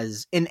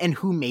 because and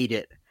who made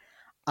it.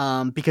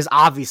 Because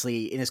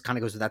obviously, and this kind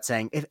of goes without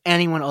saying, if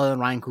anyone other than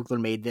Ryan Coogler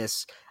made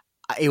this,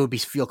 it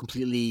would feel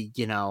completely,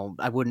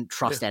 I wouldn't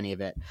trust any of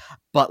it.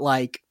 But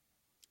like,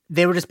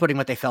 they were just putting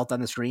what they felt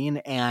on the screen,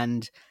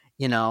 and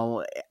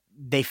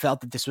they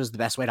felt that this was the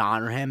best way to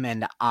honor him,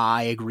 and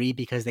I agree,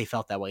 because they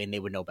felt that way and they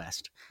would know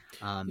best.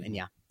 And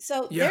yeah.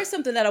 So there's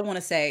something that I want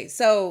to say.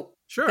 So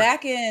sure.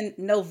 Back in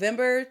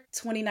November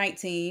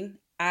 2019,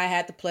 I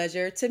had the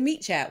pleasure to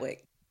meet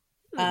Chadwick.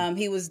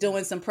 He was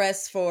doing some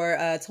press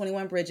for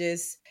 21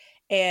 Bridges,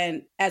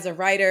 and as a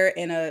writer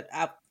and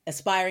a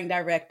aspiring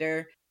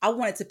director, I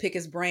wanted to pick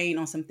his brain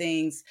on some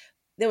things.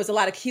 There was a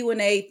lot of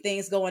Q&A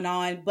things going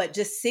on, but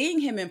just seeing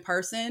him in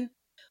person,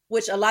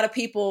 which a lot of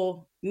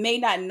people may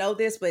not know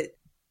this, but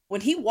when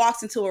he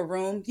walks into a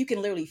room, you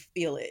can literally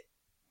feel it.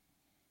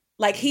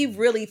 Like, he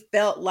really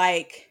felt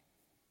like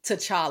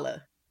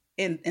T'Challa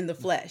in the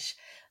flesh.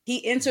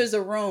 He enters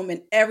a room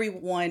and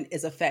everyone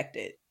is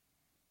affected.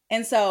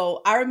 And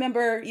so I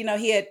remember,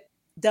 he had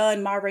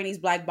done Ma Rainey's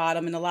Black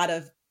Bottom, and a lot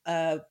of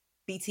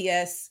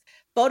BTS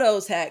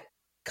photos had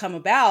come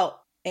about,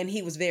 and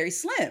he was very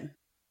slim.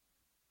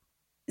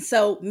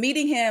 So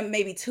meeting him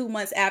maybe 2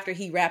 months after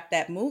he wrapped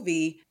that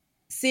movie,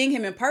 seeing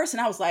him in person,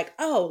 I was like,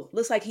 oh,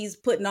 looks like he's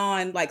putting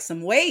on like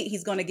some weight.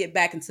 He's going to get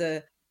back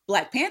into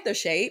Black Panther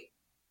shape.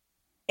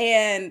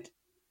 And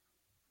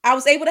I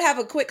was able to have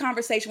a quick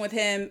conversation with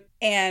him.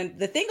 And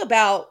the thing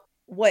about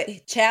what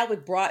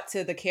Chadwick brought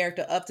to the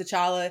character of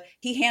T'Challa,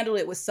 he handled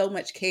it with so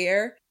much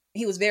care.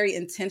 He was very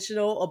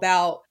intentional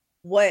about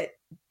what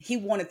he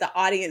wanted the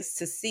audience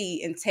to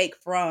see and take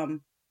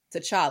from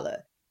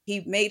T'Challa.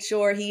 He made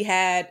sure he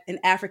had an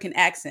African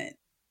accent,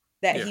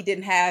 that he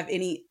didn't have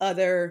any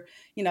other,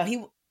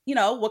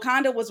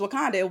 Wakanda was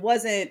Wakanda. It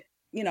wasn't,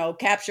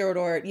 captured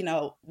or,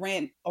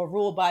 ran or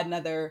ruled by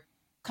another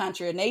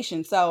country or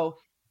nation. So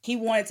he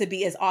wanted to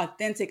be as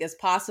authentic as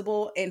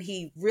possible. And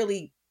he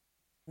really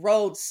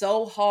rode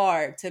so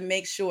hard to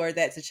make sure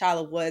that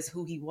T'Challa was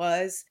who he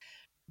was.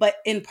 But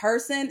in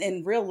person,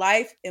 in real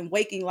life, in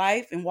waking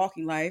life, and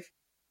walking life,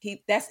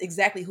 that's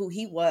exactly who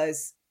he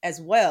was as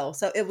well.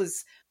 So it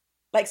was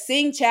like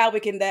seeing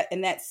Chadwick in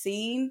that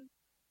scene,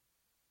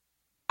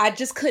 I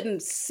just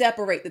couldn't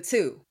separate the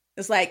two.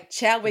 It's like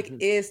Chadwick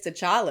is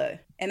T'Challa.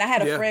 And I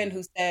had a friend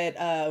who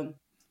said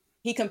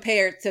he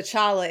compared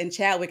T'Challa and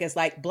Chadwick as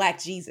like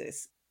Black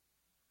Jesus.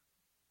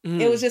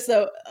 It was just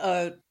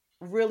a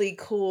really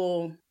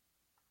cool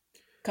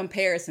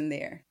comparison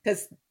there.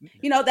 Because,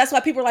 that's why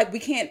people are like,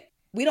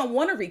 we don't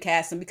want to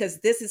recast him, because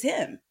this is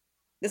him.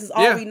 This is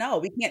all we know.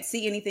 We can't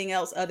see anything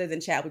else other than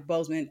Chadwick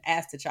Boseman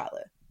as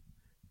T'Challa.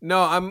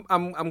 No,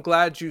 I'm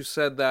glad you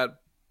said that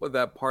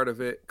part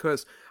of it,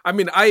 because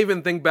I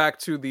even think back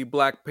to the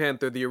Black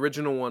Panther, the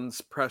original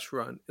one's press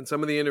run, and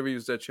some of the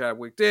interviews that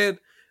Chadwick did,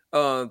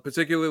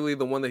 particularly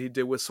the one that he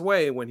did with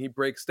Sway, when he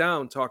breaks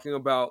down talking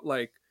about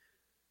like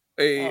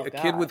a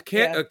kid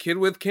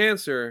with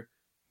cancer.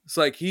 It's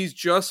like he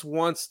just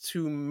wants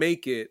to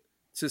make it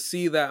to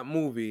see that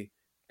movie.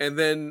 And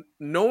then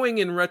knowing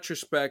in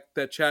retrospect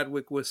that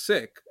Chadwick was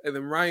sick, and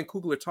then Ryan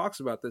Coogler talks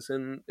about this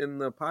in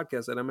the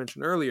podcast that I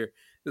mentioned earlier,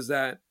 is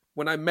that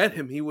when I met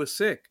him, he was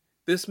sick.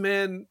 This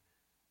man,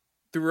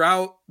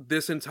 throughout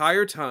this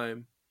entire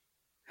time,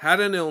 had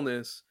an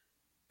illness,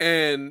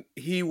 and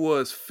he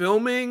was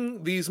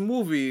filming these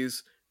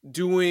movies,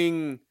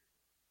 doing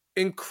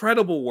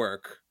incredible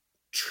work,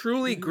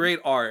 truly great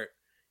art,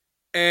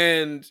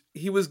 and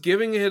he was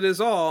giving it his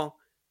all.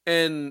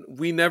 And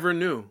we never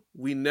knew.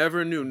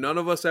 None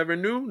of us ever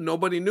knew.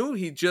 Nobody knew.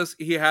 He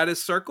had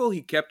his circle.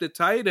 He kept it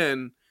tight,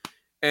 and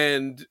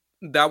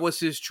that was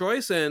his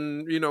choice.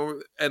 And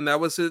and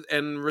that was it.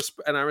 And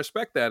I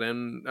respect that.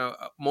 And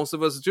most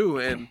of us do.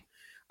 And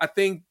I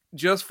think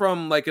just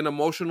from like an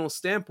emotional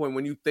standpoint,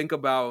 when you think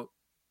about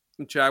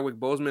Chadwick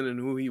Boseman and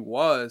who he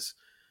was,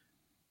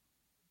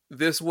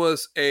 this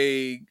was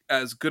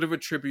as good of a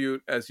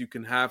tribute as you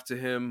can have to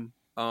him.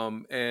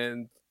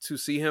 And to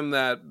see him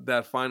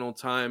that final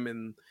time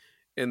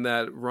in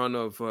that run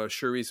of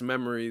Sharice's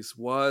Memories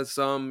was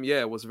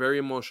it was very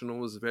emotional.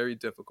 It was very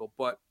difficult.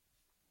 But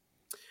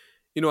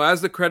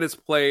as the credits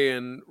play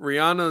and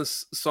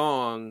Rihanna's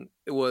song,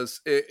 it was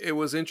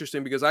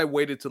interesting, because I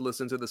waited to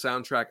listen to the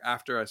soundtrack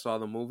after I saw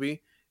the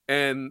movie.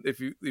 And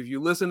if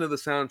you listen to the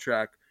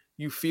soundtrack,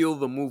 you feel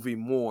the movie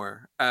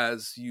more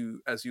as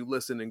you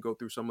listen and go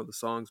through some of the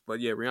songs. But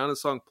yeah, Rihanna's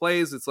song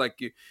plays. It's like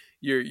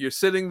you're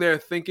sitting there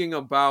thinking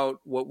about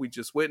what we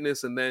just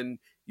witnessed, and then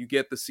you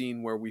get the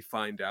scene where we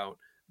find out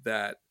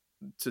that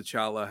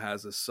T'Challa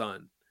has a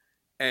son.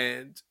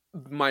 And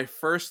my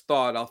first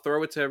thought, I'll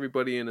throw it to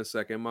everybody in a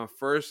second. My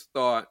first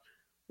thought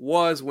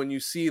was, when you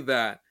see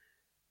that,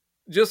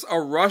 just a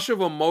rush of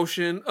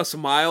emotion, a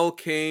smile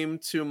came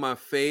to my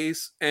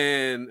face,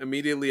 and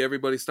immediately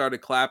everybody started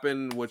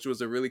clapping, which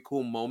was a really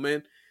cool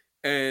moment.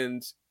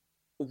 And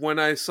when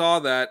I saw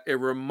that, it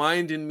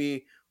reminded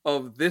me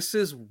of, this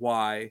is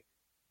why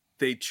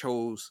they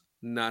chose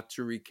not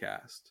to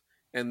recast.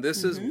 And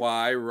this is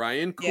why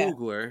Ryan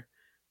Coogler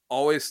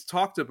always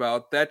talked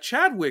about, that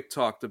Chadwick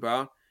talked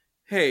about,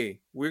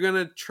 hey, we're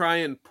going to try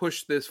and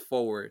push this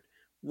forward.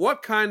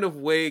 What kind of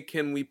way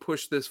can we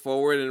push this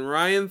forward? And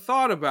Ryan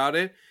thought about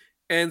it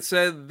and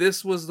said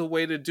this was the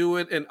way to do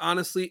it. And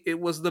honestly, it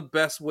was the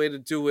best way to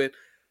do it.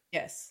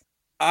 Yes.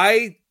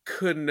 I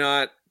could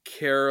not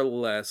care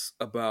less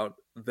about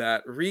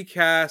that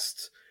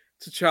recast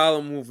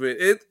T'Challa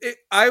movement.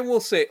 I will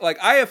say, like,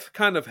 I have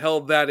kind of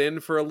held that in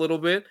for a little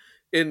bit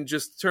in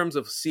just terms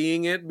of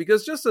seeing it,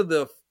 because just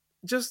the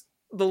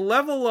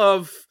level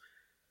of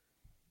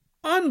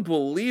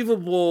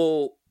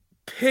unbelievable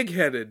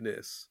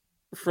pigheadedness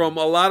from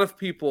a lot of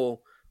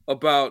people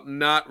about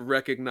not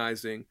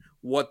recognizing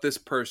what this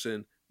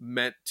person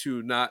meant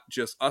to not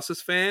just us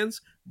as fans,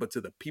 but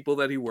to the people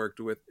that he worked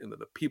with and to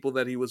the people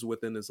that he was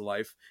with in his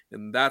life.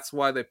 And that's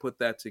why they put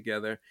that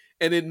together.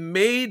 And it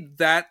made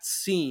that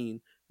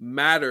scene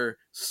matter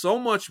so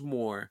much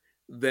more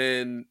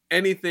than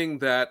anything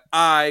that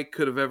I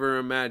could have ever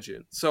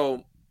imagined.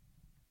 So,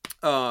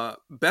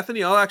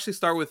 Bethany, I'll actually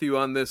start with you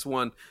on this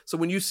one. So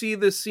when you see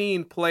this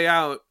scene play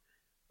out,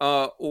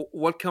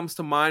 what comes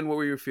to mind? What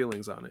were your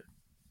feelings on it?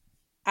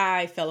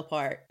 I fell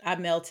apart. I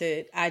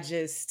melted.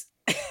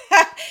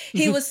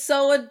 He was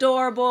so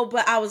adorable,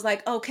 but I was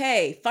like,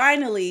 okay,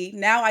 finally,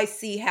 now I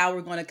see how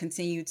we're going to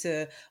continue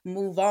to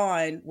move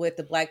on with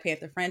the Black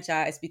Panther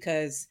franchise,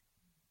 because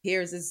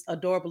here's this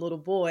adorable little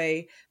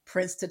boy,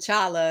 Prince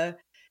T'Challa,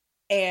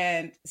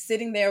 and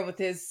sitting there with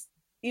his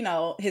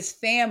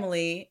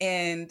family,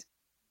 and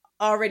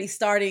already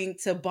starting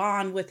to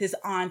bond with his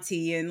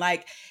auntie. And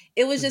like,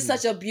 it was just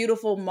such a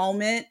beautiful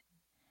moment.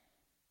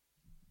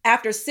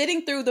 After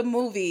sitting through the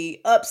movie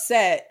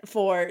upset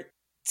for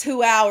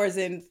 2 hours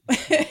and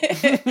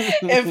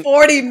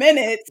 40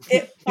 minutes,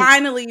 it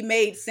finally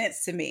made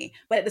sense to me.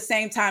 But at the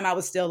same time, I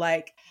was still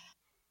like,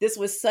 this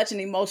was such an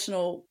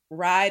emotional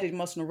ride, an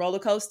emotional roller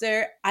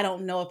coaster. I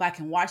don't know if I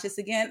can watch this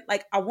again.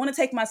 Like, I want to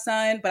take my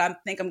son, but I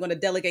think I'm going to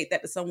delegate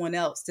that to someone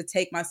else to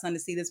take my son to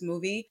see this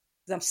movie,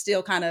 because I'm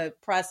still kind of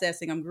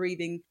processing, I'm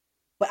grieving.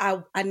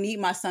 But I need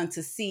my son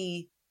to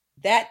see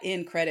that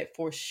end credit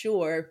for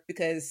sure,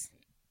 because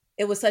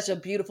it was such a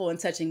beautiful and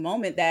touching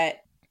moment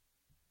that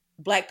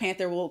Black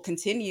Panther will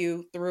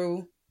continue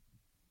through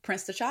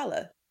Prince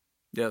T'Challa.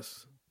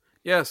 Yes.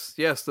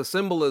 The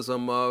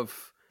symbolism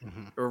of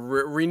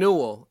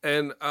renewal.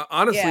 And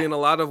honestly, in a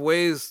lot of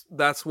ways,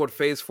 that's what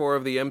Phase 4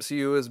 of the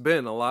MCU has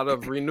been. A lot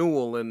of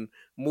renewal and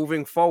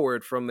moving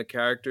forward from the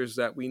characters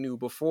that we knew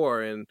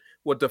before and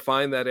what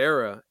defined that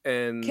era.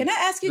 And can I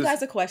ask you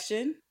guys a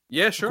question?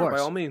 Yeah, sure, by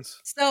all means.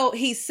 So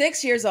he's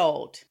 6 years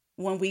old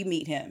when we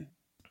meet him.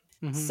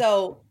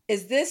 So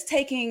is this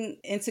taking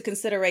into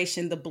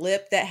consideration the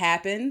blip that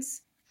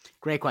happens?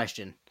 Great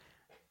question.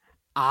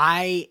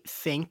 I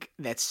think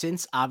that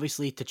since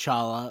obviously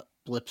T'Challa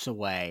blips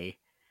away,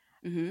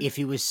 if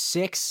he was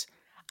 6,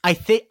 I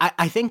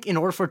think in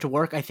order for it to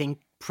work, I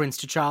think Prince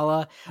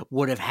T'Challa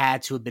would have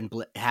had to have been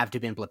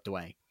blipped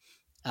away.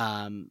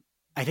 I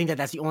think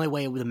that's the only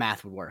way the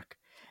math would work,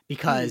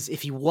 because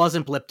if he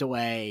wasn't blipped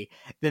away,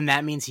 then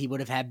that means he would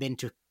have had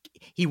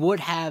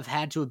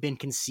to have been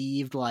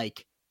conceived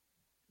like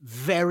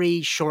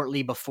very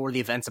shortly before the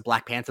events of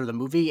Black Panther the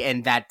movie,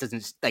 and that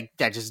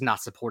is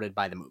not supported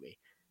by the movie.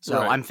 So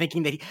I'm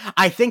thinking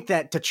I think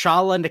that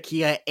T'Challa,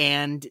 Nakia,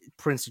 and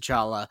Prince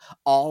T'Challa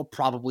all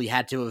probably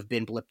had to have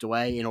been blipped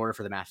away in order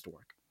for the math to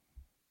work.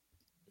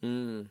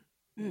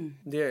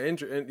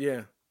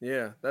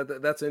 Yeah,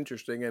 that's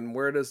interesting. And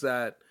where does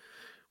that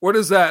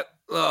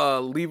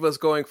leave us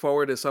going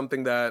forward is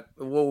something that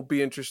will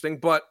be interesting,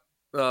 but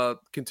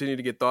continue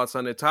to get thoughts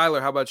on it.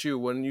 Tyler, how about you?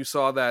 When you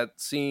saw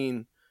that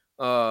scene,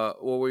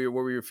 what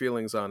were your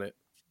feelings on it?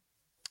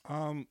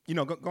 Going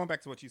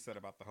back to what you said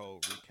about the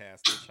whole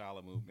recast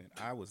T'Challa movement,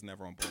 I was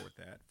never on board with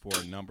that for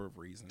a number of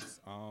reasons.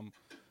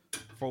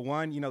 For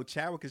one,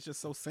 Chadwick is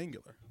just so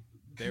singular.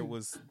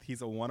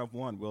 He's a one of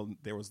one.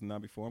 There was none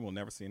before him. We'll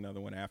never see another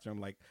one after him.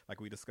 Like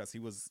we discussed,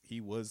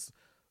 he was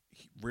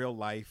real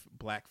life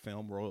Black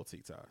film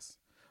royalty to us.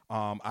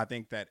 I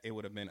think that it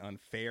would have been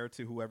unfair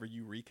to whoever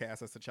you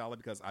recast as T'Challa,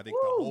 because I think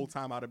the whole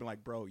time I'd have been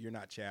like, bro, you're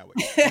not Chadwick.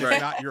 It's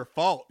not your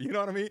fault. You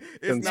know what I mean?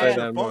 It's not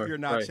your fault. You're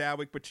not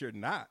Chadwick, but you're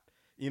not.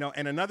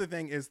 And another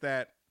thing is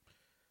that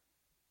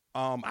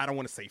I don't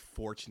want to say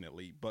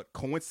fortunately, but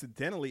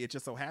coincidentally, it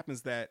just so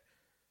happens that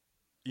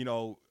you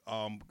know,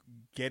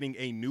 getting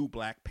a new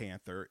Black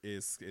Panther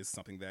is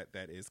something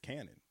that is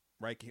canon,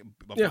 right?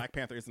 Black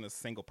Panther isn't a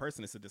single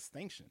person; it's a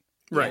distinction.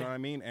 Right. You know what I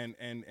mean?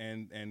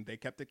 And they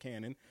kept it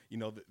canon. You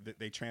know,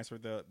 they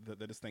transferred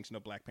the distinction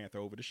of Black Panther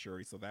over to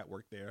Shuri, so that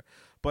worked there.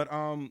 But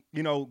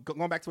you know,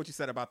 going back to what you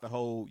said about the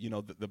whole, you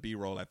know, the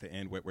B-roll at the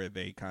end where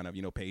they kind of,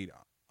 you know, paid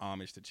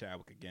homage to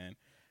Chadwick again,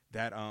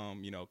 that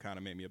you know, kind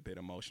of made me a bit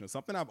emotional.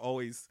 Something I've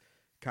always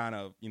kind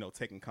of, you know,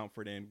 taken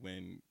comfort in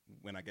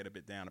when I get a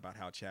bit down about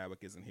how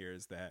Chadwick isn't here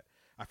is that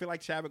I feel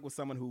like Chadwick was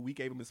someone who we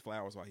gave him his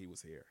flowers while he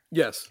was here.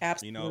 Yes,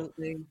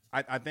 absolutely. You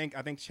know, I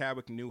think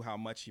Chadwick knew how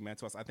much he meant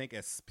to us. I think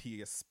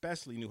he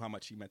especially knew how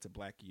much he meant to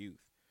Black youth.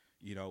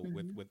 You know,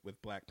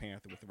 with Black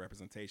Panther, with the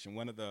representation.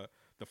 One of the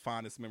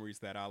fondest memories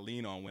that I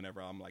lean on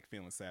whenever I'm like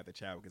feeling sad that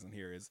Chadwick isn't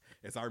here is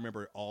I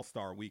remember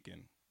All-Star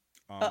Weekend.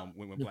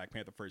 When Black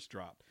Panther first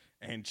dropped,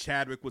 and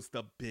Chadwick was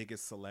the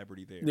biggest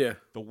celebrity there. Yeah,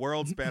 the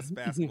world's best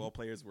basketball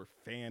players were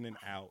fanning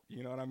out.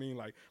 You know what I mean?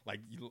 Like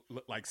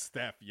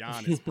Steph,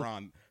 Giannis,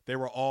 Bron. They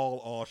were all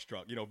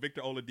awestruck. You know,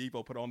 Victor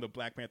Oladipo put on the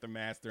Black Panther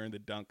mask during the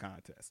dunk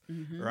contest,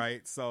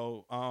 right?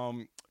 So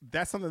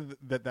that's something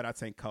that I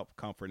take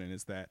comfort in,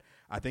 is that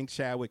I think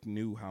Chadwick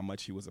knew how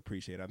much he was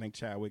appreciated. I think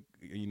Chadwick,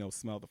 you know,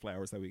 smelled the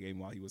flowers that we gave him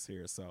while he was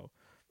here. So.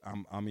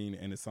 I mean,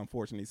 and it's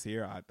unfortunate he's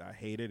here. I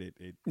hate it.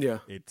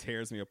 It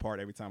tears me apart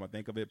every time I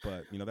think of it.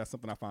 But you know, that's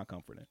something I find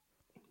comfort in.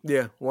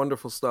 Yeah,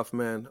 wonderful stuff,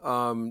 man.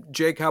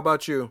 Jake, how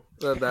about you?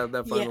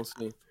 That final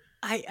scene.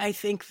 I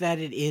think that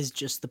it is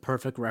just the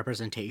perfect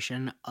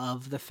representation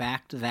of the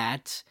fact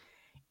that,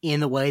 in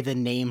the way the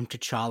name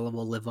T'Challa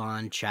will live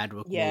on,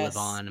 Chadwick will live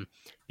on,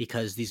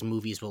 because these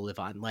movies will live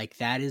on. Like,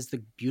 that is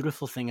the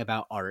beautiful thing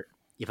about art.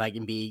 If I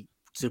can be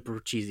super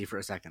cheesy for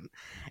a second,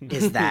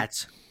 is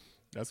that.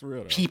 That's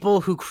real. Though. People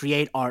who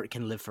create art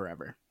can live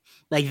forever.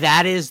 Like,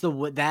 that is the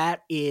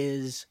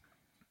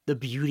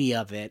beauty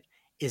of it,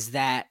 is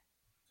that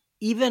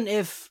even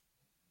if,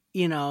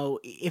 you know,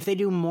 if they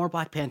do more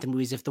Black Panther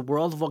movies, if the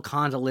world of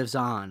Wakanda lives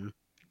on,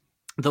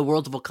 the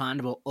world of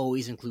Wakanda will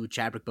always include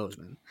Chadwick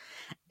Boseman.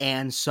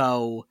 And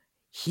so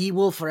he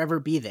will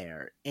forever be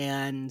there.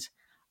 And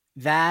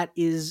that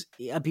is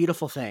a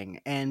beautiful thing.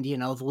 And, you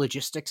know, the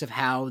logistics of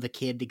how the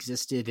kid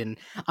existed, and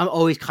I'm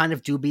always kind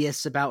of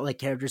dubious about like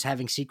characters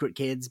having secret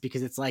kids,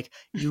 because it's like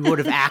you would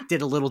have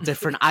acted a little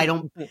different. I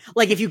don't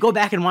like, if you go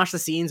back and watch the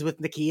scenes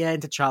with Nakia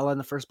and T'Challa in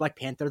the first Black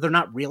Panther, they're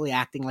not really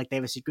acting like they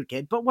have a secret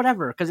kid, but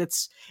whatever, because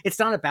it's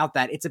not about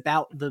that. It's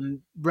about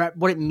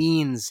what it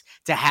means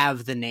to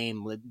have the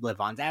name live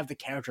on, to have the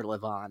character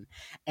live on.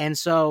 And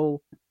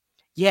so,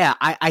 yeah,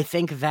 I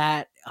think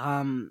that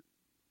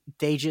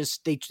they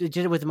did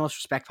it with the most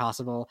respect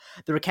possible.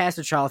 The recast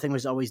of T'Challa thing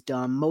was always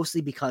dumb,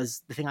 mostly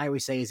because the thing I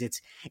always say is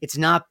it's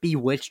not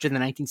Bewitched in the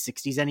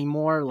 1960s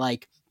anymore.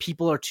 Like,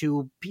 people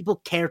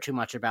care too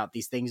much about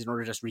these things in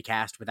order to just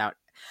recast without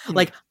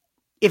like,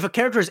 if a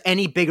character is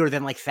any bigger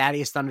than like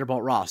Thaddeus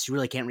Thunderbolt Ross, you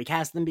really can't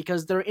recast them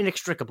because they're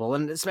inextricable.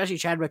 And especially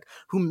Chadwick,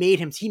 who made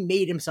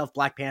himself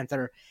Black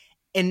Panther,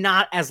 and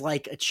not as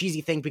like a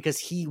cheesy thing, because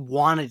he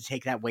wanted to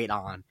take that weight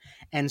on.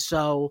 And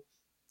so,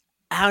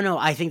 I don't know.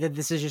 I think that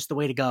this is just the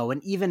way to go.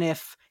 And even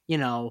if, you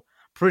know,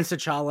 Prince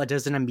T'Challa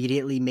doesn't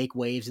immediately make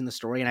waves in the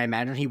story, and I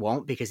imagine he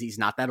won't because he's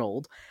not that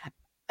old,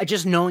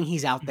 just knowing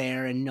he's out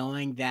there and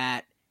knowing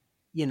that,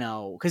 you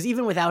know, because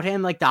even without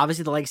him, like,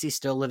 obviously the legacy is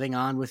still living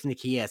on with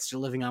Nakia, it's still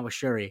living on with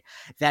Shuri.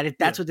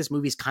 That's what this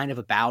movie's kind of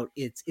about.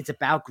 It's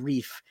about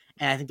grief.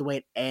 And I think the way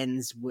it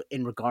ends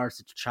in regards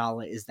to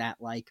T'Challa is that,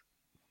 like,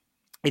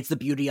 it's the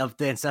beauty of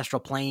the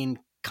ancestral plane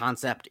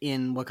concept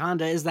in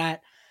Wakanda, is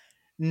that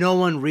no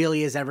one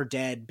really is ever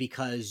dead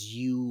because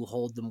you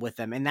hold them with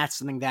them. And that's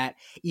something that,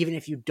 even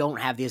if you don't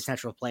have the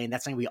ancestral plane,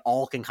 that's something we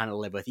all can kind of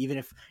live with. Even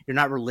if you're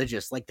not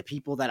religious, like the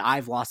people that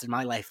I've lost in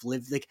my life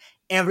live, like,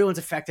 everyone's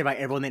affected by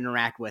everyone they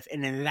interact with.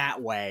 And in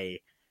that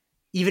way,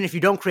 even if you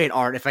don't create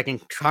art, if I can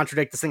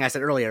contradict this thing I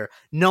said earlier,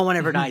 no one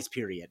ever dies,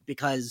 period.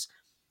 Because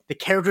the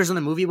characters in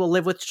the movie will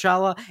live with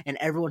T'Challa, and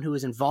everyone who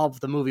is involved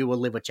with the movie will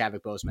live with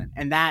Chadwick Boseman.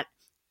 And that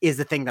is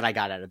the thing that I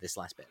got out of this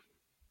last bit.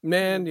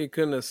 Man, you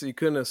couldn't have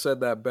said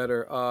that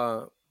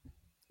better.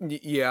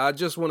 Yeah, I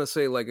just want to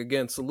say, like,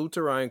 again, salute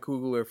to Ryan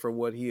Coogler for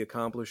what he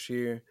accomplished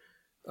here.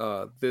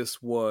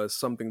 This was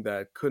something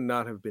that could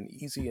not have been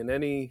easy in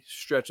any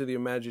stretch of the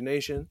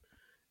imagination.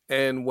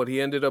 And what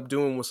he ended up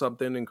doing was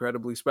something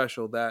incredibly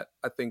special that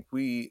I think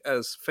we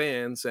as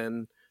fans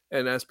and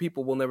as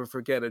people will never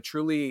forget. A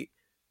truly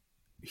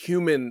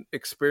human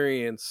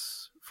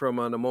experience from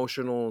an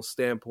emotional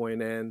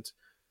standpoint. And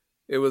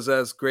it was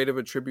as great of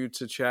a tribute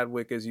to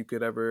Chadwick as you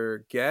could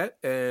ever get.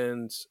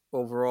 And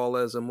overall,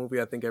 as a movie,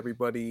 I think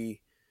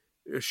everybody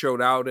showed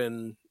out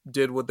and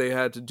did what they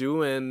had to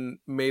do and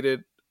made it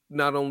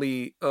not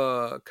only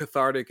a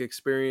cathartic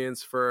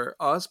experience for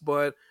us,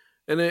 but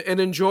an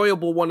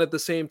enjoyable one at the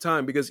same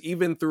time. Because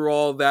even through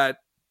all that,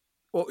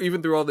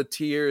 even through all the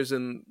tears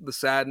and the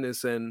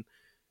sadness and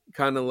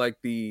kind of like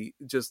the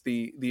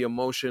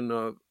emotion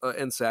of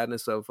and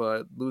sadness of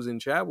losing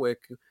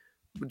Chadwick,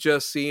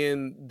 just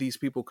seeing these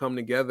people come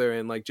together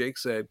and, like Jake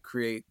said,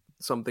 create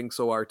something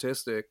so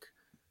artistic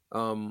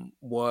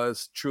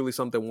was truly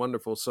something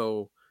wonderful.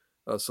 So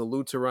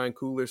salute to Ryan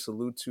Coogler,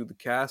 salute to the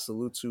cast,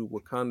 salute to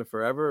Wakanda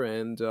Forever,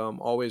 and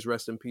always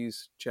rest in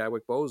peace,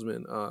 Chadwick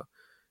Boseman.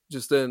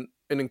 Just an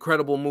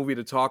incredible movie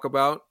to talk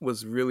about.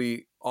 Was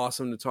really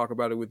awesome to talk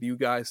about it with you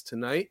guys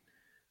tonight.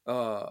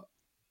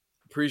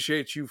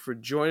 Appreciate you for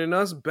joining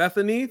us.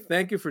 Bethany,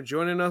 thank you for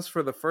joining us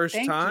for the first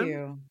time. Thank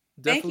you.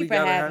 Definitely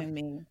thank you for having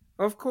me.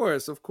 Of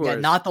course. Yeah,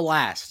 not the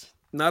last.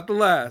 Not the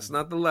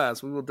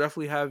last. We will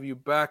definitely have you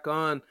back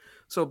on.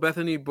 So,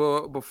 Bethany,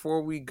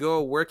 before we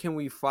go, where can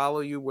we follow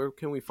you? Where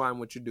can we find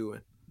what you're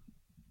doing?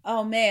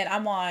 Oh, man,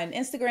 I'm on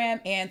Instagram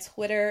and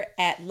Twitter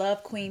at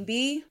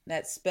LoveQueenB.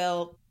 That's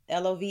spelled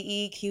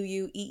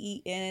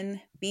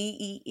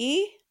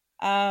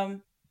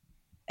LoveQueenBee.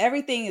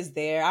 Everything is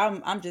there.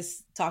 I'm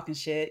just talking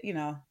shit, you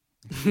know.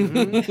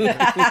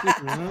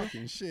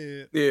 Talking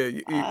shit. Yeah,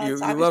 you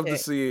love shit. To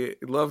see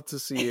it. Love to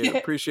see it.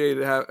 Appreciate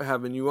it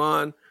having you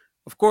on.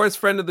 Of course,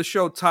 friend of the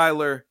show,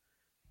 Tyler.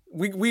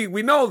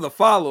 We know the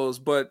follows,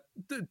 but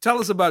tell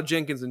us about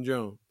Jenkins and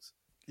Jones.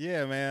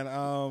 Yeah, man.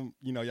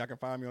 Y'all can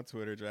find me on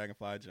Twitter,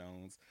 Dragonfly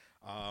Jones.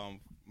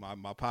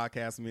 My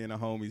podcast, me and the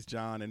homies,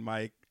 John and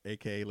Mike,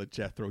 aka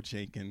LeJethro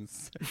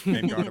Jenkins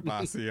and Garner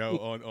Basio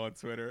on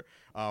Twitter.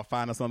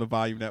 Find us on the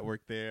Volume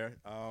Network there.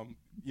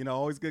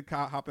 Always good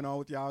hopping on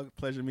with y'all.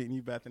 Pleasure meeting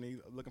you, Bethany.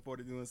 Looking forward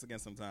to doing this again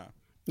sometime.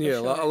 Yeah,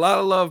 sure. A lot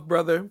of love,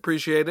 brother.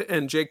 Appreciate it.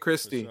 And Jake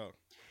Christie.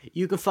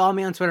 You can follow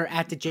me on Twitter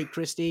at the Jake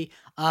Christie.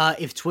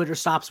 If Twitter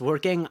stops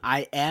working,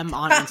 I am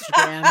on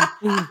Instagram at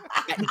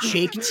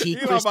Jake T. Christie.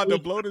 You're about to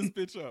blow this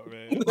bitch up,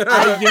 man.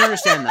 You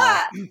understand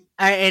though,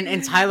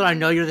 and Tyler, I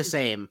know you're the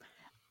same.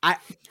 I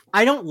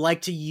don't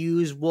like to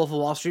use Wolf of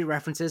Wall Street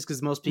references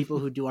because most people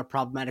who do are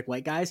problematic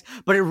white guys,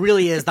 but it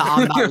really is the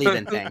I'm not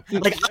leaving thing.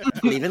 Like, I'm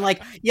not leaving.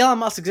 Like, Elon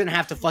Musk is going to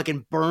have to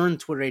fucking burn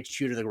Twitter HQ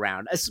to the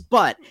ground.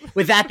 But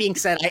with that being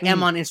said, I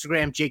am on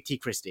Instagram, Jake T.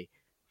 Christie.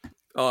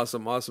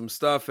 Awesome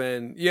stuff.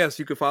 And yes,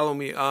 you can follow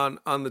me on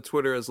the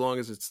Twitter as long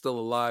as it's still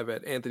alive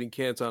at Anthony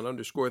Canton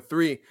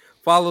 _3.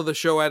 Follow the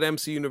show at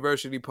MC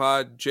University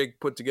Pod. Jake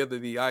put together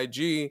the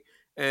IG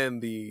and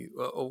the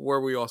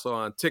where we also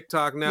on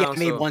TikTok now. Yeah, I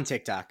made one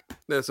TikTok.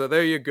 So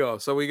there you go.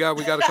 So we got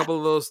a couple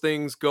of those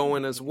things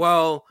going as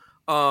well.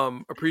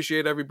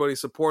 Appreciate everybody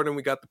supporting.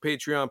 We got the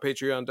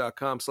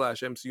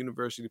patreon.com/MC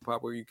University Pod,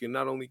 where you can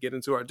not only get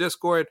into our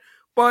Discord,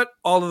 but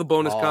all of the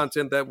bonus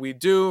content that we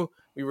do.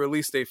 We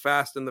released a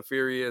Fast and the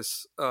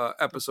Furious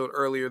episode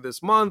earlier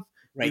this month.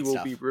 We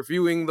will be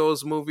reviewing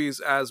those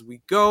movies as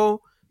we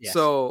go. Yes.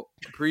 So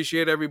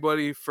appreciate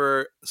everybody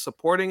for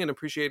supporting and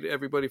appreciate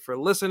everybody for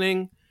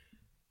listening.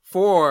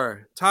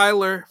 For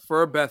Tyler,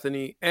 for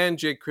Bethany, and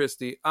Jake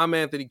Christie, I'm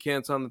Anthony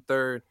Canton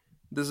III.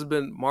 This has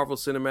been Marvel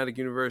Cinematic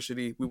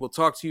University. We will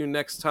talk to you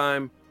next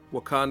time.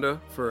 Wakanda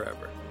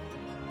forever.